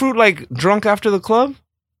eating fruit like drunk after the club?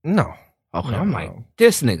 No. Okay, No, I'm like, no.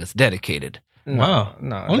 this nigga's dedicated. No, Wow.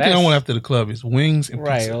 No. Only thing I that's- want after the club is wings and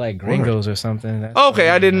right, pizza. or like gringos or something. That's Okay,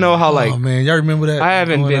 I didn't know how like oh man, y'all remember that? I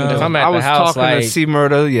haven't Going been. out? If I'm at I the was house, talking like, to C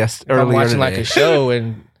Murder If I'm earlier watching like today. a show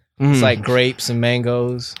and it's Mm. like grapes and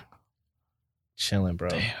mangoes. Chilling, bro.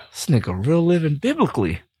 This nigga real living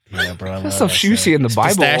biblically. Yeah, bro. I love That's stuff that you see in the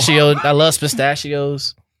Bible. Pistachio. I love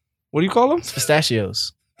pistachios. What do you call them?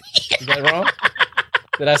 Pistachios. Is that wrong?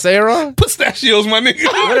 Did I say it wrong? Pistachios, my nigga.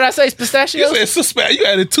 What did I say? You Pistachios? said you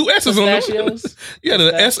added 2 S's on them. Pistachios? You had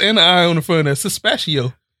an S and an I on the front of that.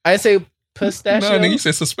 Suspachio. I didn't say No, pistachio. nigga, you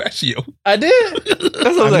said suspachio. I did. That's what I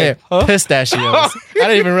I was like, meant huh? pistachios. I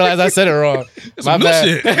didn't even realize I said it wrong. That's My some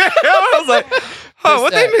bad. bullshit. I was like, huh,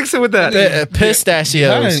 what they mixing with that? The, I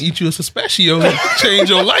pistachios. didn't eat you a suspachio and change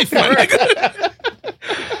your life, my nigga.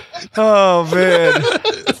 Oh man,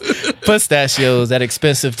 Pistachios, that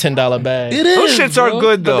expensive $10 bag. It is. those shits are bro.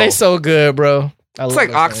 good But though. they so good, bro. I It's love like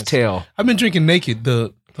those things. oxtail. I've been drinking naked.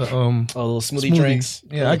 The Oh, little smoothie smoothies. drinks.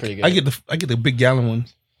 Yeah, Those are pretty good. I get the big gallon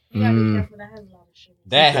ones. You gotta be Mm. careful. That has a lot of sugar.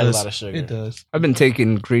 That It has a does. lot of sugar. It does. I've been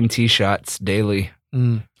taking green tea shots daily.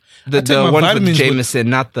 Mm. The I take my ones with vitamins with- Jameson,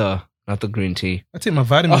 not the green tea. I take my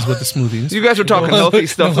vitamins with the smoothies. You guys were talking healthy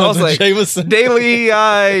stuff. I was like, Jameson. daily,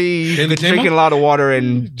 I Daily drinking Jamo? a lot of water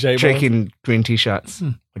and Jamo. drinking green tea shots Hmm.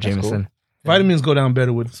 with That's Jameson. Vitamins go down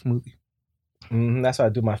better with the smoothie. That's why I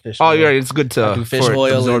do my fish. Oh, oil. yeah, it's good to I do fish for it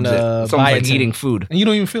oil absorbs and, it. It's almost like biotin. eating food. And you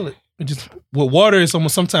don't even feel it. It just with water, it's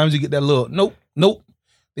almost sometimes you get that little nope.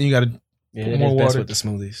 Then you gotta Yeah, Put it more is best water. with the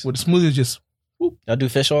smoothies. with the smoothie it's just Y'all do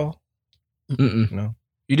fish oil? Mm-mm. No.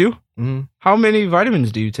 You do? Mm-hmm. How many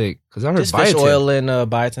vitamins do you take? Because I heard Just fish biotin. oil and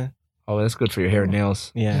biotin. Oh, that's good for your hair and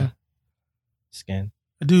nails. Yeah. Yeah. Skin.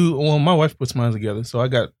 I do. Well, my wife puts mine together, so I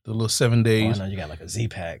got the little 7 Oh, I days. know you got like a Z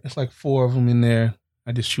pack. It's like 4 of them in there.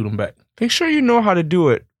 I just shoot them back. Make sure you know how to do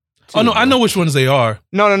it. Oh no, I know which ones they are.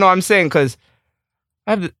 No. I'm saying because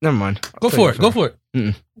I have. Never mind. Go for it. Go for it.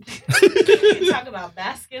 You talk about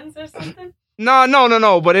Baskins or something?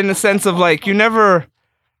 No. But in the sense of like, I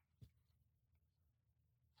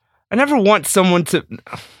never want someone to.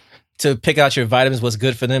 To pick out your vitamins, what's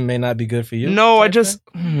good for them may not be good for you. No, I type just.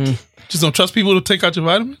 thing? Just don't trust people to take out your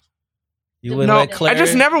vitamins. You wouldn't No, let Claire. I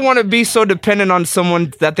just never want to be so dependent on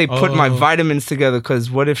someone that they put my Oh. vitamins together. Because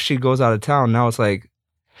what if she goes out of town? Now it's like,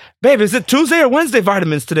 babe, is it Tuesday or Wednesday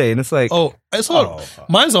vitamins today? And it's like, Oh, it's all. Oh,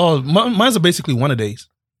 Mine's are basically one a days.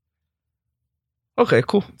 okay,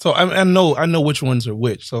 cool. So I know which ones are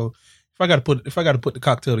which. So if I got to put the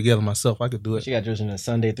cocktail together myself, I could do it. she got yours in a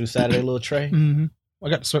Sunday through Saturday little tray. Mm-hmm. I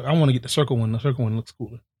want to get the circle one. The circle one looks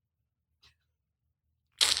cooler.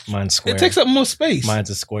 Mine's square. It takes up more space. Mine's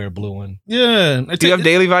a square blue one. Yeah. Do you have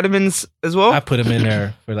daily vitamins as well? I put them in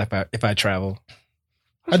there for like if I travel.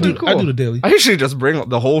 I do the daily. I usually just bring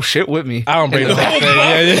the whole shit with me. I don't bring And the whole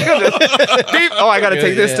thing. Yeah. Beep. Oh, I got to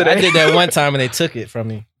take this Yeah, today. I did that one time and they took it from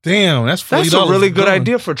me. Damn, that's $40. That's a really good gone.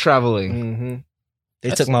 idea for traveling. Mm-hmm. They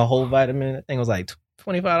took my whole vitamin. I think it was like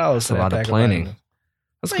 $25. That's for a that lot of pack planning. vitamins.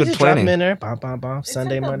 That's They good just drop them planning. in there. Bom, bom, bom. They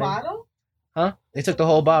Sunday, took the Monday. bottle? Huh? They took the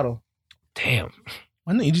whole bottle. Damn.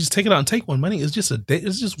 My nigga, you just take it out and take one. My nigga, it's just a day.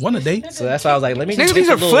 It's just one a day. So that's why I was like, let me Nigga, just these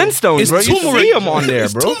are Flintstones, bro. You see them on there,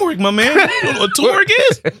 It's bro. turmeric, my man. You know what turmeric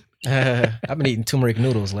is? I've been eating turmeric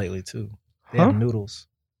noodles lately too. They have noodles.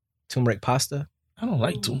 Turmeric pasta. I don't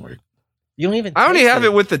like turmeric. You don't even I only taste have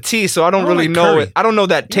it with the tea, so I don't really like know curry. it. I don't know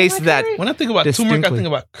that taste like that curry? When I think about turmeric, I Distinctly. think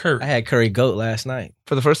about curry. I had curry goat last night.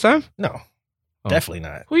 for the first time. No. Oh. Definitely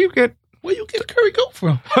not. Who you get? Where you get curry goat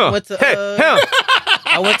from? Huh. Went to, Hey, hell.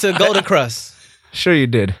 I went to Golden Crust. Sure you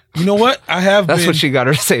did. You know what? I have That's been. what she got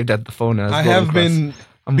her saved at the phone as. I Golden have Crust. been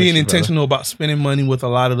I'm with being you, brother. intentional about spending money with a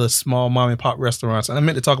lot of the small mom and pop restaurants. And I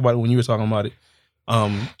meant to talk about it when you were talking about it.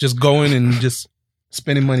 Just going and just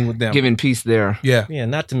spending money with them. Giving peace there. Yeah. Yeah,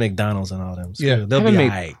 not the McDonald's and all them. So Yeah. they'll be Haven't made-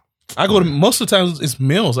 alright. I go to most of the times it's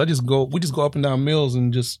Mills. We just go up and down Mills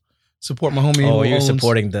and just support my homie. Oh, who you're owns-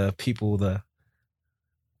 supporting the people, the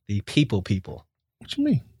people. What you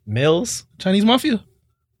mean? Mills? Chinese mafia?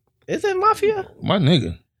 Is it mafia? My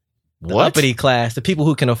nigga. The uppity class, the people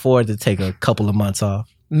who can afford to take a couple of months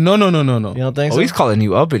off. No. You don't think Oh, so? he's calling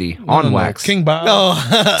you uppity No, on no, no. wax. King Bao. No.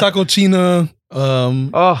 Taco China.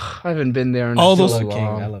 Oh, I haven't been there in All so those- I love King. I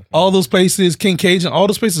long. love King. All those places, King Cajun, all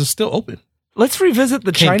those places are still open. Let's revisit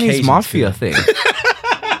the King Chinese Cajun mafia food. thing.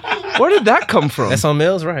 Where did that come from? That's on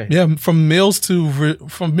Mills, right? Yeah, from Mills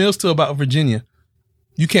to about Virginia.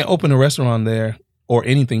 You can't open a restaurant there or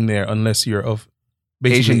anything there unless you're of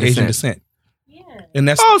basically Asian descent. Yeah. And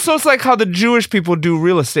that's Oh, so it's like how the Jewish people do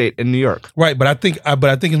real estate in New York. right, but I think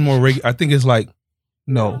it's more regular. I think it's like That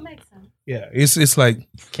no. makes sense. Yeah, it's like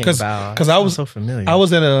King 'Cause- Bao. 'cause I Sounds was- so familiar. I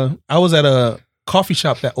was at a coffee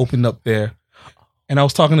shop that opened up there, and I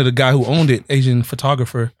was talking to the guy who owned it, Asian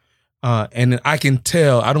photographer, and I can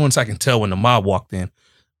tell. I don't want to say I can tell when the mob walked in,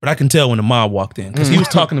 but I can tell when the mob walked in because he was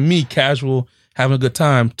talking to me, casual, having a good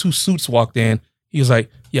time. 2 suits walked in. He was like,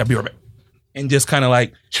 "Yeah, be right back," and just kind of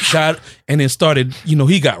like got, and then started.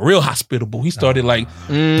 He got real hospitable. He started like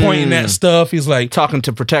pointing at stuff. He's like, Talking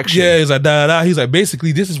to protection. yeah, he's like, da, da, da. He's like,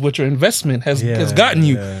 basically, this is what your investment has gotten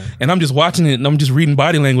you. yeah. And I'm just watching it and I'm just reading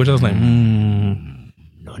body language. I was like,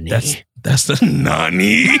 that's the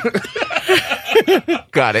nani.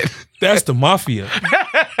 Got it. That's the mafia.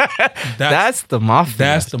 That's the mafia.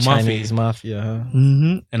 That's the mafia. Chinese mafia,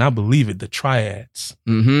 huh? And I believe it. The triads.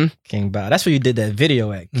 Mm-hmm. King Bao. That's where you did that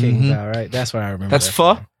video at King Mhm. Bao, right? That's where I remember. That's that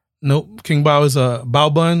pho. from. Nope. King Bao is a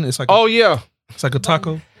bao bun. It's like Oh yeah, it's like a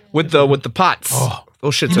taco. with the pots. Oh,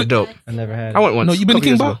 Those shits You are dope. I never had. I went once. no, you been to couple King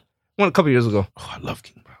years Bao? ago. Went a couple years ago. Oh, I love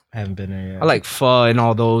King Bao. I haven't been there yet. I like pho and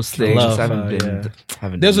all those things. Love I haven't pho, been. yeah.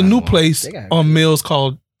 Haven't There's a done that new in while. place They got on Mills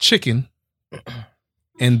called Chicken,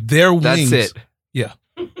 and their wings. That's it. Yeah.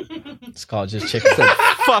 It's called just chicken.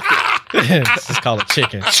 Fuck it. Let's just call it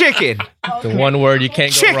chicken. Chicken. The one word you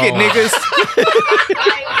can't go Chicken, wrong. niggas.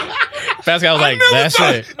 Pascal was like, that's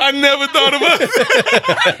it. I never thought about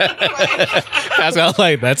it. Pascal was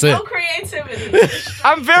like, that's it. No creativity.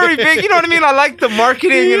 I'm very big. You know what I mean? I like the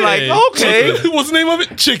marketing and like, Yeah. okay. What's the name of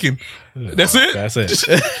it? Chicken. That's it. That's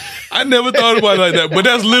it. I never thought about it like that, but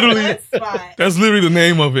that's literally Good spot. that's literally the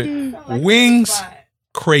name of it. Sound like a good Wings, spot.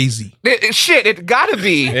 crazy. Shit, it gotta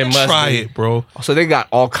be. It must Try be. it, bro. So they got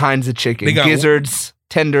all kinds of chicken. They got- Gizzards,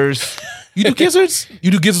 tenders. You do gizzards? You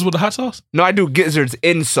do gizzards with the hot sauce? No, I do gizzards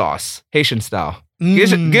in sauce, Haitian style.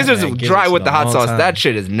 Gizzards Man, dry gizzards with the been a hot long sauce. time. That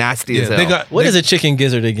shit is nasty Yeah, as hell. they got What is a chicken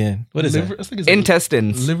gizzard again? What is liver? it? I think it's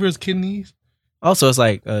Intestines. livers, kidneys. Also, it's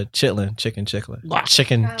like chitlin, chicken chitlin,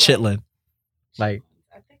 chicken chitlin. Like,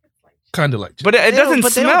 I think it's like Kind of like But it doesn't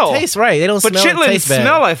but they smell. don't taste right. They don't But smell. and chitlins taste bad.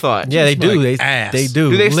 smell, I thought. Yeah, they do. like They ass. they do.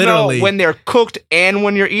 Do they literally smell when they're cooked and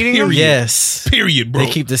when you're eating them? Period. Yes, period, bro.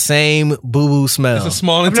 they keep the same boo boo smell. it's a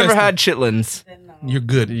small I've intestine. never had chitlins. then no. You're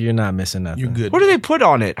good. You're not missing nothing. You're good. What do they put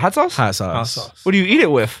on it? Hot sauce? Hot sauce. Hot sauce. What do you eat it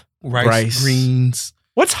with? Rice, greens,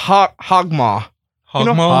 What's hogmaw? hog You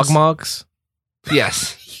know, maws. Hog mugs.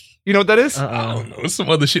 Yes. You know what that is? I don't know. It's some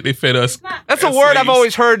other shit they fed us. It's not. That's a That's word I've slaves.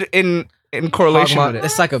 always heard in correlation with it.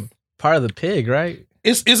 It's like a part of the pig, right?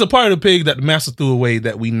 It's a part of the pig that the master threw away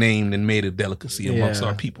that we named and made a delicacy amongst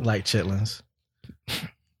our people. like chitlins.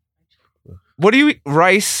 What do you eat?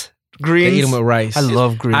 Rice, They greens. eat them with rice. I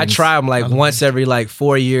love greens. I try them like I love once every like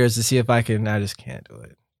 4 years to see if I can. I just can't do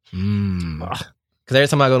it. Mm. Because every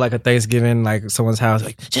time I go like a Thanksgiving, like someone's house,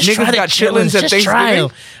 like just Niggas try the got chitlins at just try Thanksgiving?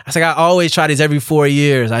 'em. I was like, I always try these every 4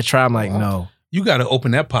 years. I try them like no. You got to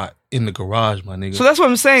open that pot in the garage, my nigga. So that's what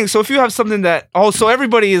I'm saying. So if you have something that, so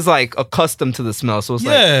everybody is like accustomed to the smell. So it's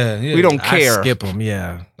like, yeah. we don't care. I skip them.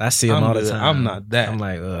 Yeah, I see them I'm all the good. time. I'm not that. I'm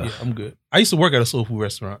like, ugh. Yeah, I'm good. I used to work at a soul food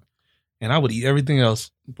restaurant, and I would eat everything else,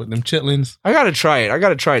 but them chitlins. I gotta try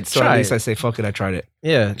it. So Try at least it. I say, fuck it, I tried it.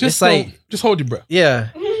 Yeah, Just it's like just hold your breath.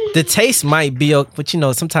 yeah. the taste might be, but you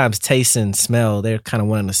know, sometimes taste and smell, they're kind of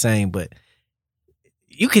one and the same, but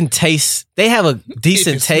you can taste, they have a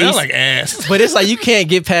decent It taste. smell like ass. But it's like you can't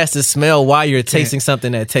get past the smell while you're tasting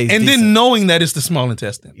something that tastes And decent. then knowing that it's the small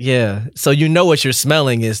intestine. Yeah. So you know what you're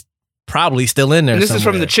smelling is probably still in there. And this is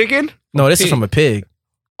from somewhere. the chicken? No, this is pig. from a pig.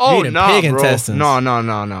 Oh, eating no, pig bro. intestines.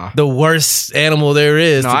 No. The worst animal there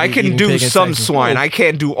is. No, to I be can eating do pig some intestines. swine. I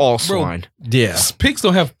can't do all swine. Yeah. Pigs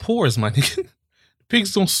don't have pores, my nigga.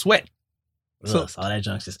 Pigs don't sweat. So- all that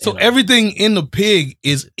junk's just So in 'em. everything in the pig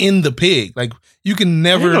is in the pig. Like you can I didn't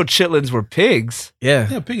never know chitlins were pigs. Yeah.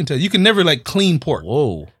 yeah, pig intestine. You can never like clean pork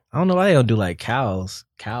Whoa. I don't know why they don't do like cow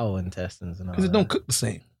intestines and all because it that. don't cook the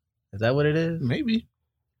same. Is that what it is? Maybe.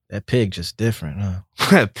 That pig just different,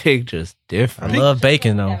 huh? Pig just I different. love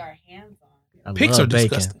bacon though. Get our hands on I Pigs love are bacon.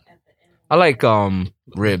 disgusting. at the end. I like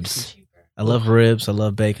ribs. I love ribs. I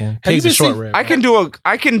love bacon. Have you Pigs are been short seeing- rib.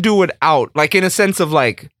 I can do it out, like in a sense of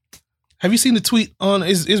like Have you seen the tweet on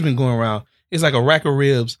it's been going around. It's like a rack of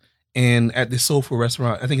ribs and at this soul food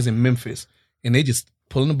restaurant, I think it's in Memphis, and they just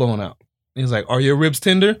pulling the bone out. And it's like, "Are your ribs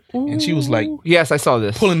tender?" And she was like yes, I saw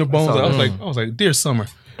this. pulling the bones saw out. that. I was like, "Dear Summer."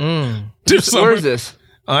 Mm. Dear Where Summer. is this?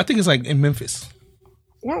 I think it's like in Memphis.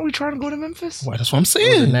 Weren't we trying to go to Memphis? Well, that's what I'm It was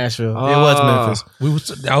saying. in Nashville. It was Ah.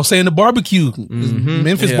 Memphis. I was saying the barbecue. Mhm.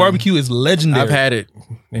 Memphis Yeah. barbecue is legendary. I've had it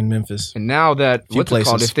in Memphis. And now that Few what's it called?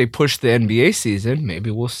 places. If they push the NBA season,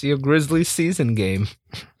 maybe we'll see a Grizzlies season game.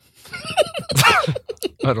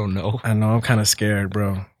 I don't know. I know. I'm kind of scared,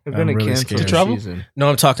 bro. They're I'm gonna really cancel scared. the Travel? season. No,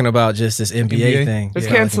 I'm talking about just this NBA, NBA? thing. They're It's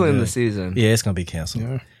not canceling looking the good. season. Yeah, it's gonna be canceled.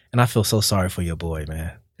 Yeah. And I feel so sorry for your boy,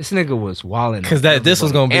 man. This nigga was wilding. Because this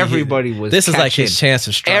was gonna be everybody was. This is like catching- his chance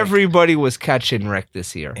to strike. Everybody was catching wreck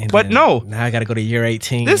this year, And but then no. now I got to go to year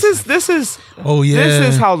 18. This is Oh yeah.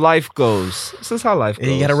 this is how life goes. This is how life goes.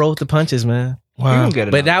 You got to roll with the punches, man. You wow. don't get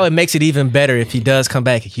it. But now it makes it even better if he does come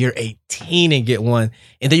back at year 18 and get one,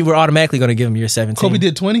 and then you were automatically going to give him year 17. Kobe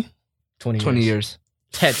did 20. 20 years.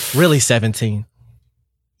 Really 17.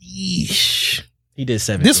 Yeesh. He did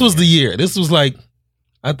 17. This was the year. This was like,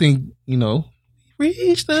 I think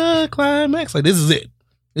reach the climax. Like this is it.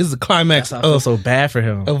 This is the climax That's why I feel of so bad for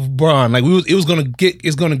him. Bron. Like it's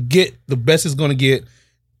gonna get the best it's gonna get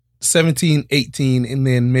 17, 18, and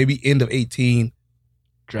then maybe end of 18.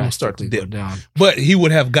 Drastically dip. go down. But he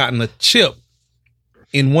would have gotten a chip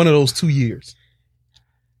in one of those 2 years.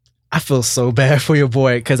 I feel so bad for your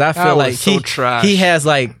boy because I That feel was like so trash. he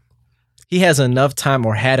has enough time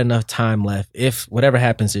or had enough time left. If whatever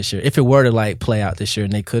happens this year, if it were to like play out this year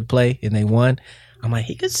and they could play and they won, I'm like,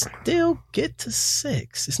 he could still get to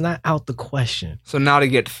 6. It's not out the question. So now to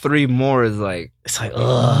get 3 more is like. It's like,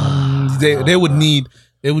 ugh. They would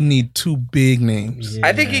need 2 big names.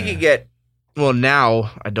 I think he could get. Well,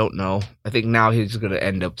 now I don't know. I think now he's gonna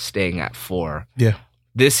end up staying at 4. Yeah.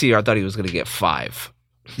 This year I thought he was gonna get 5.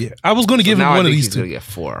 Yeah. I was gonna give So him now one I of think these he's 2. gonna get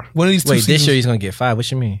 4. One of these 2 Wait, this seasons. year he's gonna get 5.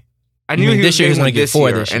 What you mean? I You knew mean he this was year he was gonna gonna get this 4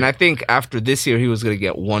 year, this year? and I think after this year he was gonna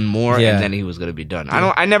get 1 more, Yeah. and then he was gonna be done.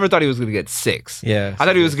 I never thought he was gonna get 6. Yeah. I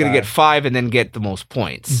thought he was gonna get 5 and then get the most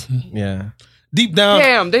points. Yeah. Deep down,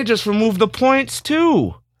 Damn, they just removed the points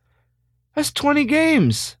too. That's 20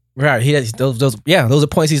 games. Right. He has those are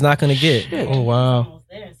points he's not gonna get. Shit. Oh wow. Almost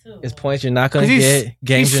there, too. It's points you're not gonna 'Cause get.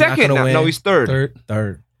 Games he's you're not second gonna now. win. No, he's third.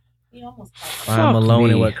 Third. He almost Ryan Malone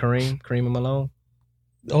me. and what? Kareem and Malone.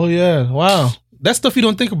 Oh yeah. Wow. That's stuff you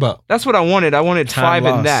don't think about. That's what I wanted. I wanted Time 5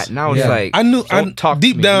 lost. and that. Now it's Yeah. like I knew. don't talk to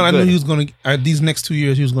deep me. down, You I knew good. he was going to. These next 2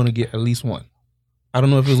 years, he was going to get at least 1. I don't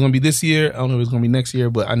know if it was going to be this year. I don't know if it was going to be next year.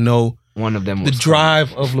 But I know one of them the was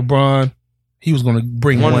drive of LeBron, he was going to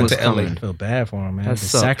bring One one was to coming. LA. I feel bad for him, man. That The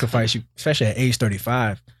sucked. sacrifice you, especially at age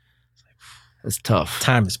 35. It's tough.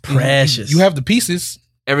 Time is precious. You have the pieces.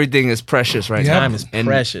 Everything is precious right You now. time is And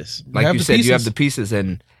precious. like have you the said, you have pieces. the pieces,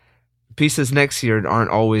 and pieces next year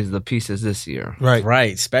aren't always the pieces this year. Right.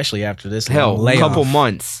 Right, especially after this Hell, long a layoff. couple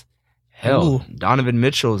months. Hell, Ooh. Donovan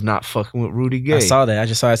Mitchell is not fucking with Rudy Gay. I saw that. I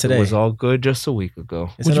just saw it It today. was all good just a week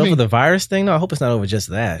ago. Is What it you over mean? the virus thing? No, I hope it's not over just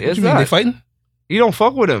that. Yeah. What you mean? They fighting? You don't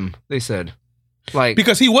fuck with him, they said. Like,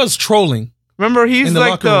 Because he was trolling. remember, he's in the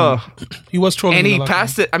like locker the. He was trolling. And in he the locker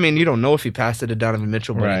passed it. I mean, you don't know if he passed it to Donovan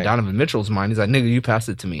Mitchell, but in Right. Donovan Mitchell's mind, he's like, nigga, you passed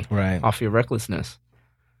it to me Right. off your recklessness.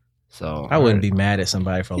 So I wouldn't be mad at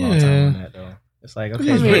somebody for a long time Yeah. on that, though. It's like, room.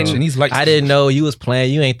 okay, He's I mean, rich and he's like. I didn't know you was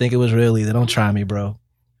playing. You ain't think it was real either. Don't try me, bro.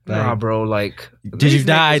 Nah, Like, bro. Like, did you these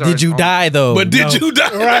die? niggas Did you aren't- die, though? But did No. you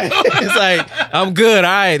die? Right. It's like, I'm good.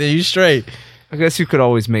 All right, then you straight. I guess you could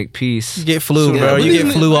always make peace. You get flu, So, bro. but You these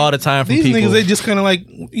get flu all the time from These people. niggas, they just kind of like,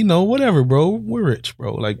 whatever, bro. We're rich,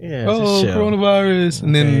 bro. Like, Yeah, just oh, chill. coronavirus,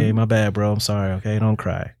 and Okay, then my bad, bro. I'm sorry. Okay, don't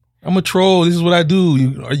cry. I'm a troll. This is what I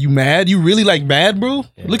do. Are you mad? You really like mad, bro?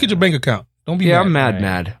 Yeah. Look at your bank account. Don't be mad. I'm mad, Right.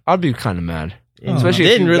 mad. I'd be kind of mad. Especially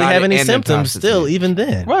if didn't you really got have it any and then symptoms passed it to still, you. even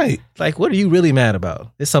then. Right. Like, what are you really mad about?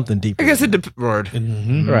 It's something deeper. I guess than it word.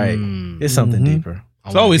 Mm-hmm. that. Right. It's something Mhm. deeper.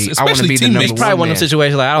 It's always, especially teammates. It's probably one of them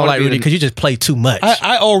situations like, I don't wanna like be Rudy the- because you just play too much.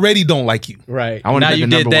 I already don't like you. right. I wanna Now be you the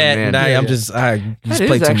did number one that. man. Now Yeah, I'm yeah. just That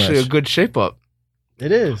play is too actually much. a good shape up.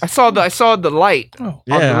 It is. I saw the light Oh, on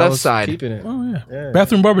the I left was side. Keeping it. oh yeah. Yeah.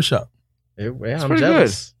 Bathroom barbershop. Yeah, I'm pretty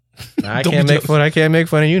jealous. Nah, I Don't can't be make jealous. fun. I can't make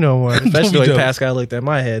fun of you no more. Don't Especially be the way jealous. Pascal looked at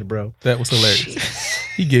my head, bro. That was hilarious.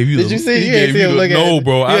 He gave you. Did the, you see? He You ain't gave see you him the, looking at no, it.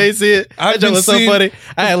 bro. You ain't see it. I've That joke been was so seeing- funny.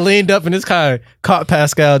 I had leaned up in his car, caught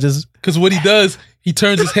Pascal just. Because what he does, he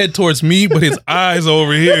turns his head towards me, but his eyes are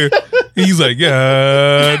over here. He's like,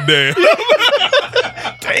 God damn.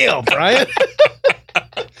 Damn, Brian.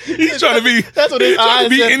 He's trying to be. That's what his he's trying eyes to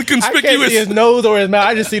be said. I can't inconspicuous. see his nose or his mouth.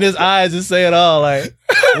 I just see his eyes and say it all. Like,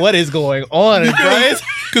 what is going on, Brian?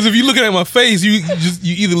 Because if you're looking at my face, you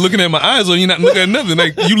either looking at my eyes or you're not looking at nothing.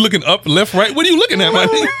 Like you looking up, left, right. What are you looking at, my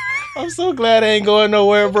nigga? I'm so glad I ain't going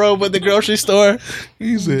nowhere, bro. But the grocery store,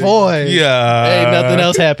 He said, boy, yeah, ain't nothing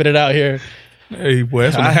else happening out here. Hey, boy,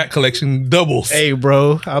 that's when the hat collection doubles. Hey,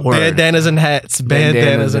 bro, Word. bandanas and hats,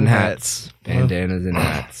 bandanas and hats. Bandanas and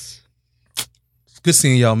hats. It's good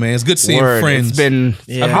seeing y'all, man. It's good seeing Word. friends. It's been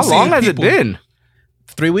Yeah. how I've long seen has people. it been?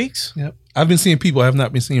 3 weeks. Yep. I've been seeing people. I have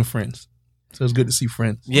not been seeing friends. So it's good to see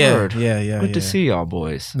friends. Yeah, Word. yeah. Good to see y'all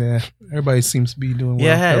boys. Yeah, everybody seems to be doing well.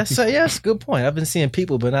 Yeah, Healthy. that's a good point. I've been seeing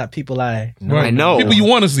people, but not people I know. Right. I know. People you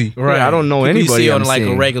want to see. Right. I don't know People anybody you see on I'm like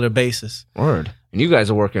seeing. a regular basis. Word. And you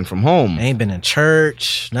guys are working from home. I ain't been in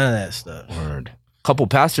church, none of that stuff. Word. Couple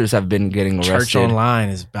pastors have been getting arrested. Church online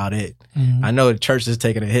is about it. Mhm. I know the church is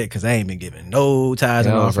taking a hit because they ain't been giving no tithes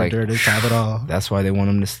and Yeah, I was offering like- during this time at all. That's why they want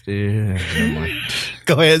them to stay. Never mind.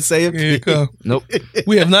 Go ahead and say it. Here you go. Nope.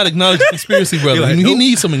 We have not acknowledged the conspiracy, brother. You're like, he nope.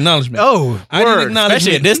 needs some acknowledgement. Oh, I need word. acknowledgement.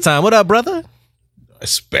 Especially at this time. What up, brother?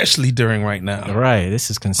 Especially during right now. Right.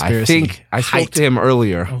 This is I conspiracy. think I spoke height. to him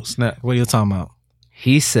earlier. Oh snap! What are you talking about?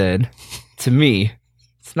 He said to me,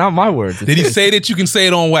 it's not my words. Did he say that you can say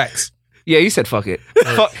it on wax? Yeah, he said fuck it.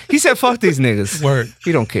 He said fuck these niggas. Word.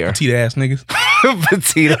 He don't care. Petite ass niggas.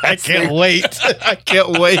 Petite I ass can't nigga. wait. I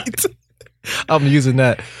can't wait. I'm using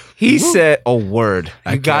that. He said a word.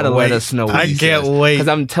 I You can't gotta let wait. us know. What I he can't says. wait. Because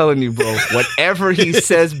I'm telling you, bro, whatever he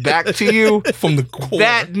says back to you, From the core.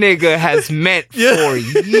 that nigga has meant Yeah. for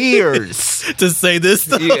years. To say this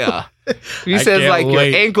stuff. Yeah. He I says can't like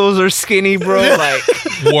wait. your ankles are skinny, bro. Like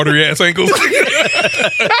watery ass ankles.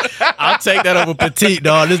 I'll take that over petite,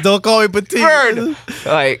 dog. Just don't call me petite. word.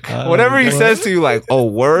 Like whatever he boy. says to you, like, oh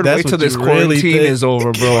word, That's wait till what this you really quarantine think. is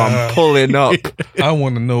over, bro. I'm pulling up. I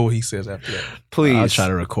want to know what he says after that. Please. I'll try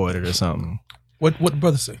to record it or something. What the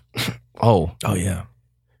brother say? Oh, Oh yeah.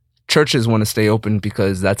 churches want to stay open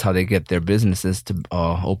because that's how they get their businesses to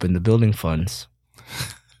open the building funds.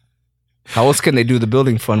 How else can they do the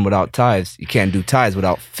building fund without tithes? You can't do tithes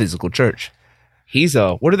without physical church. He's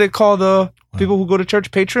what do they call the people who go to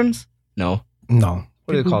church? Patrons? No. No.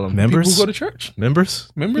 What do they call them? Members? People who go to church. Members?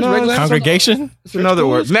 Members, No, regular Congregation? It's another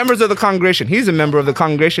word. Members of the congregation. He's a member of the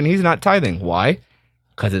congregation. He's not tithing. Why?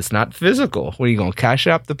 Because it's not physical. What are you going to cash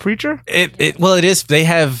out the preacher? Well, it is. They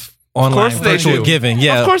have online course they virtual do. giving.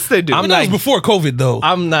 Yeah. Of course they do. I mean, that was before COVID though.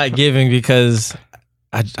 I'm not giving because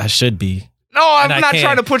I should be, no, I'm and I not can't.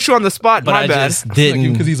 trying to put you on the spot. but My I bad. just because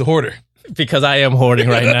didn't he's a hoarder. because I am hoarding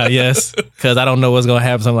right now. Yes, because I don't know what's gonna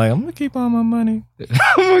happen. So I'm like, I'm gonna keep all my money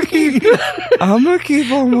I'm gonna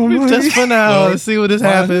keep on my money. just for now. Well, Let's see what this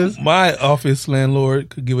happens. My office landlord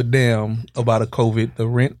could give a damn about a COVID. The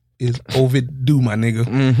rent is overdue, my nigga.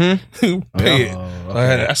 Mm-hmm. Pay it. Oh, So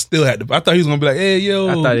I still had to. I thought he was gonna be like, "Hey, yo."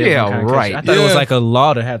 I thought it was Yeah, some kind of right. catch. I thought it was Yeah. like a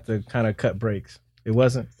law to have to kind of cut breaks. It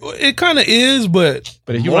wasn't. It kind of is, but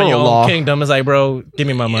But if you run your Moral own law. kingdom, it's like, bro, give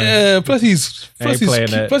me my money. yeah. Plus he's I ain't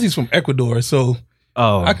playing that. plus he's from Ecuador, so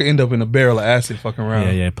Oh, I could end up in a barrel of acid fucking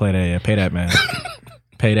around. yeah. Play that. Yeah, pay that man.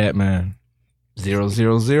 Pay that man.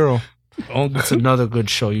 000. Oh, It's another good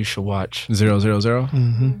show you should watch. 000.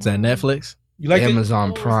 Mhm. Is that Netflix? You like it?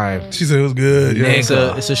 Amazon Prime. She said it was good. Yeah.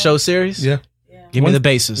 It's a show series. Yeah. Give me One- the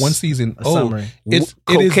basis. One season. A summary. it is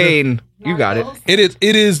Cocaine. You got it.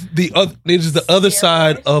 it is the other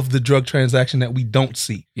side of the drug transaction that we don't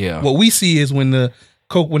see. Yeah. What we see is when the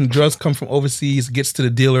drugs come from overseas, gets to the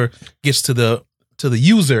dealer, gets to the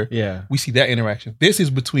user. Yeah. We see that interaction. This is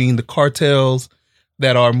between the cartels,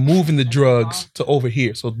 that are moving the drugs to over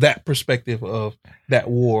here. So that perspective of that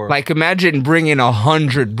war. Like imagine bringing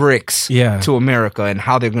 100 bricks Yeah. to America and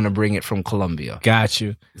how they're going to bring it from Colombia. Got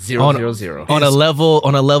you. 000. On a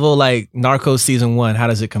level like Narcos season 1, how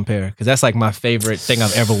does it compare? Because that's like my favorite thing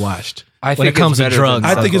I've ever watched. I when it think comes it's to better drugs.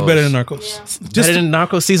 than I think it's Narcos. better than Narcos. Better than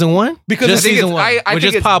Narcos season 1? Because just I think season it's, 1. I Or think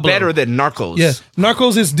just it's Pablo. better than Narcos. Yeah,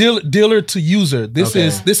 Narcos is dealer to user. This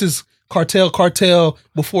is cartel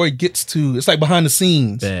before it gets to. It's like behind the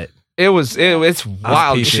scenes. Bet. It's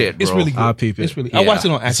wild peep it. shit, bro. It's really good. I'll peep it. It's really. Yeah. I watched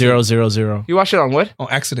it on accident. 000. You watched it on what? On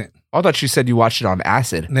accident. I thought you said you watched it on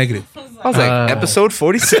acid. Negative. I was like, episode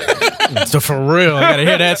 47. So for real, I gotta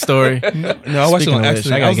hear that story. No, I watched it on Speaking of which,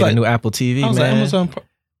 accident. I I gotta was get like, a new Apple TV, I was like, man. Amazon.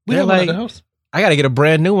 We They're have one at like- the house. I gotta get a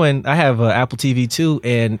brand new one. I have an Apple TV 2,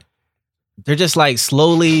 and they're just like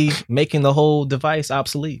slowly making the whole device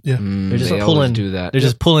obsolete. Yeah. They're just They pulling- always do that. They're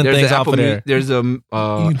just pulling There's things the off Apple of there. There's a need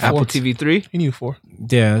Apple four. TV 3. You need 4.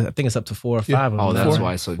 Yeah, I think it's up to 4 or 5 Yeah. of them. Oh, that's Four.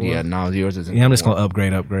 why. So yeah, now yours is. Yeah, I'm just gonna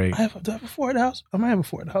upgrade. Do I have a 4 at the house? I might have a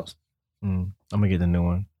 4 at the house. I'm gonna get the new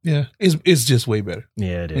one. Yeah, it's just way better.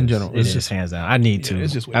 Yeah, it is. In general, it's it's just hands down. I need Yeah, to.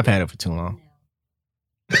 it's just way I've better. had it for too long.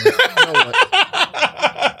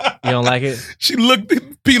 You don't like it? She looked.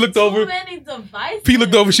 P looked Too over. many devices. P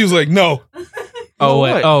looked over. She was like, "No." Oh,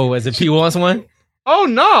 what? what? Oh, is it P wants one? Oh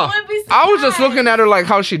no! Wouldn't be I was just surprised. looking at her like,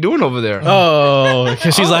 how's she doing over there? Oh,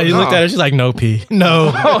 because she's Oh, like, you no. looked at her. She's like, no, P,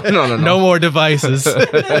 no, No. no more devices.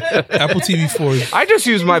 Apple TV 4. I just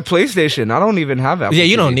use my PlayStation. I don't even have Apple. Yeah,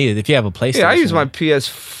 you TV. don't need it if you have a PlayStation. Yeah, I use my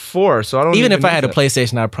PS4, so I don't. Even if I had a need that.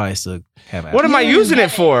 PlayStation, I'd probably still have Apple. What am I using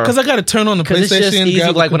it for? Because I got to turn on the Because PlayStation. it's just easy.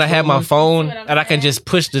 grab the Like when I have my controller. phone, and I can just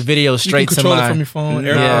push the video you straight can to control my. it from your phone.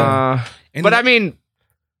 Yeah. AirPod. And But then- I mean,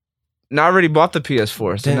 now I already bought the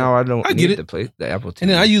PS4, so Then- now I don't I get need it. the Apple TV.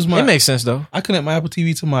 and then I use my. It makes sense though. I connect my Apple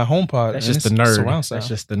TV to my HomePod. That's and just the it's nerd. surround sound. That's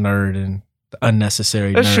just the nerd and the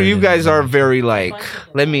unnecessary. That's nerd true. You and- guys are very like.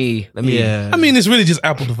 Let me. Yeah. I mean, it's really just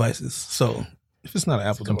Apple devices. So if it's not an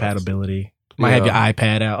Apple compatibility. Might have your Yeah.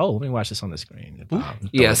 iPad out. Oh, let me watch this on the screen.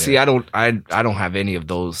 Yeah. See, I don't have any of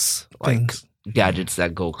those like Things. gadgets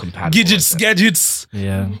that go compatible. Gadgets, like that. gadgets.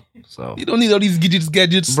 Yeah. So. You don't need all these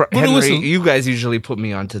gadgets. Bro, Blow the Henry, whistle. you guys usually put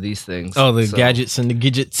me onto these things. Oh, the so- gadgets and the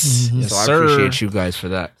gadgets. Mhm. Yes, So I sir. appreciate you guys for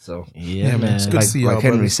that. So Yeah, Yeah, man, man. it's good to see y'all, like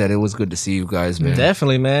Henry brothers. said, it was good to see you guys, man.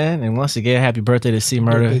 Definitely, man. And once again, happy birthday to C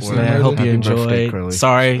Murder. Birthday, C. Man, I Murder. hope you Happy birthday, enjoyed. Curly.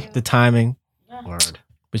 Sorry, the timing, Word.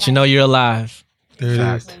 but you know you're alive. There it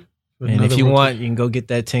is. Fact. And if Another you rotation. want, you can go get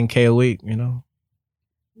that 10K a week. You know.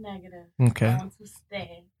 Negative. Okay. I want to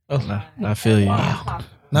stay. Oh, I feel you.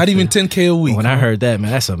 not even 10K a week. When I heard that, man,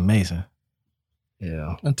 that's amazing.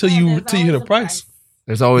 Yeah. until you hit a price.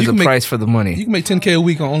 There's always You a can make- price for the You money. can make 10K a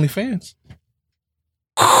week on OnlyFans.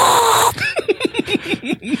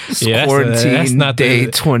 Yeah, Quarantine that's not day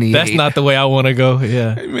the, 28. That's not the way I want to go.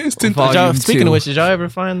 Yeah. Hey man, it's 10. Volume Did y'all, speaking 2. of which, did y'all ever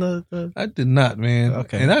find the I did not, man.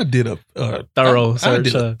 Okay. And I did a Thorough I search,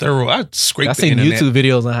 did a thorough. I scraped I the seen internet. YouTube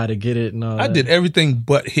videos on how to get it and all I that. did everything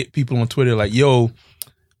but hit people on Twitter like, "Yo,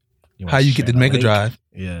 want how you to get the share Mega link? Drive?"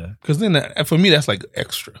 Yeah. Because then for me, that's like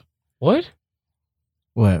extra. What?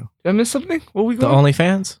 What? Did I miss something? What we The going?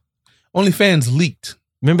 OnlyFans? OnlyFans leaked,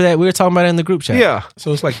 Remember that? We were talking about it in the group chat. Yeah.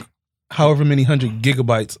 so it's like however many 100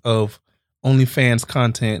 gigabytes of OnlyFans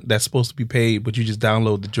content that's supposed to be paid, but you just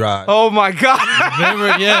download the drive. Oh my god.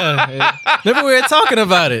 Remember? Yeah. Remember we were talking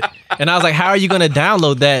about it. And I was like, how are you going to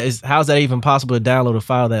download that? How's that even possible to download a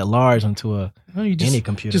file that large onto No, you any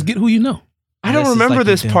computer? just get who you know. I don't This is remember like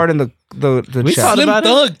this you part in the We chat. talked Slim about it?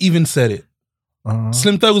 Thug even said it. Uh-huh.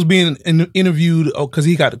 Slim Thug was being interviewed because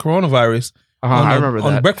he got the coronavirus Uh-huh, I remember on the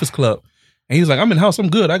that. Breakfast Club. And he was like, I'm in the house, I'm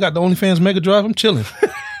good. I got the OnlyFans Mega Drive, I'm chilling.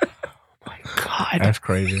 God. That's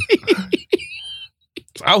crazy.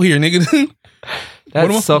 It's out here, nigga. That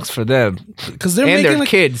What am I- sucks for them. Because they're And making their like,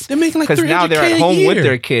 kids. they're making like Because now they're at $300K a home with year.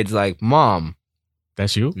 their kids like, Mom,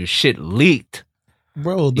 That's you? your shit leaked.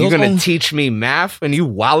 Bro, You're those going on- to teach me math and you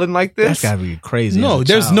wilding like That's this? got to be crazy. No, as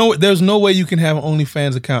a child. there's no way you can have an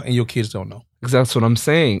OnlyFans account and your kids don't know. Because that's what I'm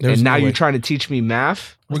saying. There's and now no you're way. trying to teach me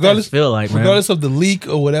math? What's Regardless, that feel like, man? regardless of the leak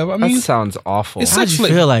or whatever. I That mean, sounds awful. It's How'd sex you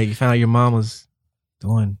slave. feel like you found out your mom was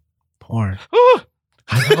doing porn?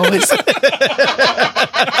 I know it's. See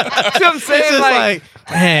what I'm It's saying? just Like,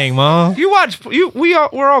 dang, mom. you watch,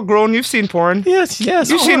 we're all grown. You've seen porn. Yes, yes.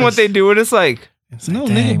 You've of seen what course. they do, and it's like, It's no,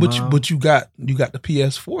 like, nigga, dang, but Mom. you got the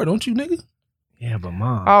PS4, don't you, nigga? Yeah, but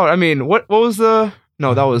mom. oh, I mean, what was the?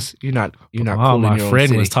 No, that was you're not oh, cool in my your own friend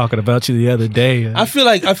city. was talking about you the other day. I feel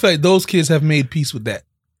like those kids have made peace with that,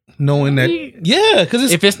 knowing that because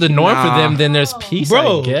it's if it's the norm Nah. for them, then there's peace.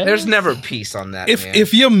 Bro, I guess. There's never peace on that. man.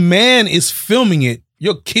 if your man is filming it,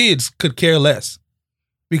 your kids could care less.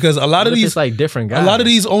 Because a lot of these it's like different guys. A lot of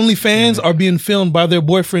these OnlyFans are being filmed by their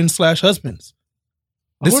boyfriends/husbands.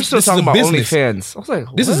 We're still talking about OnlyFans. I was like,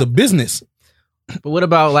 this is a business. But what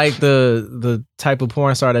about like the type of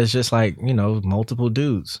porn star that's just like, you know, multiple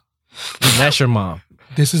dudes? And that's your mom.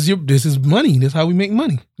 This is money. This is how we make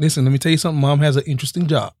money. Listen, let me tell you something. Mom has an interesting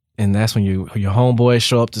job. And that's when your homeboys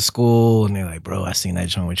show up to school and they're like, bro, I seen that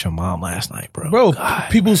joint with your mom last night, bro. Bro,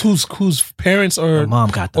 God, people whose parents my or mom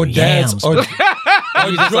got the or dads yams. or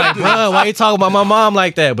You just like, bro, why you talking about my mom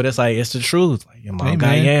like that? But it's like, it's the truth. Like, your mom Hey, got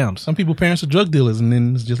man, yams. Some people parents are drug dealers, and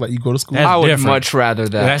then it's just like you go to school. That's I would different. much rather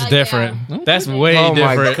that. That's different. Yeah. That's way Oh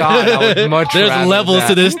my different. God, I would much There's rather levels that.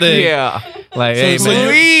 to this thing. Yeah. Like, So- hey, so man.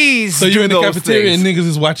 Please. So you're in the do those cafeteria things. and niggas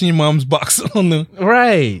is watching your mom's box on the.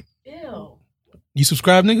 Right. Ew. You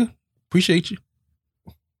subscribe, nigga? Appreciate you.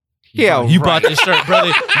 Yeah, You right. bought this shirt,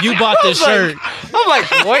 brother. You bought this shirt. I'm like,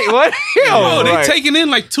 wait, what? Bro, they right. taking in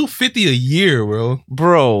like $250 a year, bro.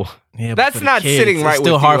 Bro, Yeah, but that's for the not kids, sitting it's right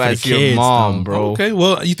still with hard you for the as your kids, mom, though. bro. Okay,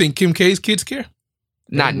 well, you think Kim K's kids care?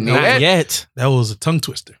 Not Not yet. yet. That was a tongue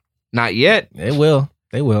twister. Not yet. They will.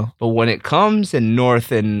 They will. But when it comes in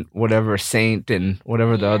North and whatever Saint and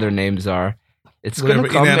whatever the other names are, it's Whatever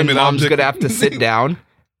gonna come and inanimate mom's object. gonna have to sit down.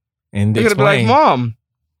 And They're gonna be like, explain. Mom,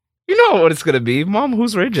 you know what it's gonna be. Mom,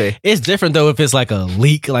 who's Ray J? It's different though if it's like a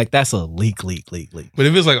leak. Like that's a leak. But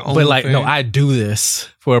if it's like, But like, no, OnlyFans- I do this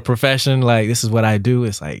for a profession. Like this is what I do.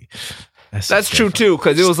 It's like That's true too,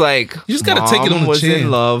 because it was like You just gotta take it on Mom the was chin.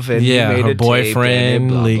 in love and he Yeah, made her a tape boyfriend and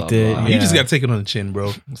blah, leaked blah, it. blah. You Yeah. just got to take it on the chin,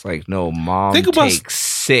 bro. It's like, no, Mom Think about- takes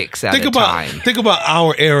 6 at Think a about time. think about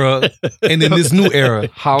our era and then this new era.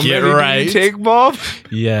 How Get many do right. you take, Mom?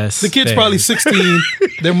 Yes. The kid's thanks. probably 16.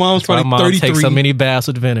 Their mom's My probably mom 33. takes so many baths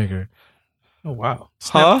with vinegar. Oh wow!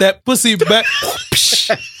 Snap Huh? that pussy back.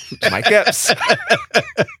 Mike Epps.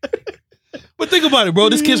 But think about it, bro.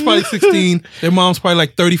 This kid's probably 16. Their mom's probably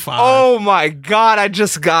like 35. Oh my God, I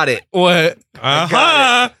just got it. What?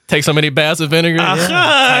 aha! Take so many baths with vinegar. Yeah.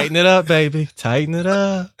 Aha. Tighten it up, baby. Tighten it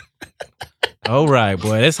up. All right,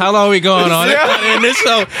 boy. That's how long we going on. Yeah. In this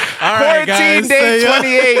show. All right, Quarantine guys. Day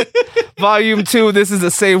Say, 28, Volume 2. This is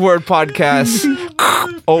a Say Word podcast.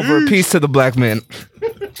 Over. Peace to the black man.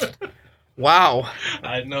 Wow.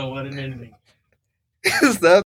 I know what an ending. Is that